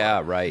 Oh,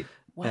 yeah, right.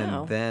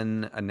 Wow. And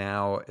then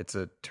now it's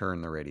a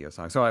turn the radio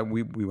song. So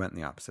we went in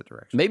the opposite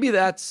direction. Maybe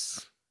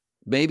that's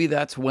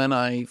when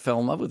I fell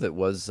in love with it,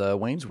 was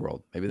Wayne's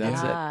World. Maybe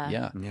that's Yeah. it.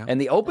 Yeah. Yeah. And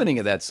the opening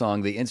of that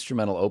song, the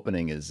instrumental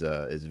opening is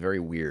very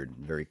weird,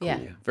 very cool,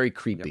 Yeah. very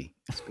creepy.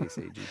 Space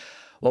Agey.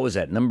 What was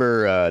that?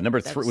 Number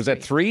 3? Was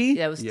that 3?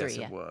 That was 3. Yes,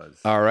 Yeah. it was.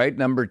 All right.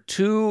 Number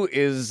 2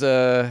 is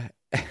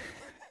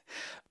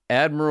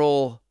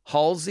Admiral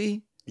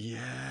Halsey.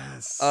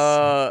 Yes.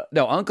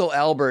 No, Uncle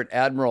Albert,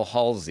 Admiral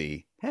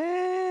Halsey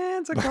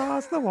Hands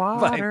across the by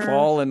water.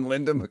 Paul and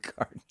Linda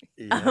McCartney.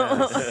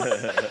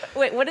 Yes.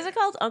 Wait, what is it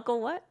called? Uncle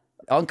what?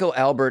 Uncle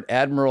Albert,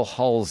 Admiral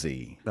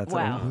Halsey. That's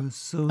Wow. We're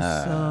so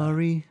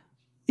sorry.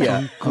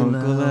 Yeah,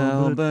 Uncle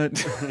Albert.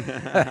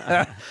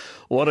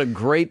 What a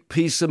great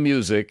piece of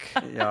music.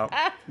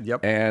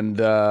 Yep. And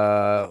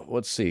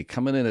let's see,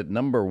 coming in at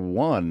number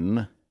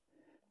 1.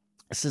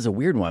 This is a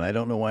weird one. I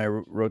don't know why I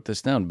wrote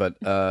this down, but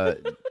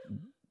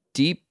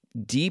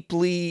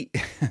deeply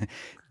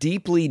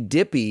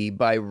dippy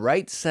by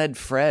Right Said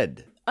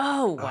Fred.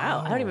 Oh,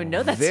 wow. I don't even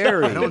know that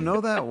Very. I don't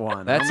know that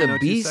one. That's I only a know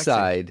Too Sexy.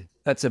 B-side.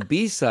 That's a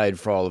B-side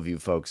for all of you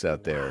folks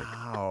out there.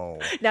 Wow.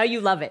 Now you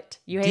love it.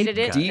 You hated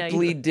it? Now you-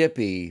 Deeply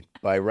dippy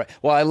by Right.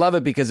 Well, I love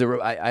it because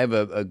I have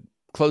a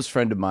close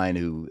friend of mine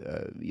who,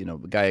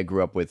 a guy I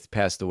grew up with,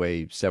 passed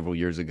away several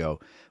years ago.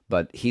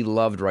 But he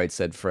loved Right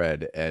Said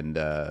Fred, and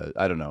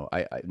I don't know.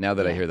 I now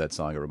that I hear that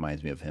song, it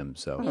reminds me of him.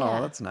 So Yeah.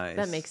 Oh, that's nice.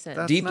 That makes sense.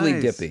 That's Deeply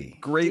nice. dippy.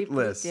 Great Deeply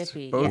list.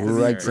 dippy, Both yes. of these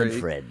Right Said great,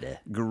 Fred.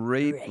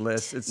 Great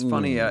list. It's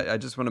funny. I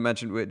just want to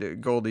mention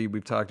Goldie.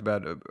 We've talked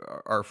about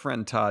our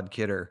friend Todd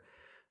Kidder.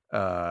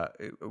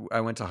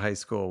 I went to high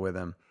school with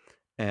him,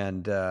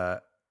 and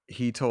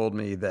he told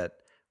me that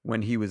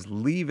when he was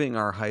leaving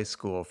our high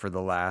school for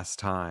the last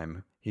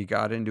time, he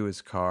got into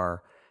his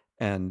car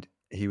and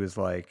he was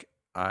like,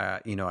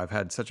 I've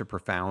had such a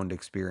profound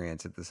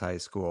experience at this high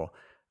school.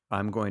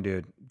 I'm going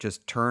to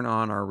just turn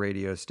on our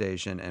radio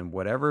station, and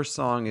whatever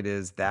song it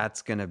is,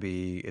 it's going to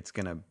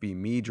be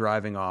me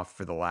driving off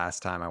for the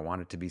last time. I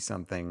want it to be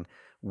something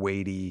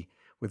weighty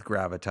with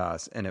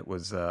gravitas, and it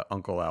was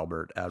Uncle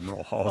Albert,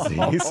 Admiral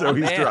Halsey. So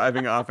he's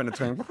driving off, and it's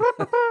going.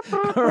 That's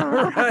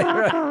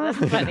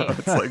funny.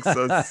 It's like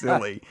so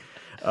silly.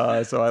 So I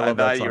love that song. I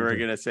thought you were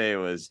going to say it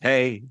was,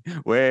 "Hey,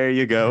 where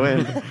you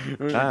going?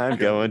 I'm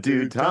going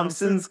to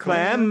Thompson's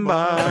Clam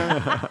Bar."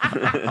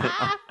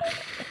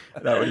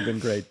 That would have been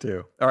great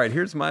too. All right,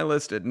 here's my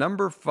list. At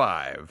number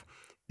 5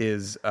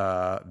 is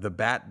The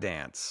Bat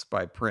Dance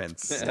by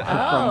Prince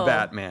from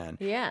Batman.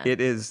 Yeah.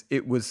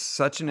 It was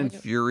such an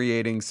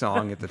infuriating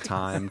song at the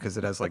time because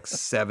it has like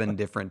 7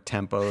 different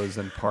tempos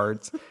and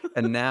parts.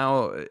 And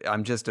now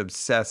I'm just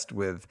obsessed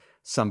with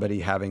somebody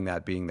having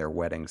that being their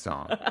wedding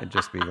song and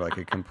just being like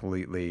a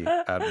completely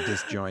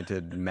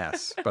disjointed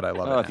mess. But I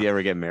love it. If you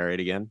ever get married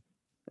again.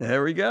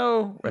 There we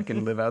go. I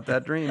can live out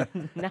that dream.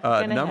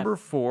 Number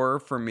 4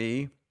 for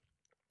me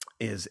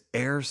is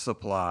Air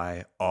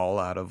Supply, All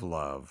Out of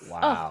Love.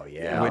 Wow,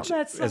 yeah. Which,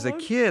 as a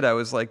kid, I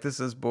was like,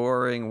 this is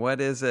boring. What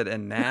is it?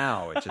 And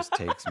now it just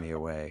takes me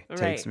away.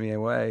 Takes me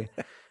away.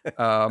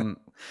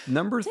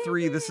 Number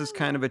 3, this is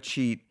kind of a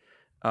cheat.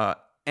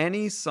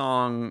 Any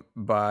song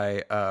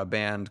by a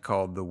band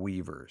called The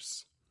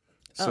Weavers.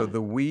 So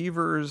The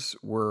Weavers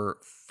were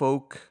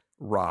folk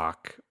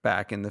rock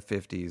back in the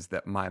 50s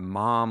that my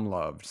mom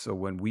loved. So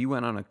when we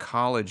went on a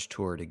college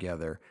tour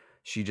together,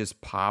 she just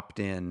popped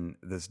in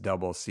this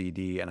double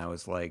CD, and I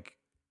was like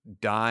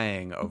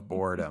dying of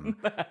boredom.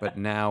 But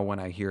now when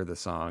I hear the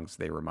songs,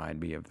 they remind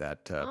me of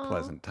that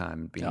pleasant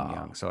time being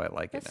young. So I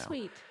like it now.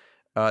 Sweet.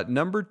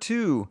 Number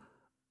 2,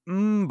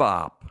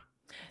 Mbop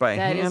by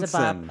That Hanson. is a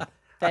bop.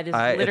 That is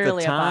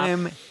literally at the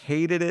time, a bop.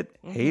 hated it,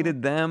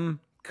 hated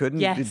them.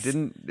 Yes.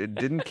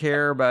 Didn't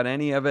care about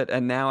any of it,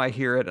 and now I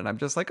hear it and I'm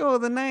just like, oh,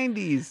 the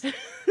 90s.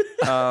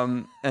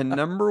 And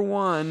number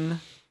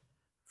 1,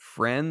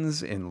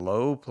 Friends in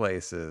Low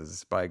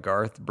Places by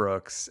Garth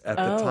Brooks. At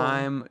the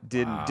time,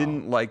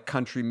 didn't like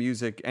country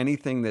music.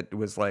 Anything that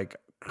was like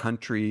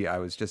country, I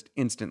was just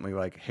instantly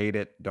like, hate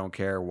it, don't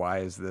care. Why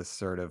is this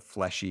sort of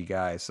fleshy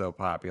guy so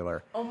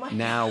popular?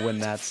 Now when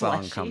that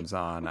song comes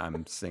on,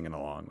 I'm singing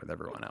along with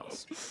everyone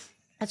else.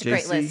 That's a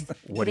great list.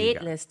 What do you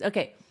got? List.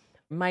 Okay.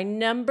 My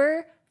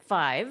number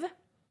 5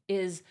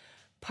 is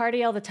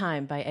Party All the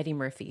Time by Eddie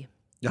Murphy.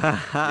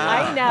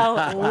 I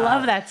now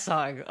love that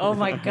song. Oh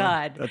my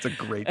God. That's a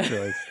great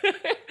choice.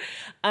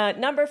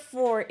 Number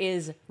 4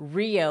 is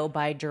Rio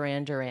by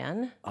Duran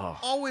Duran.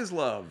 Always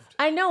loved.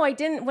 I know, I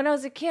didn't, when I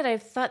was a kid, I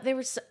thought they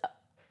were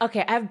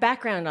okay, I have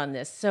background on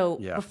this. So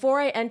before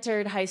I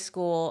entered high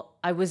school,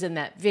 I was in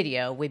that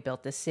video, We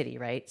Built This City,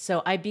 right?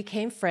 So I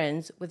became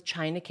friends with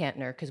China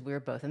Kantner because we were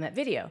both in that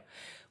video.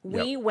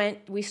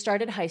 We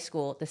started high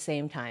school at the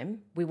same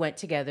time. We went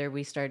together.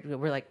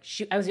 We're like,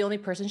 I was the only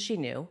person she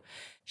knew.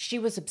 She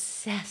was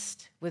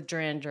obsessed with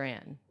Duran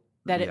Duran,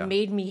 that it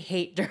made me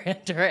hate Duran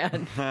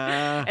Duran.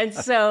 And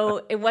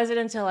so it wasn't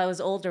until I was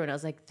older and I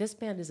was like, this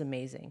band is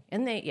amazing.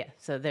 And I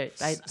love it.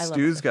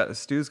 Stu's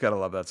got to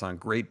love that song.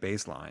 Great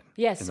bass line.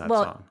 Yes. In that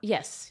Well, song.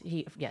 yes,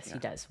 he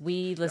does.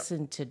 We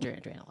listen to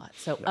Duran Duran a lot.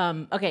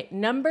 So, okay.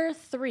 Number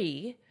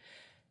 3,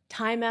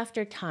 Time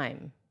After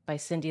Time by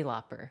Cyndi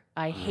Lauper.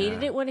 I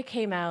hated it when it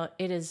came out.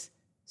 It is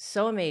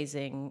so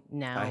amazing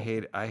now. I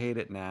hate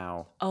it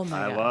now. Oh my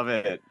God. I love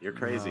it. You're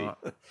crazy.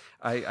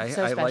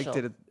 I liked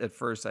it at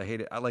first. I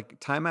hate it. I like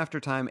Time After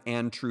Time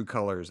and True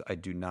Colors. I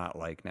do not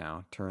like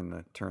now. Turn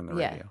the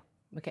radio.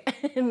 Okay.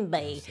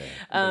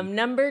 Bye.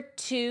 Number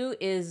 2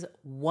 is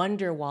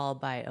Wonderwall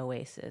by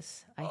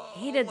Oasis. I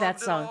hated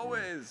that song.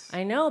 Always.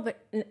 I know,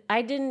 but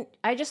I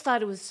just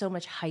thought it was so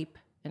much hype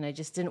and I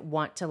just didn't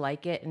want to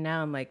like it. And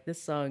now I'm like,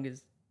 this song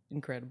is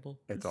incredible.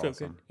 It's so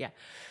awesome. good. Yeah.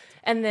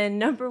 And then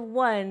number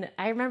 1,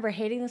 I remember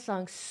hating the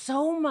song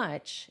so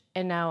much,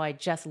 and now I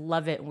just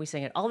love it, and we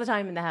sing it all the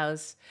time in the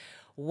house.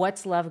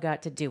 What's Love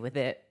Got to Do with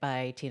It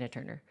by Tina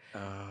Turner.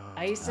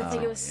 I used to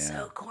think it was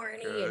so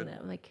corny, and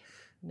I'm like,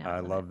 no.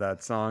 I love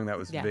that song. That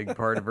was a big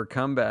part of her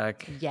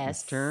comeback.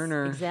 Yes, Ms.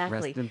 Turner.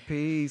 exactly. Rest in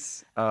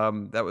peace.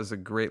 That was a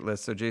great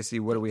list. So, JC,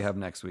 what do we have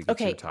next week?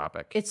 What's your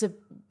topic? It's a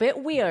bit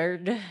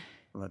weird.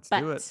 Let's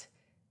do it.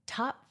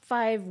 Top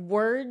 5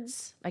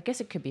 words, I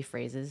guess it could be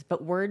phrases,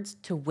 but words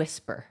to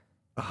whisper.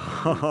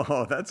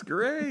 Oh, that's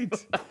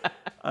great.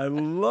 I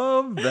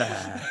love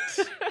that.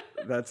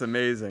 That's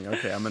amazing.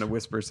 Okay, I'm going to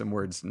whisper some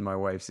words in my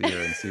wife's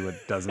ear and see what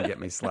doesn't get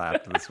me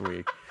slapped this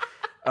week.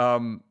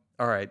 All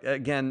right.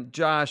 Again,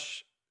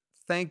 Josh,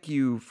 thank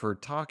you for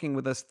talking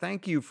with us.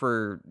 Thank you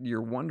for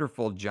your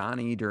wonderful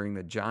Johnny during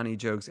the Johnny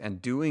jokes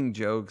and doing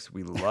jokes.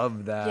 We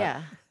love that.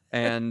 Yeah.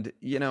 And,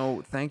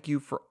 thank you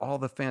for all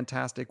the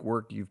fantastic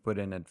work you've put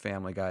in at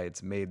Family Guy.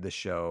 It's made the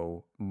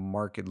show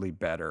markedly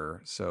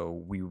better.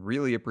 So we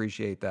really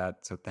appreciate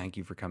that. So thank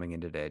you for coming in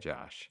today,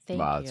 Josh.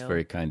 Thank you. It's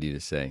very kind of you to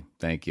say.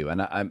 Thank you.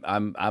 And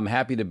I'm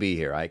happy to be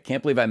here. I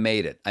can't believe I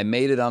made it. I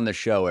made it on the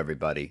show,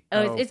 everybody.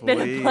 It's been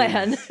a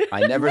plan.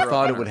 I never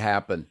thought it would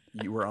happen.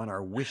 You were on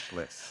our wish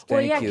list.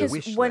 Well, yeah,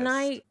 because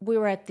when we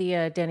were at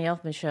the Danny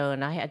Elfman show,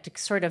 and I had to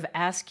sort of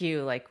ask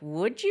you, like,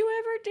 would you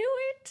ever do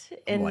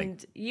it? And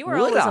like, you were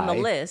always on the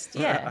list.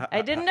 Yeah,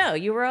 I didn't know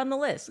you were on the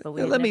list, but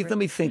let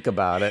me think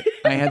about it.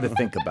 I had to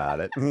think about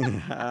it.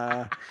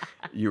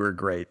 You were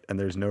great, and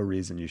there's no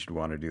reason you should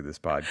want to do this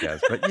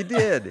podcast, but you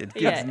did. It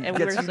gets, and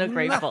we're so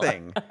grateful.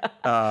 Nothing.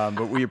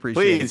 But we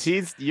appreciate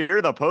it.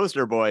 You're the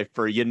poster boy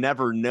for you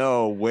never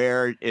know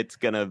where it's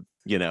gonna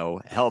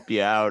help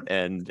you out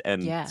and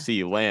see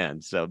you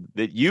land. So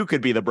that you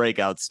could be the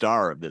breakout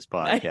star of this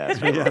podcast.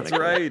 That's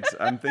right.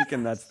 I'm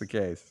thinking that's the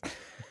case.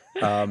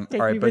 All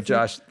right, but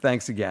Josh,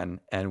 thanks again,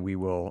 and we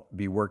will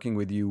be working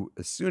with you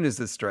as soon as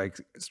this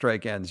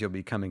strike ends. You'll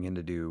be coming in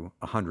to do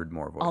 100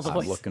 more voices. I'm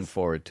looking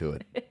forward to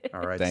it.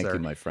 All right, thank sir. you,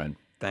 my friend.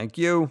 Thank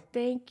you.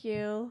 Thank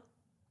you.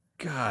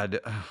 God,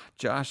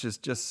 Josh is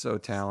just so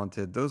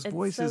talented. Those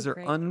voices are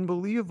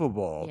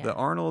unbelievable. Yeah. The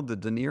Arnold, the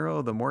De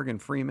Niro, the Morgan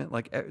Freeman,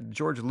 like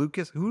George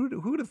Lucas.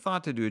 Who'd have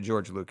thought to do a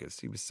George Lucas?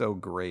 He was so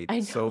great.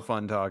 So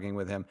fun talking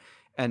with him.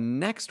 And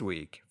next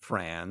week,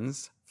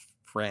 fans,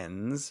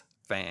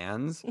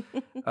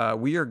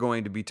 we are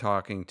going to be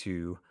talking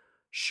to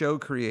show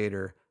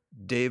creator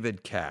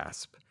David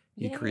Casp.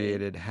 He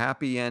created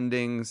Happy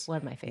Endings. One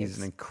of my favorites. He's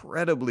an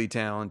incredibly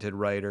talented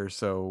writer,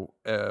 so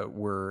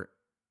we're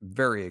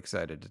very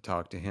excited to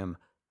talk to him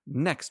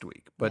next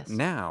week. But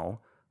now,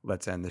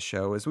 let's end the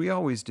show, as we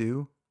always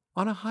do,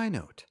 on a high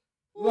note.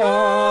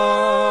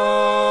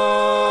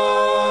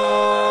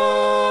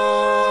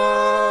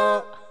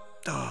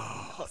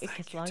 It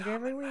gets longer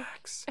every week.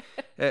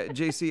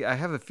 JC, I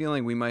have a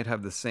feeling we might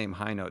have the same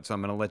high note, so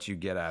I'm going to let you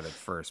get at it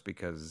first,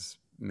 because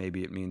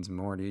maybe it means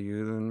more to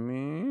you than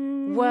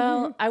me.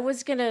 Well,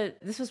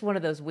 this was one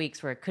of those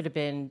weeks where it could have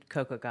been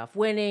Coco Gauff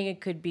winning.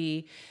 It could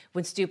be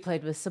when Stu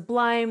played with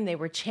Sublime, they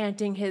were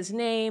chanting his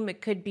name.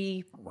 It could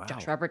be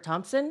Josh Robert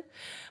Thompson.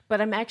 But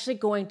I'm actually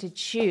going to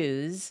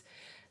choose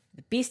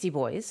the Beastie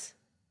Boys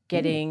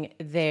getting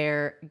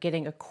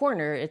a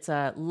corner. It's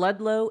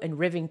Ludlow and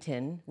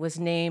Rivington was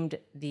named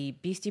the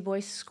Beastie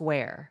Boys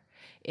Square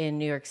in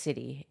New York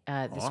City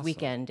this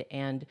weekend.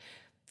 And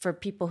for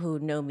people who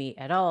know me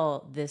at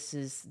all, this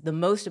is the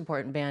most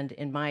important band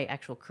in my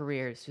actual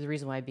career. It's the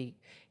reason why I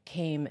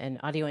became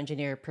an audio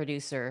engineer,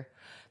 producer,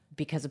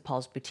 because of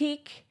Paul's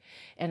Boutique.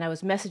 And I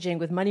was messaging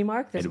with Money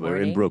Mark this morning.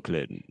 We're in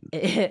Brooklyn.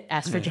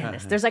 Ask for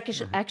Janice. There's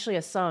actually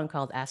a song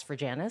called Ask for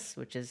Janice,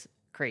 which is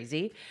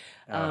crazy.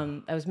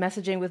 I was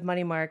messaging with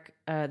Money Mark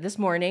this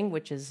morning,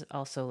 which is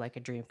also like a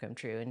dream come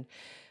true, and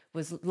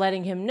was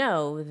letting him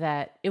know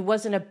that it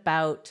wasn't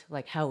about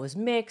like how it was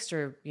mixed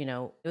or,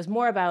 it was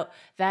more about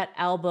that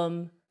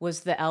album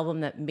was the album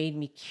that made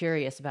me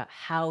curious about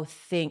how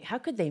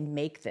could they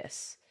make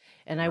this?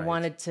 And I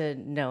wanted to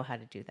know how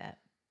to do that.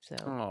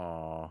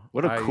 So,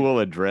 what a cool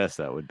address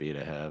that would be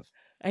to have.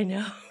 I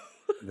know.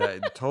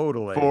 That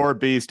totally. 4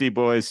 Beastie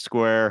Boys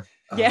Square.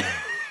 Yeah.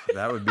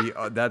 That would be,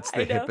 that's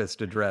the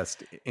hippest address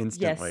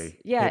instantly.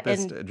 Yes. Yeah.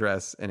 Hippest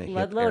address in a hip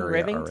Ludlow area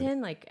and Rivington,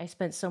 already. like I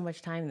spent so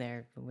much time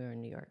there when we were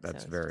in New York.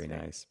 That's very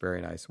nice.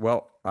 Very nice.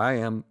 Well, I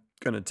am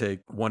going to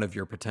take one of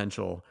your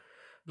potential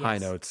high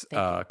notes.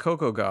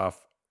 Coco Gauff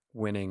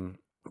winning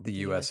the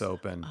U.S.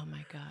 Open. Oh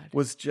my God.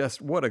 Was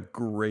just, what a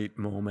great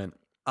moment.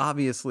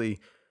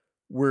 Obviously,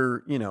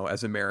 we're,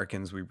 as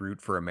Americans, we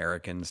root for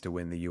Americans to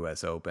win the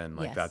U.S. Open.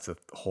 Like that's a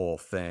whole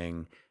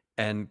thing.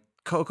 And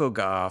Coco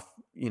Gauff,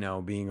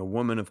 being a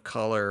woman of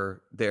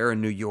color there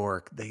in New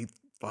York, they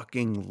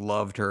fucking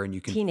loved her, and you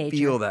can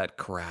feel that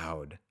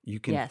crowd. You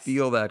can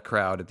feel that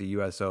crowd at the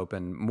U.S.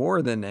 Open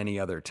more than any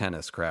other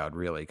tennis crowd,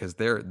 really, because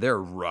they're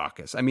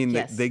raucous. I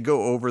mean, they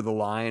go over the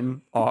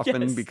line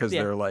often because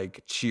they're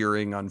like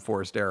cheering on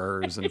forced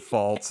errors and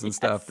faults and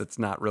stuff that's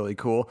not really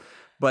cool.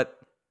 But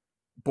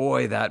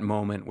boy, that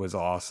moment was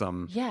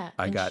awesome. Yeah,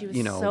 I got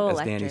so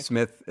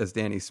as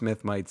Danny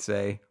Smith might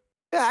say.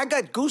 Yeah, I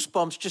got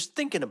goosebumps just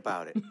thinking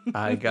about it.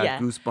 I got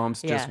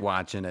goosebumps just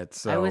watching it.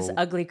 So I was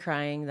ugly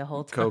crying the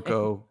whole time.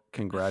 Coco,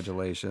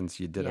 congratulations.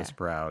 You did us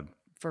proud.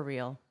 For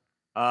real.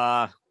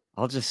 I'll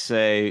just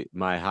say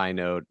my high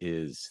note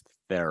is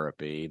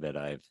therapy, that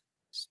I've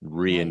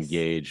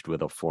re-engaged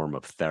with a form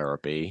of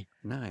therapy.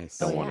 Nice.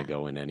 Don't want to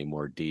go in any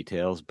more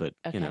details, but,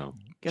 get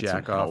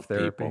jack some off help,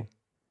 therapy. people.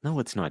 No,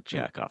 it's not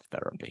jack off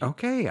therapy.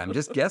 Okay, I'm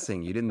just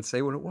guessing. You didn't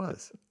say what it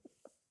was.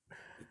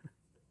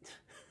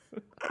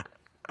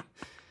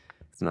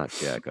 It's not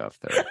jack off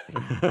therapy.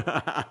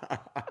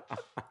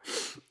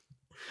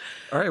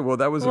 All right. Well,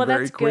 that was a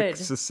very quick,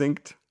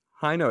 succinct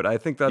high note. I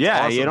think that's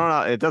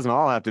awesome. It doesn't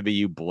all have to be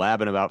you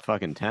blabbing about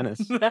fucking tennis.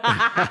 It's true.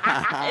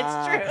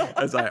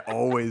 As I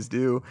always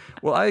do.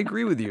 Well, I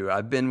agree with you.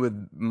 I've been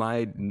with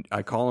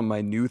I call him my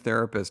new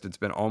therapist. It's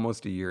been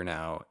almost a year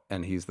now,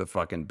 and he's the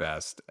fucking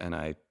best.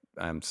 And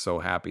I'm so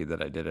happy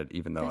that I did it,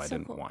 even though I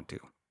didn't want to.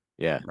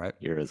 Yeah. Right.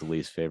 You're his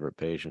least favorite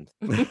patient.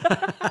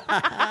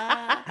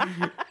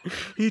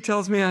 He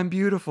tells me I'm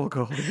beautiful,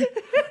 Goldie.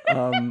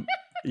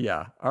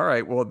 Yeah. All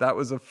right. Well, that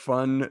was a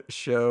fun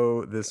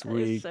show this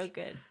week. So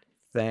good.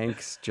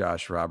 Thanks,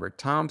 Josh Robert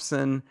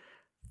Thompson.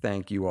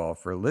 Thank you all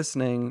for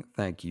listening.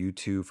 Thank you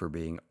two for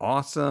being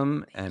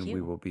awesome. And we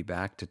will be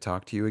back to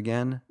talk to you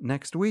again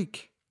next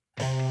week.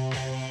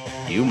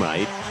 You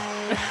might.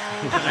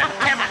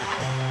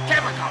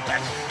 Chemical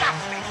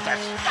disgusting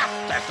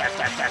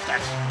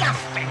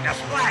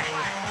display.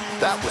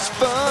 That was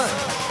fun.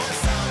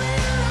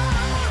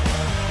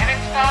 And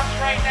it stops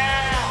right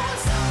now.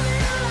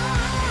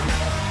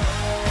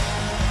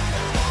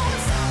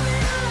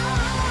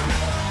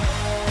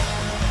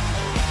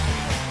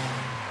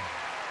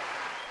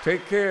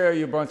 Take care,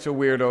 you bunch of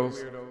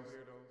weirdos.